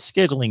we've got a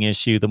scheduling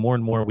issue the more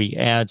and more we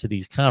add to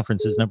these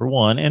conferences, number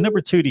one. And number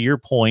two, to your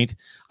point,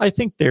 I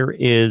think there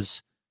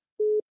is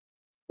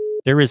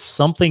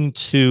something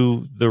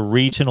to the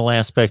regional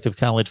aspect of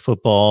college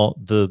football,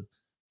 the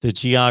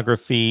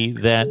geography,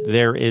 that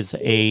there is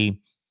a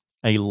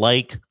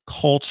like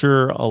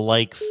culture, a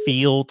like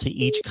feel to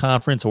each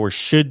conference, or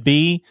should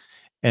be,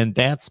 and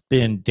that's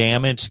been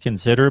damaged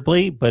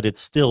considerably, but it's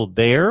still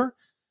there.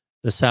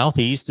 The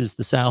Southeast is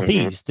the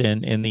Southeast,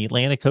 and the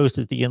Atlantic Coast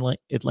is the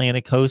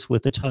Atlantic Coast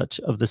with a touch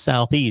of the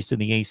Southeast,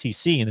 and the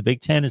ACC, and the Big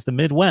Ten is the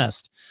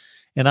Midwest,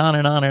 and on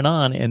and on and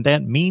on. And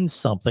that means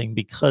something,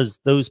 because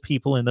those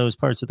people in those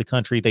parts of the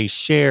country, they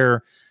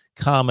share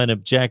common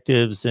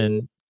objectives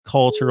and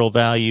cultural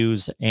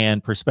values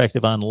and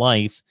perspective on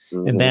life,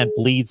 and that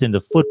bleeds into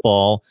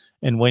football.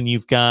 And when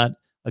you've got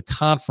a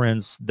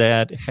conference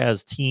that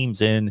has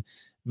teams in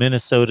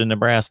Minnesota,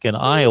 Nebraska, and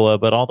Iowa,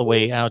 but all the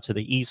way out to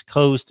the East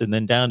Coast, and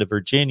then down to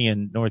Virginia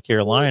and North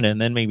Carolina,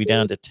 and then maybe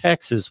down to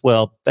Texas,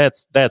 well,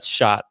 that's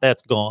shot.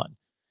 That's gone.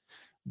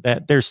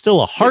 That there's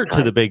still a heart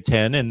to the Big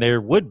Ten, and there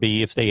would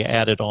be if they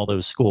added all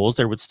those schools.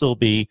 There would still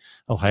be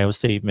Ohio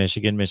State,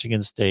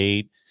 Michigan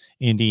State,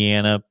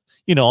 Indiana,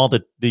 all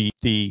the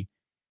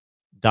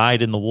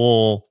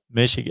dyed-in-the-wool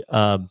Michigan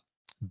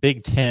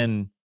Big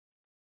Ten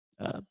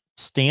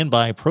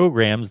standby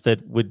programs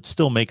that would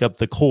still make up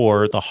the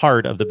core, the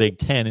heart of the Big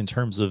Ten, in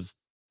terms of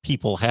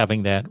people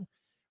having that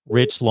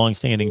rich,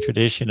 longstanding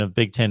tradition of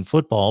Big Ten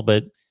football.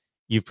 But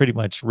you've pretty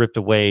much ripped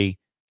away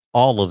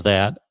all of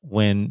that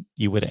when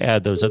you would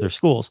add those other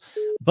schools.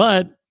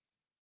 But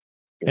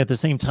at the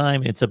same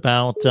time, it's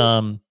about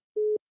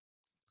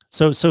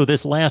so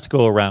this last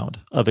go around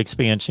of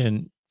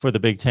expansion for the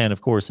Big Ten,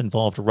 of course,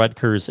 involved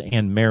Rutgers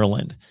and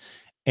Maryland.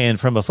 And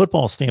from a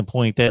football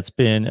standpoint, that's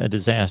been a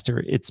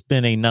disaster. It's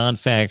been a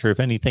non-factor. If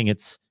anything,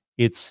 it's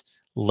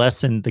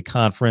lessened the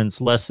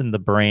conference, lessened the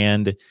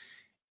brand.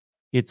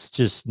 It's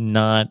just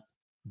not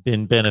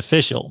been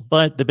beneficial.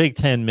 But the Big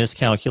Ten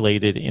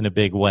miscalculated in a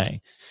big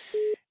way.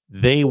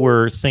 They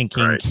were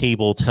thinking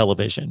cable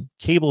television.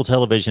 Cable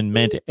television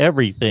meant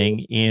everything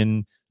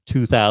in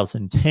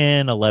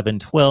 2010, 11,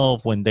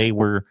 12, when they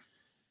were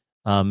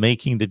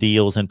making the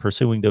deals and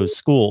pursuing those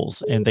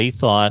schools. And they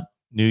thought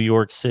New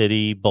York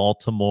City,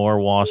 Baltimore,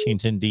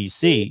 Washington,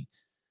 D.C.,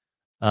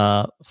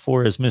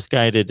 for as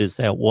misguided as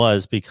that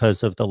was,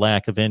 because of the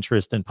lack of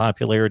interest and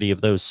popularity of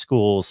those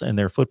schools and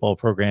their football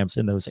programs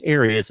in those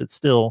areas, it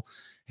still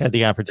had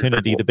the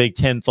opportunity. The Big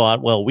Ten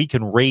thought, well, we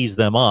can raise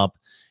them up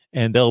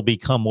and they'll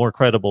become more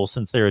credible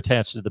since they're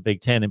attached to the Big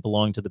Ten and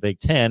belong to the Big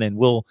Ten, and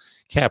we'll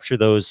capture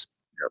those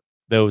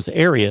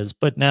areas.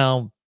 But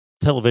now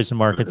television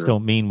markets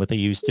don't mean what they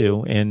used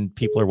to, and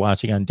people are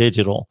watching on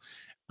digital.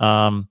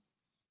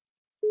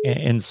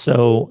 And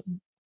so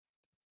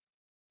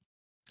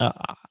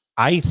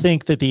I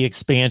think that the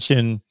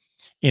expansion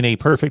in a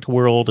perfect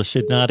world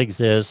should not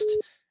exist,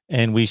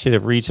 and we should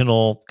have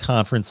regional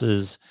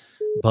conferences.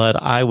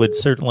 But I would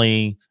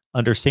certainly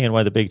understand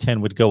why the Big Ten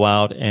would go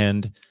out,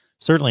 and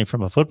certainly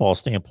from a football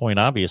standpoint,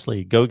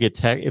 obviously, go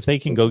get if they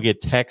can go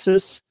get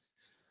Texas.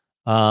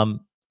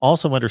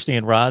 Also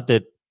understand, Rod,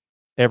 that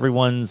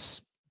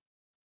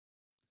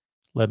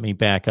let me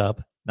back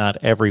up, not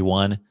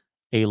everyone.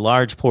 A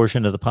large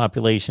portion of the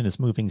population is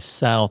moving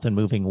south and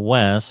moving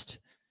west.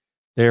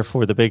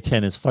 Therefore, the Big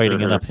Ten is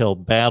fighting an uphill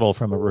battle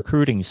from a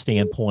recruiting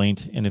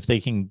standpoint. And if they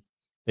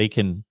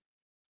can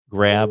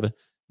grab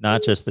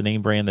not just the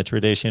name brand, the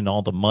tradition,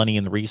 all the money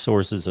and the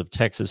resources of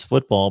Texas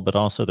football, but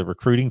also the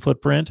recruiting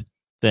footprint,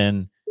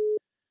 then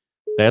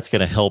that's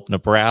going to help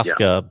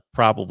Nebraska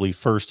probably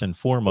first and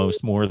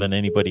foremost, more than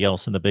anybody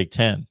else in the Big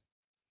Ten.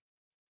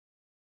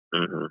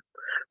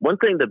 One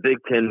thing the Big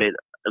Ten made,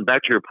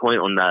 back to your point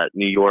on that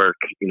New York,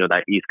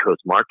 that East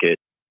Coast market,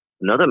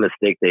 another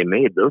mistake they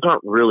made, those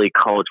aren't really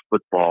college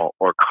football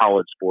or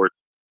college sports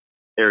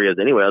areas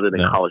anyway, other than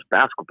college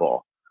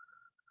basketball.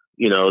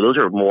 Those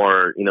are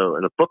more, in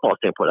a football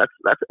standpoint,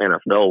 that's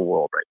NFL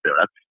world right there.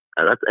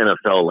 That's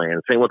NFL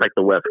land. Same with like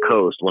the West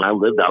Coast. When I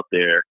lived out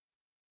there,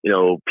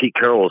 Pete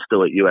Carroll was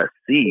still at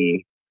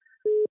USC,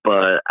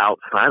 but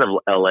outside of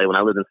LA, when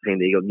I lived in San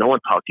Diego, no one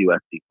talked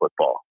USC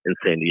football in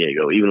San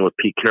Diego. Even with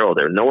Pete Carroll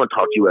there, no one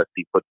talked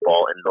USC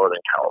football in Northern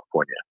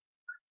California.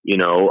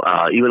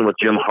 Even with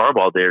Jim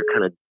Harbaugh there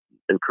kind of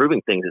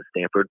improving things at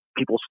Stanford,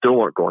 people still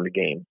weren't going to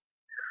games.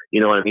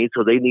 You know what I mean?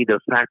 So they need to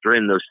factor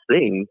in those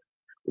things,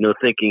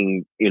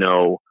 thinking,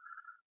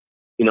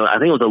 I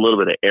think it was a little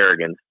bit of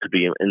arrogance to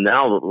be, and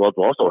now what's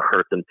also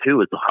hurt them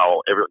too is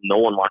how no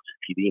one watches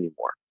TV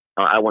anymore.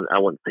 I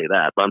wouldn't say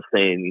that, but I'm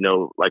saying,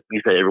 like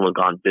you said, everyone's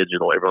gone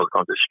digital, everyone's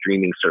gone to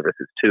streaming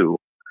services too.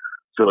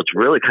 So it's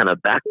really kind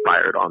of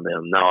backfired on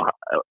them. Now,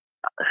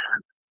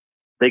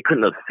 they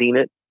couldn't have seen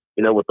it,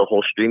 with the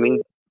whole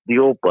streaming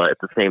deal, but at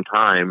the same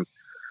time,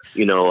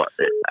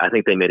 I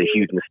think they made a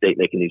huge mistake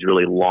making these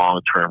really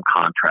long-term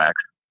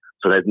contracts.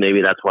 So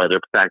that's why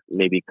they're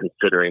maybe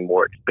considering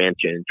more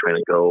expansion, trying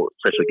to go,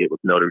 especially get with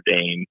Notre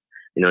Dame,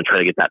 and try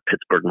to get that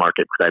Pittsburgh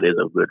market, because that is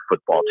a good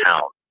football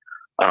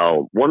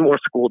town. One more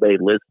school they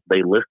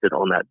listed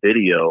on that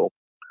video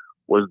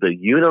was the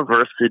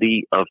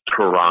University of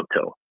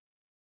Toronto.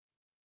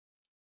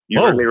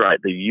 You heard me right.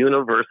 The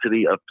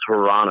University of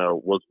Toronto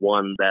was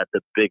one that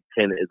the Big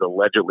Ten is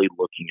allegedly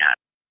looking at.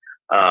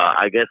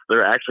 I guess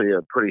they're actually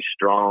a pretty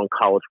strong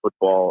college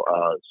football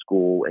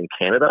school in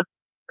Canada.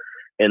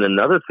 And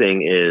another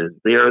thing is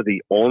they are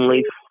the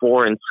only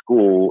foreign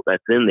school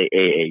that's in the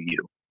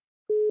AAU,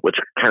 which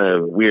kind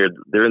of weird.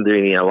 They're in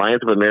the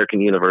Alliance of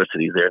American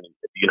Universities. They're in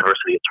the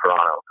University of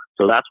Toronto.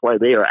 So that's why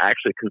they are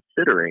actually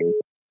considering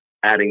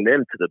adding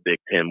them to the Big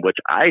Ten, which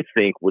I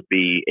think would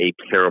be a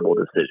terrible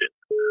decision.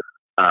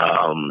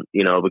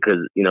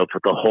 Because,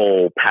 for the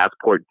whole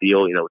passport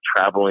deal,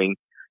 traveling,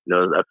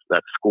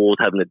 that schools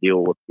having to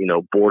deal with,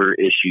 border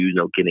issues,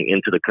 getting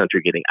into the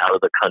country, getting out of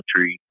the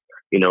country,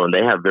 and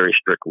they have very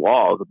strict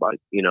laws about,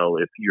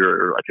 if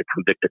you're like a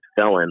convicted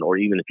felon, or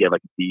even if you have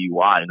like a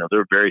DUI,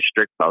 they're very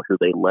strict about who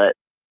they let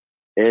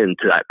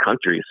into that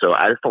country. So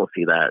I just don't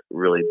see that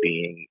really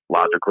being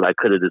logical. That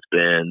could have just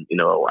been,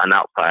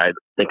 an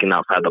thinking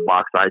outside the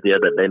box idea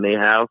that they may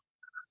have,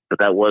 but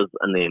that was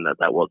a name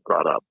that was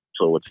brought up.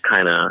 So it's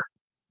kind of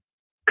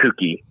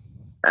kooky,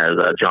 as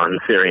John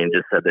Sarian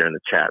just said there in the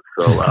chat.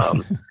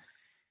 So,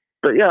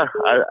 but yeah,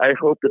 I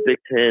hope the Big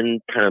Ten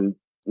kind of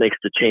makes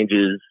the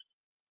changes.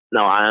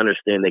 Now, I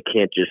understand they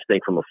can't just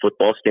think from a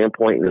football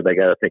standpoint. They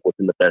got to think what's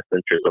in the best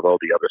interest of all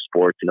the other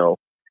sports,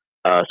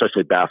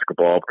 especially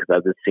basketball,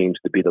 because it seems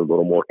to be the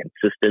little more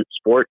consistent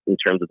sport in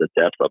terms of the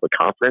depth of the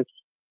conference.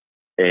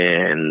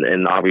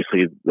 And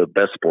obviously the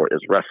best sport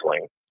is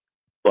wrestling.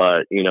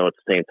 But, at the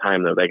same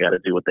time, though, they got to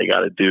do what they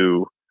got to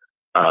do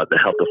to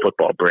help the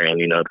football brand,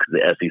 because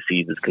the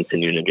SEC is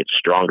continuing to get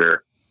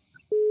stronger.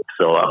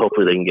 So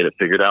hopefully they can get it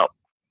figured out.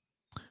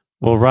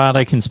 Well, Rod,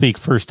 I can speak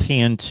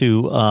firsthand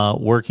to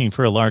working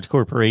for a large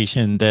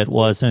corporation that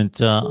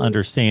wasn't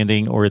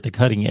understanding or at the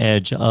cutting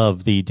edge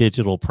of the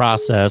digital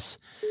process,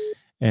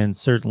 and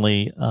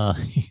certainly,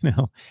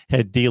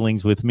 had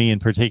dealings with me in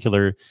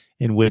particular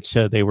in which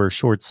they were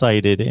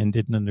short-sighted and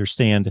didn't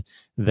understand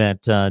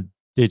that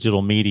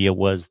digital media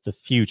was the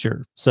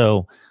future.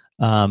 So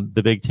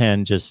the Big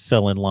Ten just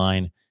fell in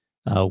line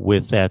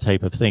with that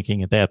type of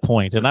thinking at that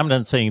point. And I'm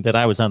not saying that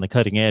I was on the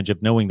cutting edge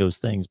of knowing those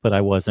things, but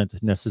I wasn't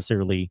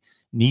necessarily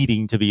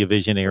needing to be a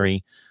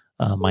visionary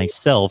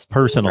myself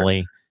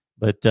personally.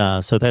 But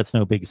so that's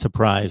no big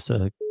surprise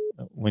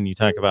when you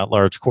talk about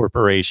large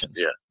corporations.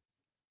 Yeah.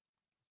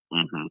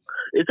 Mm-hmm.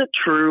 Is it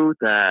true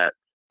that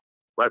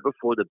right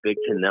before the Big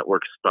Ten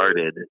Network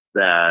started,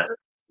 that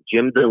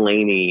Jim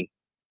Delaney,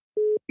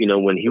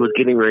 when he was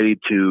getting ready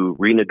to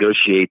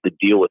renegotiate the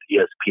deal with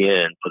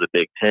ESPN for the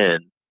Big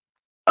Ten,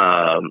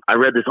 I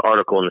read this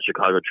article in the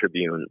Chicago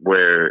Tribune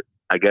where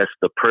I guess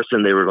the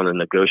person they were going to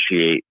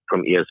negotiate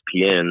from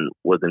ESPN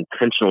was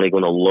intentionally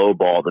going to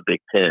lowball the Big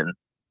Ten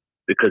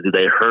because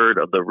they heard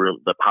of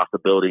the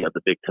possibility of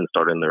the Big Ten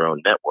starting their own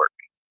network.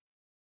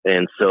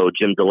 And so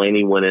Jim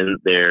Delaney went in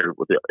there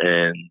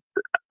and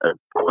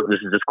this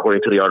is just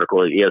according to the article.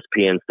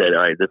 ESPN said,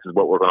 "All right, this is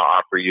what we're going to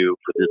offer you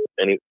for this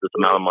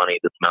amount of money,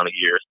 this amount of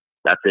years.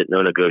 That's it,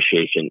 no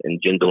negotiation." And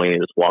Jim Delaney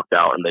just walked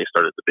out, and they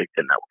started the Big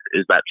Ten Network.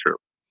 Is that true?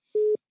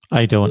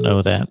 I don't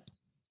know that.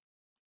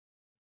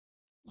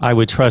 I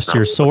would trust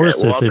your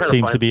source if it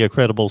seems to be a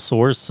credible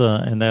source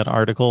in that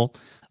article.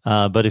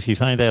 But if you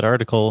find that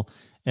article,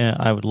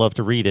 I would love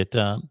to read it.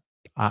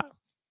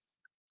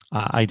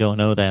 I don't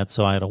know that,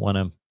 so I don't want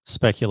to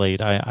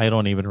speculate. I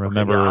don't even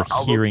remember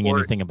hearing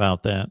anything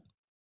about that.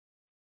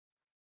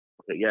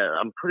 Okay, yeah,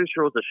 I'm pretty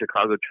sure it was the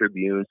Chicago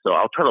Tribune, so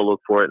I'll try to look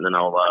for it, and then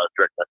I'll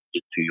direct message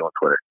it to you on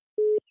Twitter.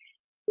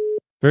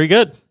 Very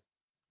good.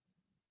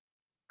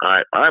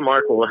 All right,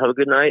 Mark. Well, have a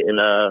good night, and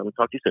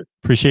talk to you soon.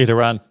 Appreciate it,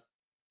 Ron.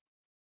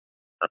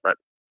 Bye.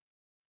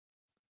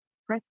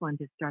 Press 1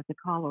 to start the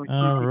call. Or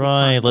all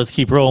right, let's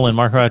keep rolling.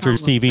 Mark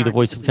Rogers TV, the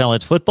voice of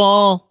college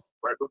football.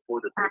 Right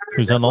before the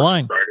Who's on the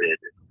line?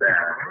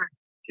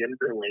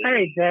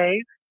 Hey,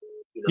 Dave.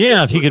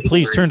 Yeah, if you could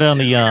please turn down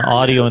the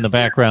audio in the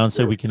background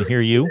so we can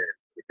hear you.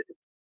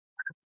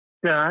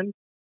 John.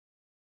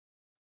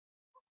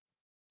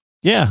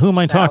 Yeah, who am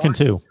I talking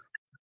to?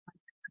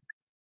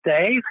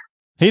 Dave.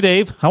 Hey,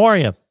 Dave. How are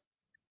you?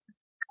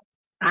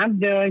 I'm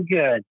doing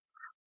good.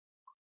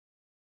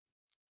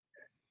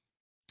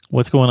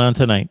 What's going on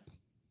tonight?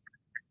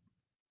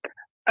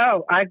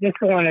 Oh, I just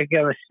want to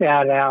give a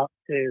shout out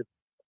to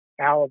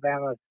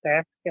Alabama's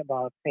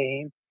basketball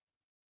team.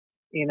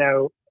 You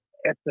know,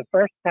 it's the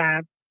first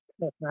time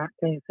since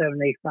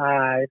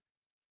 1975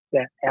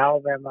 that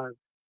Alabama's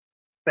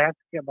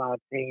basketball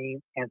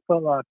team and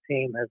football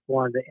team has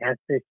won the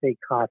SEC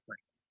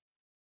conference.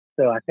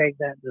 So I think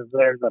that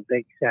deserves a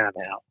big shout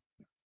out.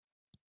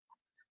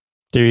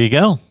 There you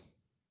go.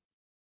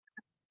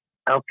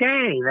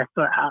 Okay,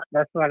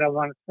 that's what I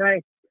want to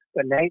say.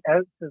 But Nate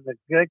Oates is a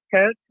good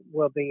coach.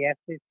 Will be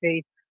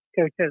SEC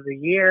Coach of the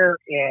Year,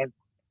 and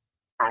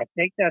I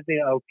think they'll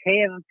be okay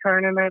in the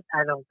tournament.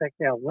 I don't think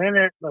they'll win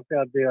it, but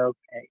they'll be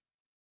okay.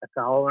 That's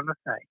all I want to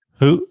say.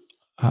 Who?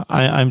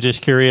 I'm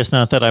just curious.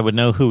 Not that I would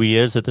know who he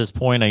is at this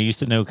point. I used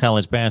to know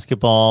college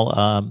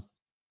basketball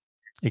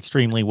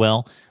extremely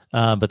well,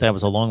 but that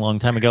was a long, long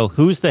time ago.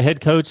 Who's the head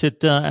coach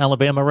at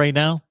Alabama right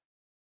now?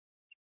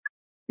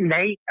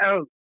 Nate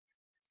Oates.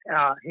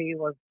 He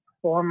was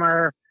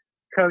former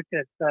coach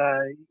at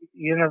the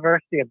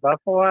University of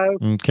Buffalo.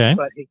 Okay.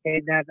 But he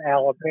came down to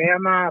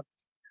Alabama,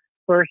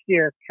 first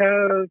year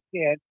coach,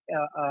 and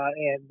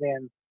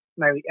then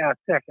maybe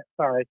second,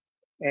 sorry.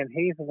 And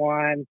he's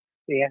won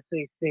the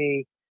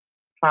SEC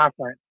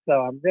conference. So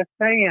I'm just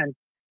saying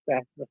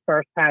that's the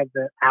first time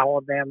that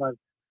Alabama's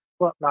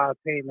football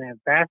team and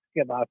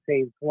basketball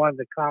teams won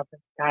the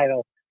conference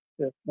title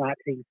since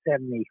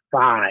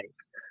 1975.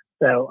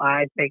 So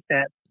I think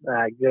that's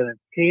a good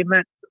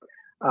achievement.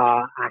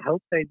 I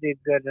hope they did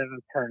good in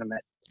the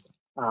tournament.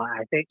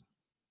 I think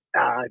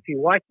if you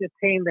watch the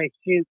team, they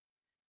shoot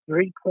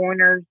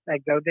 3-pointers. They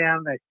go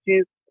down, they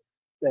shoot.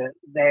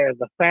 They're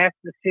the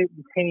fastest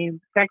shooting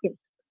team, second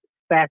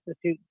fastest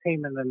shooting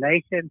team in the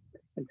nation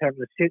in terms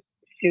of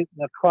shooting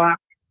the clock.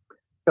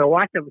 So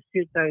watch them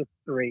shoot those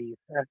threes.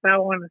 That's all I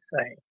want to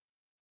say.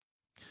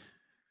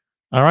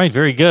 All right,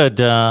 very good.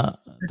 The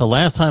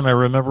last time I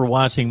remember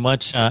watching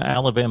much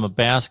Alabama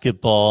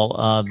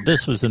basketball,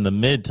 this was in the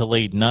mid to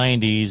late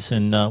 90s.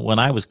 And when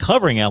I was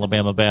covering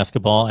Alabama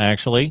basketball,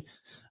 actually,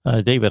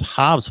 David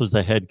Hobbs was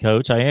the head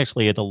coach. I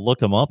actually had to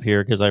look him up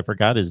here because I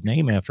forgot his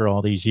name after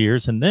all these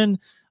years. And then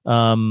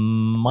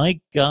Mark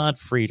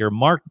Gottfried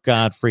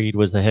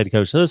was the head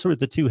coach. Those were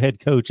the two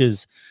head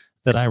coaches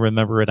that I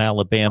remember at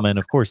Alabama. And,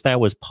 of course, that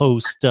was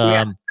post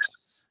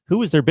who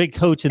was their big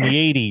coach in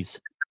the 80s?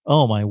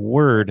 Oh, my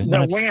word.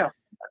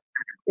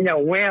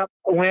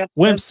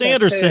 Wimp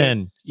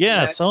Sanderson.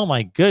 Yes. Oh,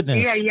 my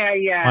goodness.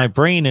 Yeah. My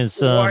brain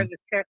is... wore the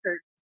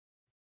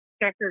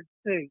checkered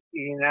suit,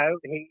 you know.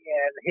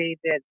 He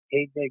did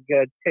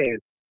good, too.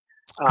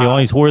 He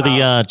always wore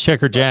the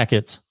checker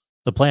jackets,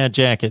 the plaid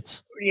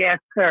jackets. Yes,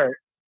 sir.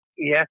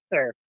 Yes,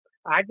 sir.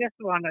 I just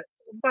want to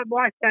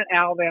watch that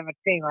Alabama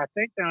team. I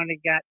think they only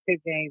got 2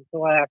 games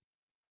left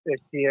this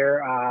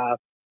year.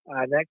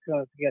 Next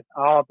one's against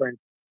Auburn.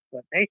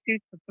 But they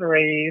shoot the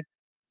threes.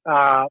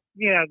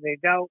 You know, they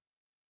don't.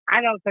 I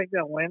don't think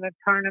they'll win the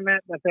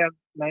tournament, but they'll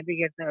maybe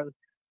get the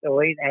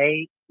Elite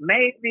 8,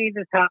 maybe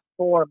the top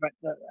 4. But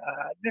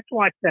just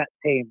watch that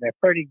team; they're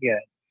pretty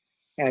good.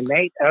 And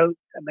Nate Oates,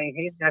 I mean,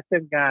 he's got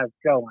some guys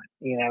going,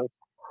 you know.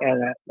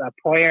 And a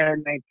player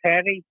named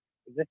Petty,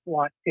 just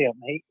watch him.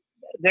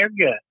 They're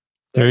good.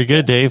 Very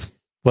good, Dave.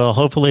 Well,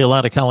 hopefully, a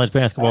lot of college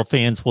basketball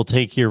fans will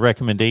take your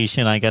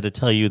recommendation. I got to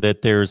tell you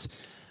that there's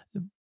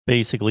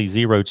basically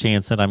zero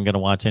chance that I'm going to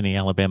watch any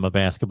Alabama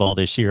basketball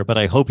this year, but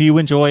I hope you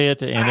enjoy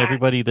it. And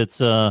everybody that's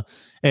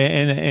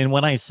and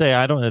when I say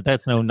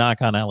that's no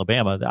knock on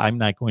Alabama, I'm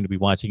not going to be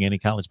watching any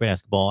college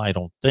basketball. I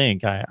don't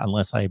think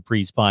unless I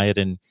breeze by it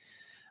and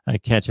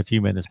catch a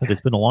few minutes, but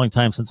it's been a long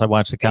time since I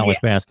watched a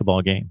college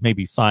basketball game,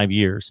 maybe 5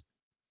 years.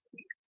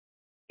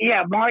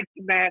 Yeah. March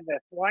Madness.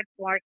 Watch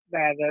March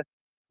Madness.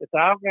 It's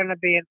all going to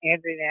be in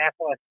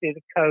Indianapolis due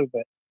to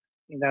COVID.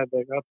 You know,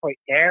 they're going to play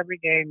every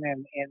game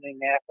in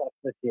Indianapolis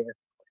this year.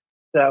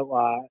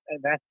 So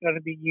that's going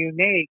to be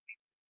unique.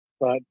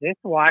 But just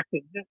watch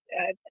it. Just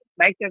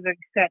make it an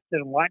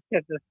exception. Watch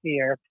it this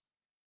year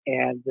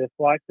and just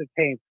watch the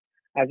team.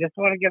 I just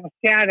want to give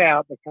a shout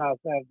out because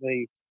of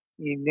the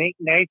unique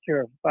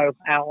nature of both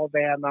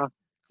Alabama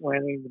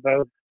winning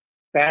both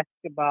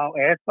basketball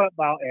and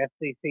football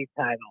SEC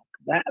titles.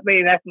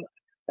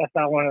 That's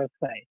all I want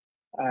to say.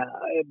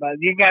 But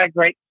you got a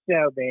great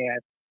show, man.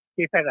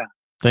 Keep it up.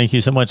 Thank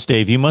you so much,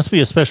 Dave. You must be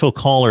a special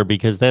caller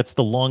because that's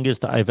the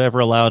longest I've ever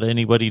allowed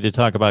anybody to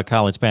talk about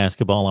college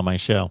basketball on my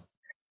show.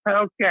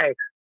 Okay.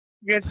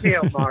 Good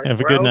deal, Mark. Have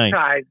a good night.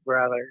 Roll Tide,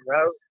 brother.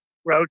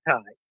 Roll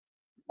Tide.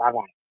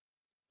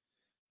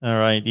 Bye-bye. All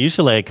right.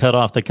 Usually I cut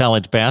off the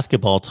college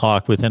basketball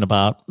talk within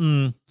about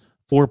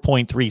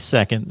 4.3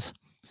 seconds.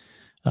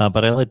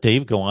 But I let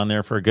Dave go on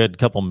there for a good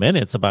couple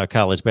minutes about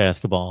college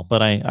basketball,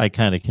 but I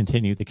kind of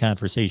continue the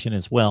conversation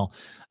as well.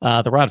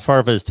 The Rod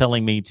Farva is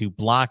telling me to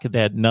block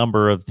that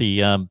number of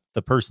the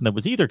person that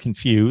was either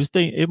confused.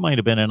 It might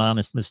have been an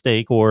honest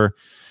mistake, or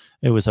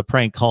it was a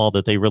prank call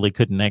that they really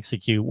couldn't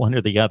execute, one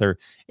or the other.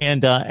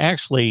 And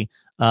actually,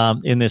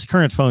 in this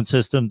current phone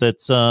system,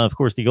 that's of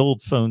course the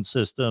old phone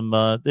system,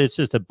 it's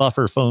just a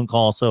buffer phone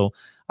call, so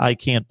I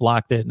can't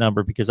block that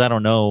number because I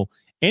don't know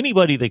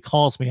anybody that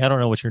calls me. I don't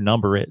know what your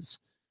number is.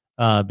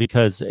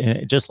 because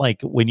just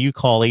like when you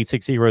call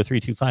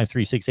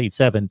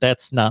 860-325-3687,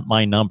 that's not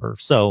my number.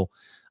 So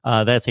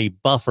that's a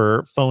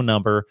buffer phone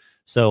number.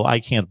 So I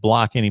can't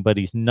block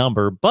anybody's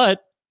number.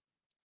 But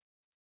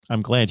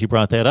I'm glad you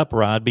brought that up,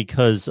 Rod,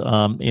 because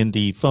in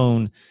the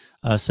phone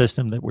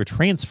system that we're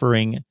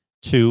transferring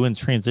to and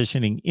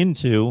transitioning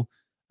into,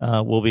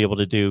 we'll be able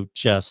to do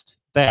just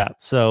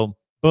that. So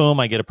boom,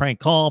 I get a prank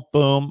call.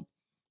 Boom,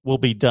 we'll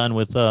be done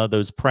with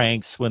those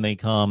pranks when they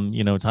come,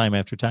 you know, time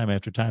after time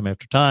after time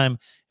after time.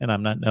 And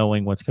I'm not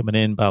knowing what's coming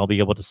in, but I'll be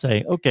able to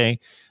say, okay,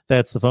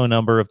 that's the phone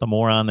number of the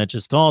moron that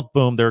just called.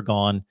 Boom, they're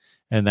gone.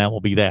 And that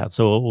will be that.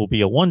 So it will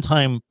be a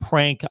one-time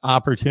prank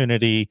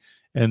opportunity.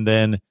 And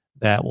then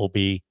that will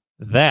be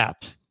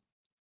that.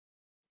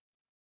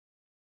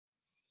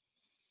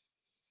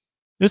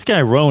 This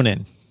guy,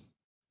 Ronan,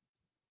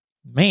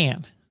 man,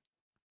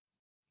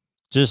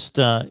 just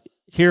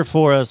here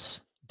for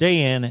us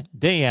day in,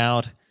 day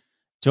out,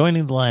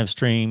 joining the live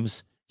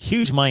streams.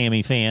 Huge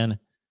Miami fan,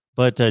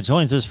 but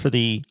joins us for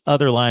the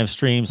other live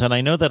streams. And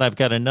I know that I've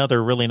got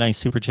another really nice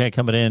super chat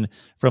coming in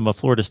from a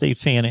Florida State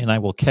fan, and I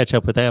will catch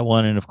up with that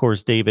one. And of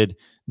course, David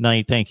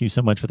Knight, thank you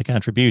so much for the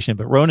contribution.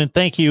 But Ronan,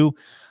 thank you.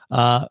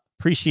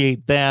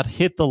 Appreciate that.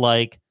 Hit the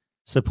like,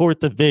 support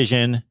the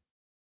vision.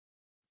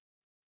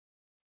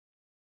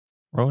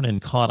 Ronan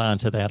caught on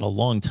to that a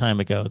long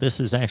time ago. This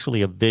is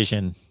actually a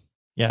vision.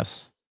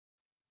 Yes.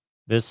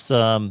 This,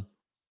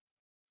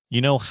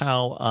 you know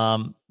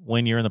how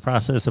when you're in the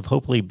process of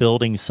hopefully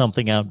building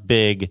something out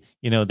big,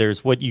 you know,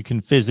 there's what you can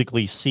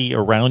physically see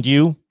around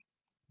you,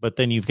 but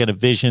then you've got a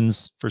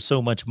visions for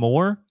so much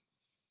more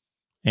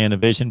and a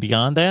vision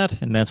beyond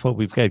that. And that's what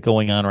we've got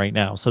going on right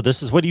now. So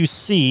this is what you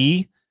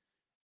see.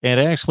 And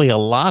actually a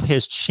lot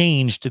has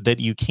changed that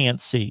you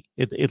can't see.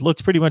 It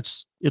looks pretty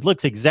much, it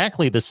looks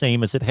exactly the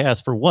same as it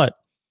has for what?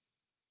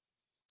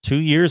 2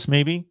 years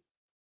maybe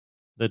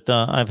that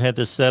I've had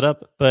this set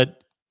up.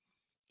 But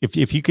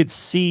if you could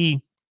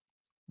see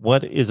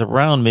what is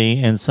around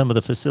me and some of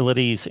the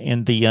facilities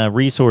and the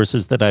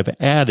resources that I've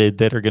added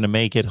that are going to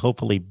make it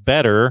hopefully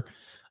better,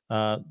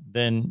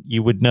 then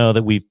you would know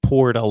that we've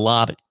poured a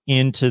lot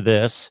into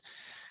this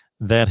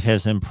that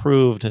has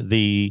improved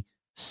the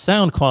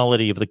sound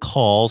quality of the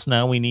calls.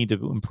 Now we need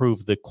to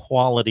improve the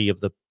quality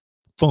of the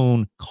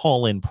phone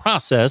call-in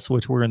process,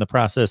 which we're in the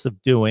process of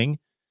doing.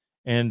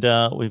 And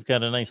we've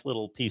got a nice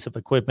little piece of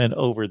equipment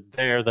over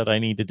there that I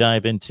need to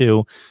dive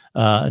into,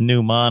 a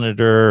new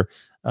monitor,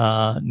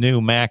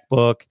 new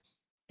MacBook,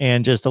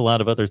 and just a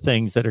lot of other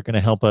things that are going to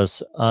help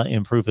us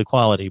improve the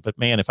quality. But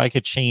man, if I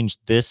could change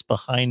this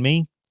behind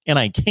me, and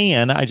I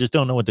can, I just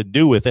don't know what to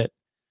do with it.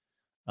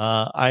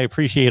 I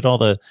appreciate all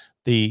the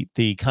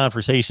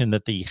conversation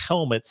that the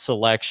helmet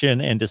selection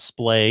and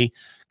display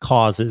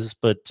causes,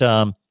 but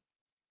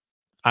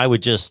I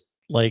would just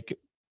like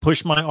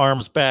push my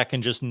arms back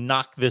and just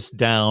knock this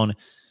down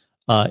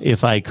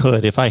if I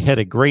could, if I had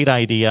a great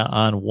idea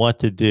on what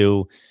to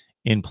do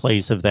in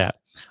place of that.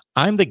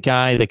 I'm the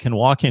guy that can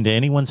walk into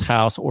anyone's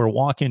house or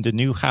walk into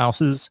new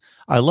houses.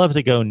 I love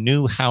to go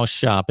new house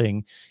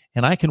shopping,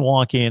 and I can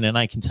walk in and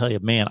I can tell you,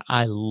 man,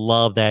 I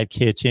love that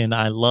kitchen.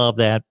 I love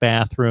that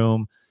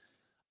bathroom.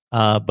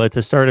 But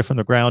to start it from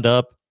the ground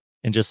up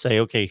and just say,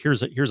 okay,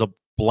 here's a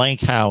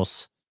blank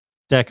house,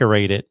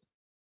 decorate it.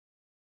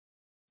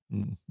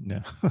 No,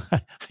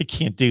 I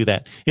can't do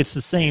that. It's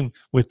the same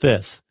with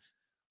this.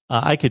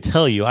 I could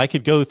tell you, I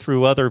could go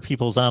through other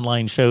people's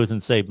online shows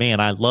and say, man,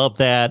 I love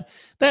that.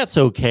 That's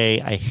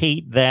okay. I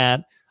hate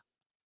that.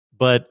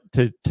 But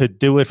to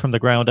do it from the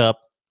ground up,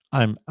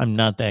 I'm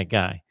not that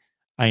guy.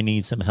 I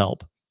need some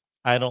help.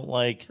 I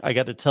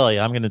got to tell you,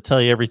 I'm going to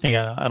tell you everything.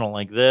 I don't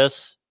like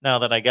this. Now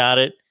that I got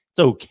it, it's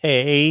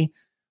okay.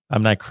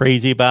 I'm not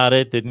crazy about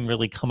it. Didn't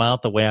really come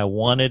out the way I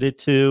wanted it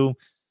to.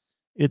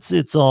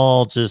 It's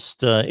all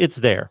just, it's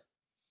there.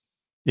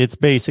 It's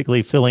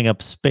basically filling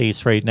up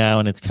space right now,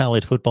 and it's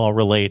college football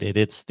related.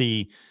 It's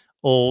the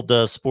old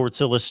Sports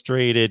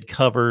Illustrated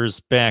covers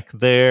back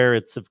there.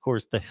 It's, of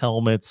course, the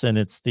helmets, and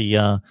it's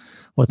the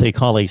what they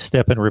call a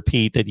step and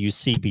repeat that you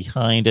see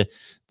behind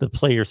the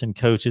players and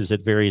coaches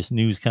at various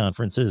news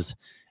conferences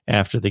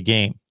after the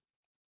game.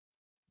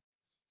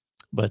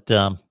 But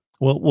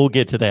we'll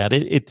get to that.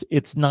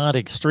 It's not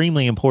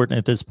extremely important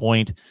at this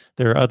point.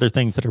 There are other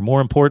things that are more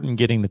important.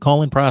 Getting the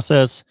call-in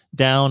process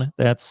down,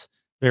 that's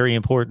very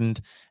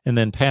important. And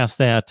then past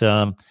that,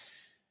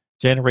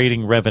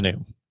 generating revenue.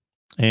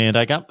 And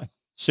I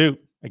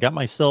got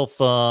myself,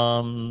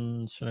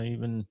 should I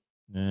even,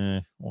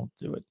 won't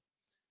do it.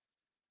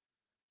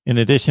 In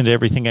addition to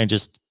everything I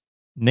just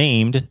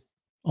named,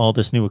 all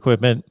this new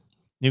equipment,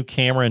 new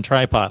camera and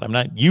tripod. I'm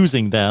not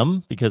using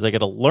them because I got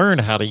to learn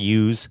how to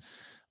use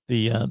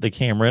the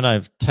camera, and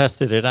I've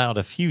tested it out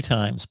a few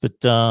times, but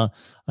a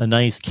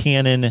nice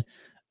Canon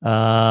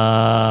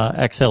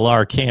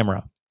XLR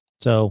camera.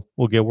 So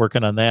we'll get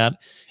working on that,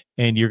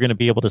 and you're going to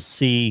be able to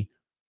see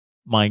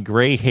my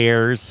gray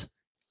hairs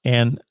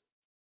and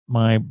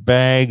my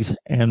bags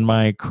and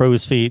my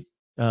crow's feet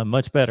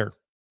much better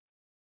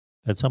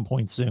at some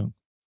point soon.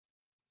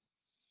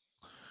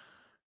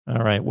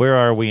 All right. Where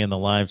are we in the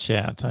live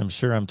chat? I'm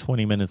sure I'm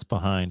 20 minutes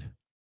behind.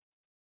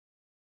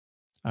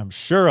 I'm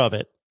sure of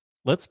it.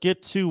 Let's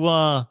get to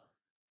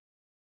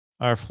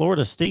our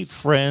Florida State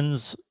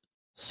friends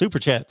super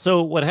chat.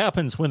 So what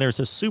happens when there's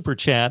a super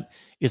chat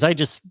is I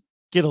just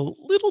get a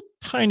little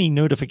tiny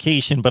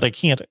notification, but I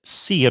can't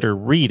see it or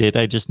read it.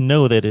 I just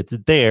know that it's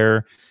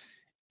there,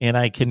 and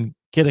I can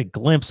get a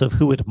glimpse of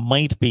who it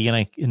might be, and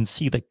I can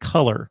see the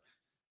color.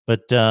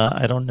 But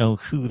I don't know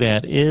who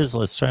that is.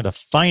 Let's try to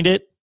find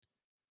it.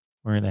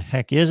 Where the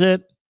heck is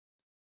it?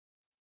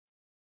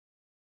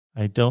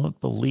 I don't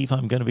believe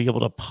I'm going to be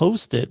able to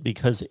post it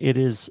because it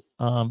is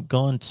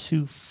gone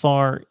too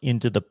far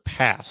into the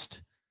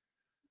past.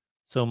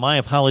 So my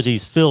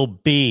apologies, Phil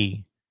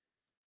B,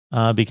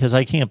 because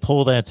I can't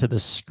pull that to the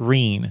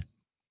screen.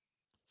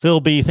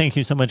 Phil B, thank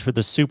you so much for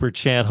the super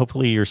chat.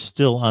 Hopefully you're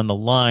still on the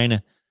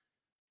line,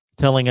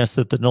 telling us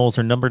that the Noles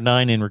are number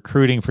 9 in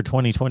recruiting for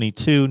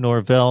 2022.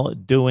 Norvell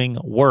doing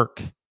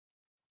work.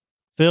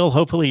 Phil,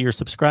 hopefully you're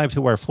subscribed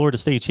to our Florida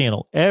State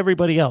channel.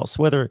 Everybody else,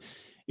 whether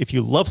if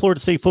you love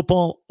Florida State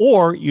football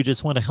or you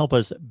just want to help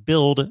us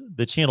build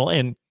the channel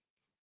and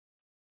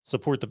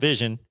support the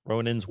vision,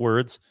 Ronan's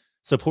words,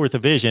 support the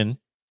vision,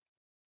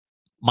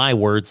 my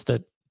words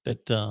that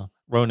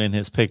Ronan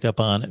has picked up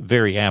on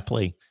very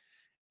aptly.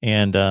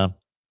 And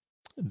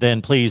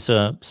then please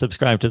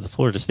subscribe to the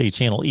Florida State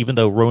channel, even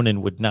though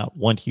Ronan would not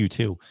want you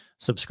to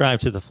subscribe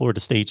to the Florida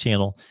State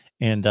channel.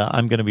 And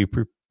I'm going to be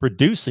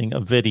producing a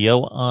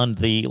video on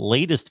the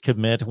latest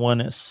commit,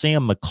 one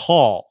Sam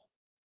McCall.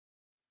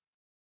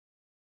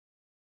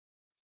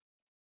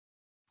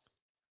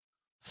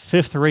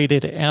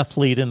 Fifth-rated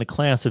athlete in the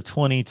class of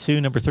 22,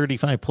 number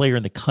 35 player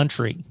in the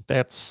country.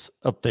 That's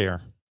up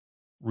there,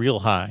 real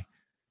high.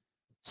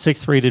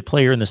 Sixth-rated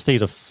player in the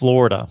state of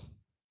Florida,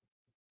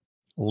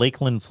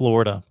 Lakeland,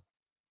 Florida.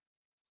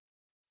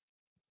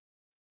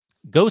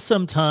 Go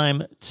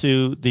sometime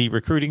to the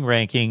recruiting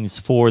rankings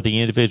for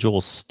the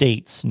individual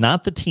states,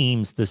 not the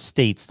teams, the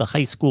states, the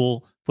high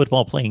school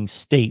football playing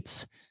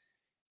states,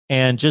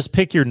 and just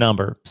pick your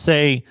number.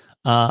 Say,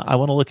 I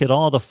want to look at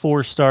all the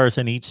 4 stars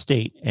in each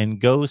state, and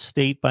go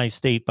state by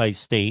state by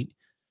state.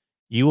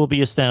 You will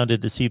be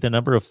astounded to see the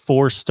number of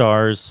 4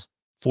 stars,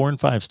 4 and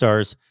 5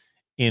 stars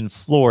in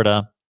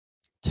Florida,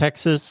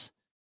 Texas,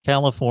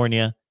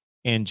 California,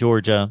 and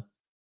Georgia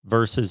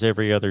versus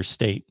every other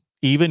state.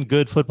 Even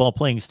good football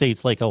playing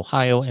states like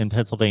Ohio and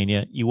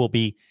Pennsylvania, you will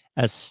be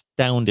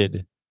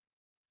astounded.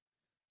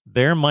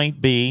 There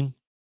might be,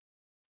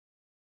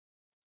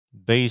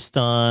 based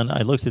on,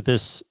 I looked at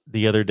this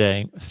the other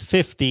day,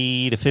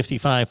 50 to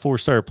 55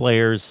 4-star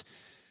players,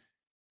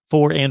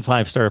 4 and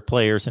 5-star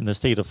players in the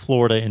state of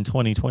Florida in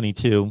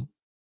 2022,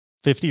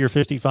 50 or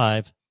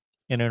 55.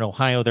 And in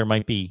Ohio, there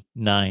might be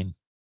 9.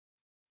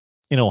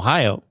 In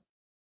Ohio,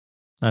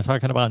 not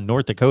talking about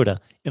North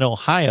Dakota, in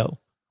Ohio,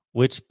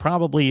 which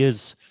probably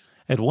is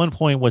at one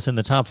point was in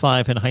the top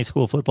 5 in high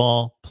school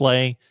football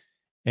play,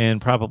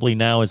 and probably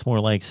now is more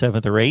like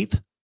 7th or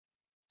 8th.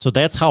 So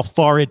that's how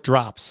far it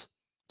drops.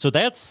 So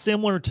that's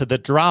similar to the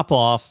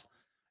drop-off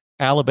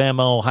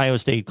Alabama, Ohio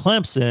State,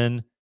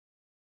 Clemson,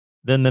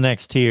 then the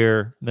next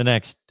tier, the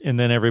next, and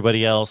then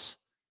everybody else.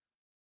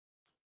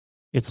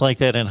 It's like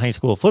that in high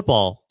school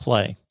football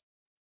play.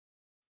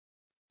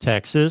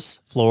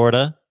 Texas,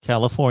 Florida,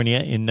 California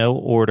in no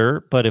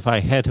order, but if I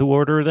had to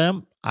order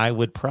them, I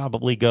would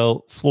probably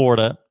go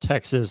Florida,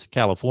 Texas,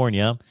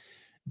 California,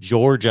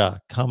 Georgia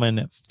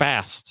coming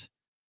fast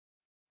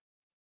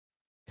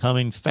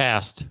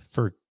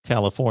for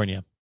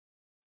California.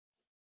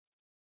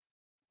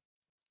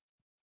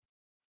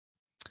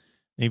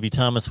 Maybe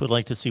Thomas would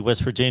like to see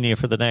West Virginia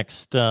for the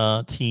next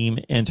team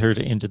entered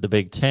into the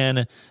Big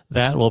Ten.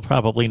 That will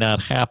probably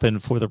not happen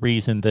for the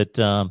reason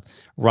that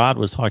Rod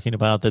was talking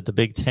about, that the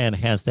Big Ten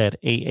has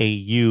that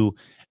AAU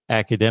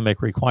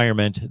academic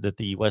requirement that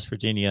the West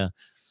Virginia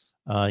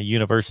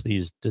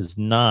universities does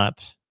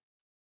not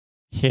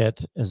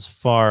hit, as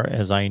far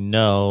as I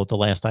know. The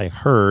last I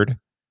heard,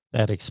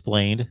 that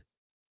explained.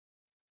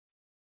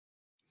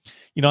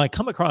 You know, I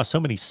come across so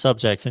many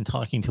subjects in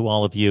talking to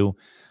all of you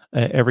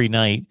every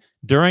night.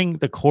 During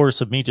the course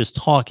of me just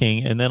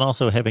talking and then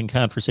also having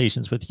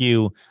conversations with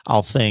you,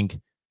 I'll think,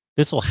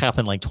 this will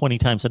happen like 20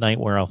 times a night,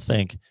 where I'll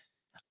think,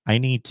 I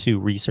need to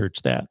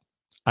research that.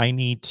 I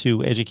need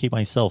to educate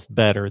myself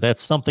better.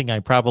 That's something I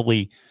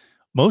probably,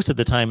 most of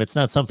the time, it's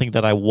not something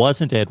that I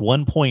wasn't at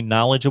one point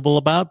knowledgeable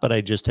about, but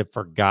I just have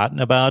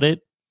forgotten about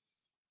it.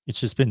 It's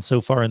just been so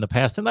far in the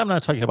past. And I'm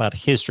not talking about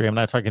history. I'm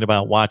not talking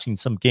about watching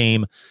some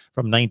game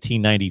from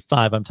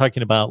 1995. I'm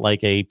talking about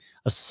like a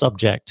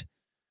subject.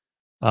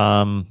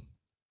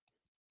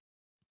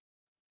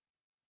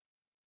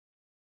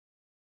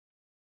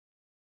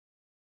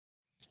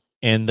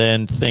 And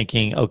then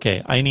thinking,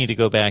 okay, I need to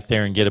go back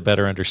there and get a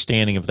better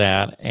understanding of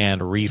that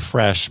and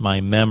refresh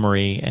my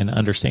memory and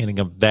understanding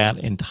of that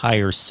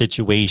entire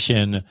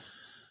situation.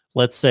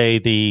 Let's say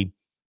the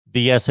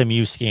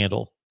SMU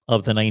scandal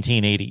of the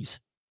 1980s.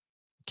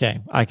 Okay,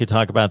 I could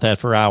talk about that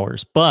for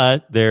hours,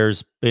 but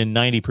there's been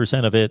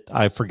 90% of it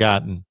I've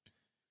forgotten.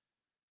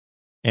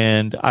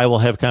 And I will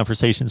have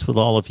conversations with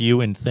all of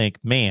you and think,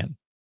 man,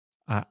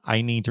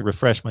 I need to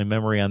refresh my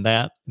memory on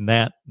that, and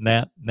that, and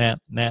that, and that,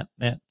 and that,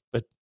 and that.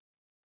 But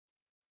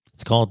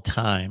it's called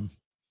time.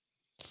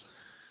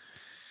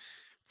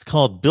 It's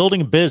called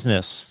building a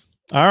business.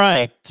 All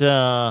right.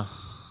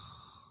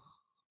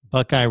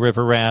 Buckeye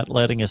River Rat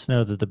letting us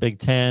know that the Big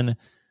Ten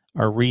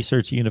are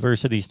research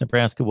universities.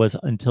 Nebraska was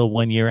until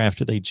 1 year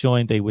after they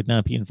joined. They would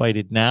not be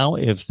invited now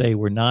if they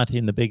were not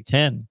in the Big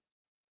Ten.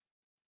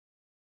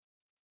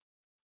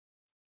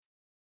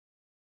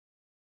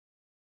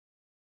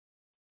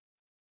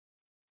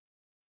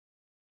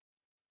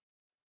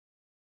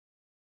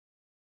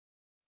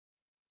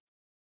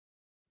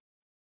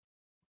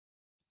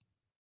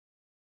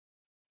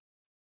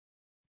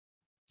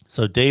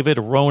 So David,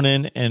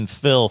 Ronan, and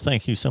Phil,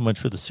 thank you so much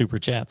for the super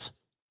chats.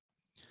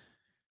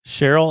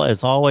 Cheryl,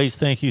 as always,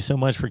 thank you so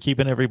much for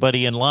keeping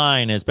everybody in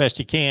line as best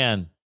you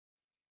can.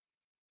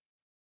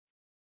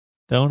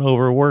 Don't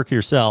overwork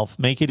yourself.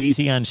 Make it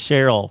easy on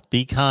Cheryl.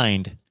 Be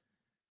kind.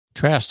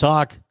 Trash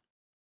talk,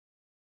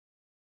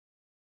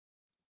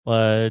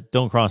 but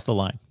don't cross the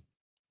line.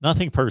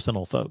 Nothing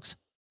personal, folks.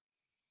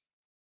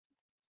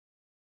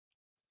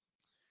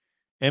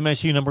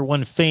 MSU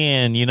 #1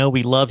 fan, you know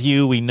we love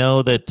you. We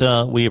know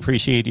that we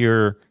appreciate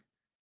your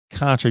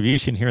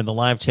contribution here in the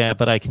live chat,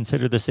 but I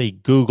consider this a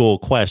Google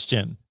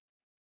question.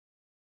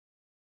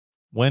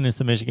 When is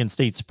the Michigan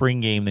State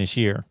spring game this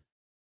year?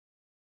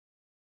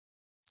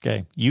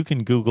 Okay, you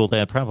can Google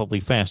that probably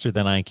faster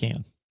than I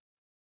can.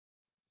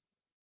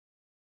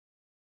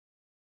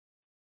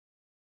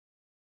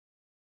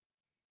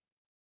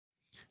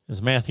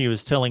 As Matthew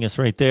is telling us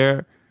right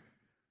there,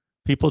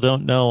 people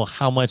don't know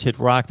how much it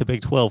rocked the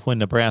Big 12 when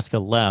Nebraska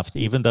left.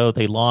 Even though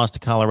they lost to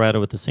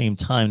Colorado at the same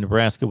time,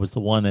 Nebraska was the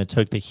one that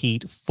took the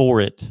heat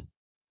for it.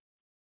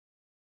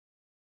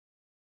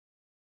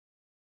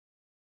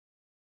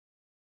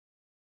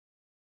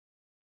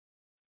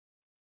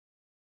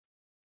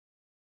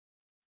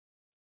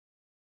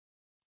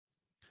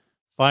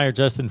 Fire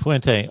Justin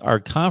Fuente. Are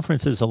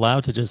conferences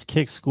allowed to just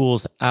kick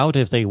schools out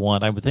if they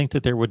want? I would think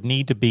that there would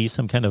need to be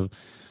some kind of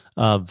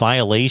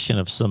violation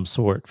of some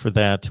sort for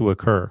that to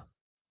occur.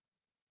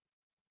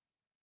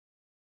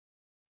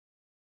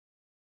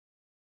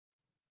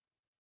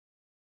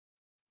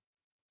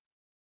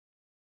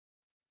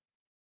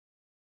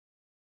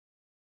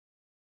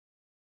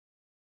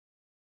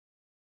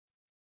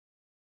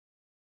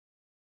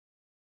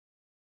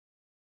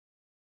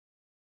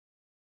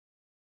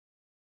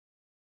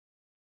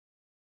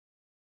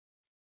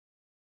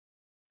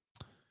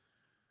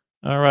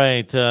 All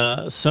right.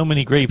 So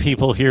many great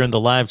people here in the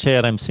live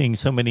chat. I'm seeing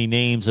so many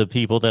names of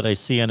people that I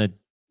see on a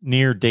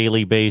near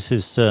daily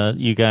basis.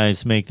 You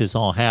guys make this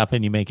all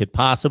happen. You make it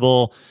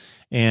possible.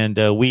 And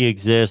we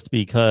exist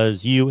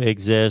because you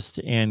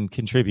exist and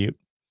contribute.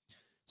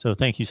 So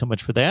thank you so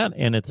much for that.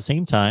 And at the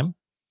same time,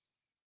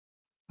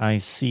 I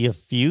see a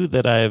few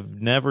that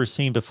I've never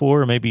seen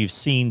before, or maybe you've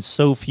seen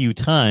so few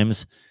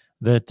times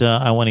that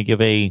I want to give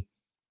a,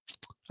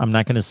 I'm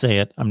not going to say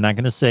it. I'm not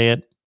going to say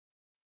it.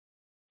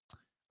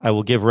 I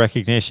will give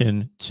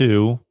recognition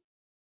to,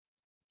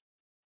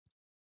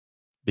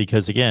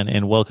 because again,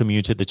 and welcome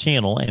you to the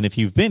channel. And if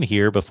you've been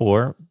here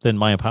before, then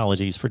my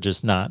apologies for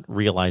just not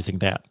realizing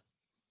that.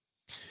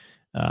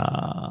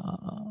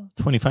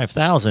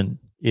 25,000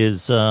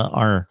 is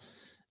our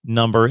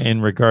number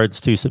in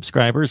regards to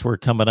subscribers. We're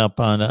coming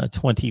up on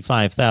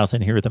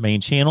 25,000 here at the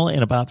main channel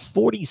and about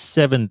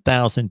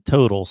 47,000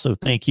 total. So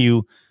thank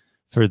you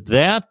for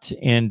that.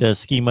 And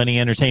Ski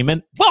Money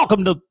Entertainment,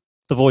 welcome to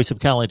the voice of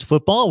college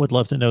football. Would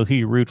love to know who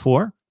you root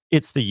for.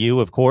 It's the U,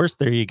 of course.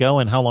 There you go.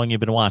 And how long you've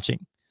been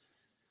watching.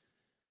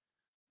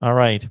 All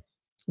right.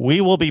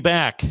 We will be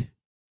back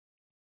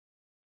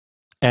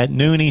at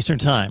noon Eastern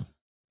time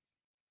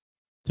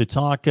to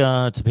talk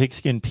to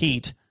Pigskin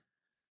Pete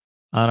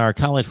on our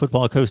college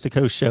football coast to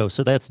coast show.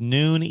 So that's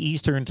noon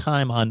Eastern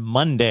time on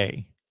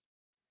Monday.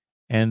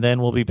 And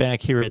then we'll be back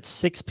here at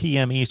 6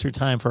 p.m. Eastern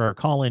time for our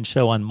call-in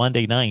show on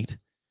Monday night.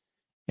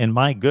 And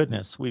my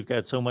goodness, we've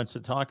got so much to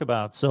talk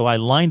about. So I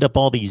lined up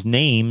all these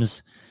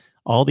names,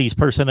 all these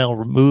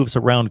personnel moves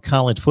around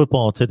college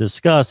football to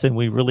discuss, and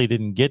we really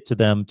didn't get to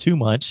them too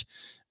much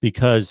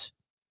because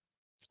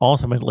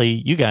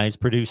ultimately you guys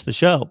produce the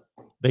show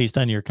based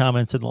on your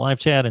comments in the live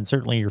chat and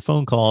certainly your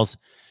phone calls.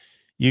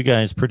 You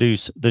guys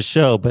produce the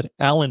show. But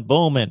Alan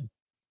Bowman,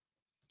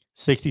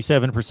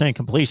 67%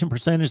 completion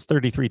percentage,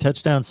 33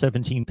 touchdowns,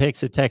 17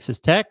 picks at Texas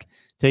Tech,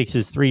 takes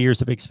his 3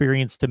 years of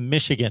experience to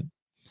Michigan.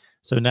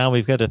 So now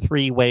we've got a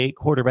three-way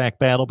quarterback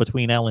battle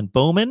between Alan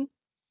Bowman,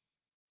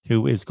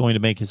 who is going to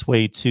make his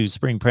way to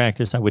spring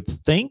practice, I would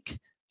think.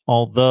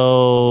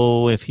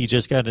 Although if he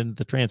just got into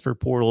the transfer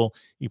portal,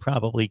 he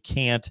probably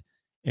can't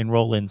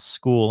enroll in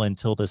school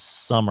until the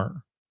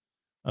summer.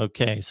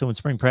 Okay, so in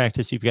spring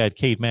practice, you've got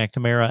Cade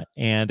McNamara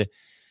and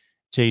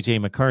J.J.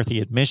 McCarthy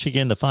at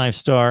Michigan, the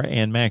five-star,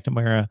 and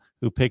McNamara,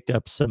 who picked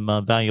up some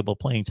valuable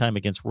playing time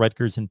against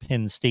Rutgers and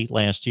Penn State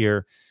last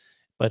year.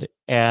 But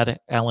add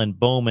Alan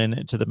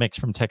Bowman to the mix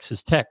from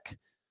Texas Tech.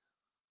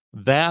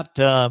 That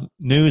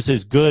news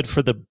is good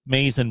for the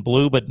Maize and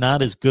Blue, but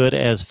not as good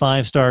as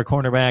five-star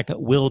cornerback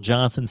Will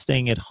Johnson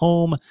staying at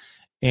home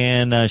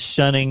and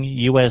shunning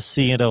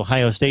USC and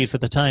Ohio State for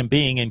the time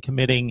being and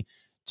committing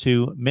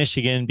to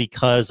Michigan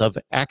because of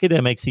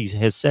academics, he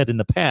has said in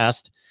the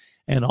past,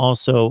 and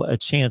also a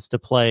chance to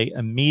play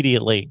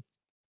immediately.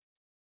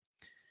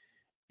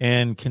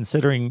 And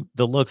considering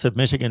the looks of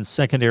Michigan's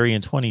secondary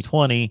in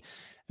 2020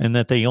 and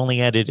that they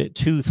only added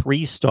 2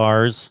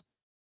 3-stars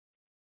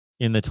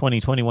in the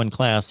 2021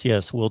 class,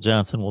 yes, Will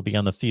Johnson will be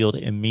on the field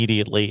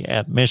immediately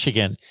at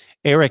Michigan.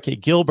 Eric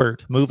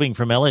Gilbert, moving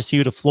from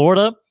LSU to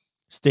Florida,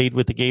 stayed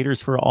with the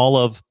Gators for all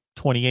of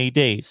 28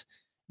 days.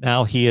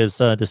 Now he has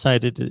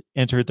decided to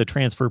enter the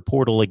transfer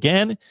portal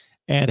again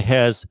and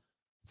has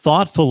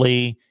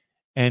thoughtfully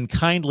and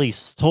kindly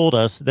told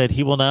us that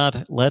he will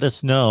not let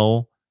us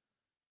know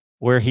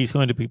where he's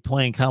going to be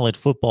playing college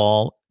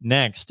football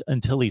next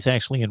until he's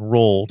actually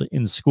enrolled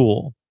in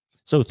school.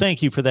 So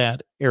thank you for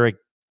that, Eric,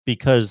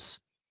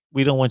 because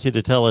we don't want you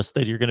to tell us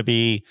that you're going to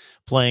be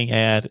playing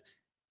at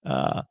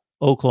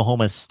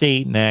Oklahoma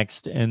State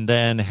next and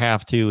then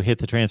have to hit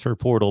the transfer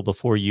portal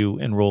before you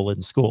enroll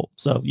in school.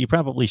 So you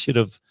probably should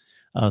have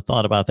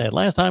thought about that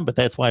last time, but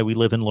that's why we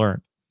live and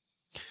learn.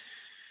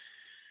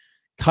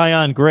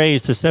 Kyon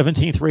Grace, the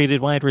 17th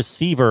rated wide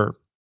receiver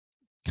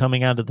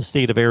coming out of the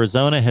state of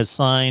Arizona, has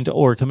signed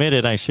or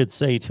committed, I should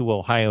say, to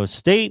Ohio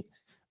State.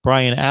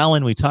 Brian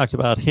Allen, we talked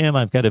about him.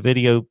 I've got a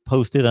video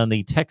posted on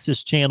the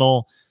Texas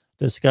channel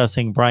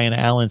discussing Brian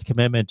Allen's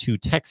commitment to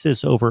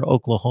Texas over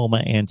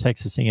Oklahoma and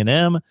Texas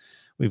A&M.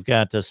 We've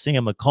got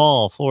Sam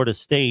McCall, Florida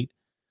State,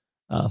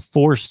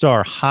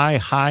 4-star, high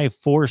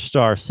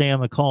 4-star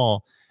Sam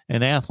McCall,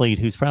 an athlete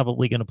who's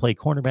probably going to play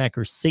cornerback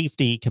or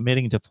safety,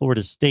 committing to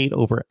Florida State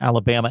over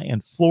Alabama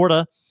and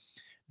Florida.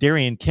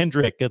 Darian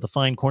Kendrick, the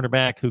fine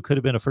cornerback who could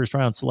have been a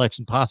first-round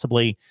selection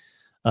possibly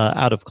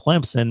out of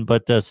Clemson,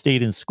 but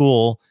stayed in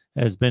school,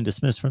 has been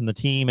dismissed from the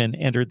team and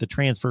entered the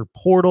transfer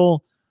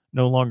portal.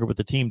 No longer with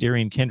the team.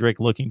 Darian Kendrick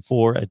looking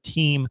for a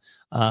team.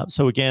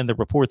 So again, the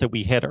report that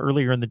we had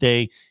earlier in the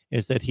day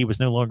is that he was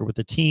no longer with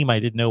the team. I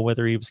didn't know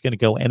whether he was going to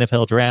go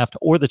NFL draft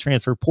or the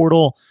transfer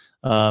portal.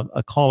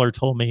 A caller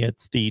told me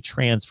it's the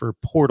transfer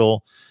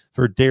portal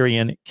for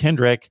Darian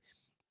Kendrick.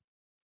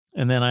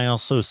 And then I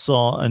also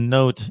saw a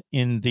note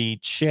in the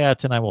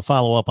chat, and I will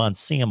follow up on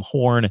Sam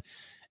Horn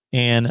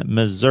and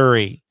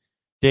Missouri.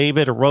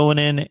 David,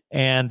 Ronan,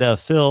 and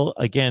Phil,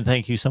 again,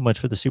 thank you so much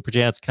for the Super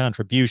Chats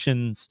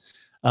contributions.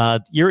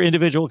 Your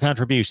individual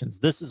contributions,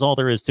 this is all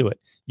there is to it.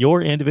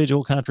 Your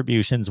individual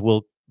contributions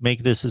will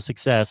make this a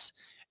success,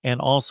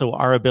 and also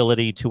our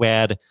ability to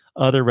add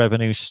other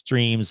revenue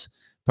streams,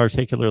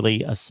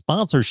 particularly a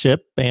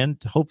sponsorship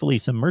and hopefully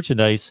some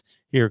merchandise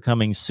here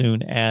coming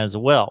soon as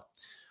well.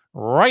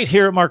 Right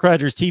here at Mark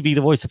Rogers TV,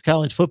 the voice of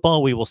college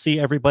football. We will see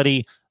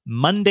everybody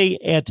Monday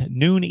at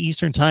noon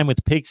Eastern time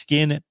with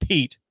Pigskin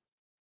Pete.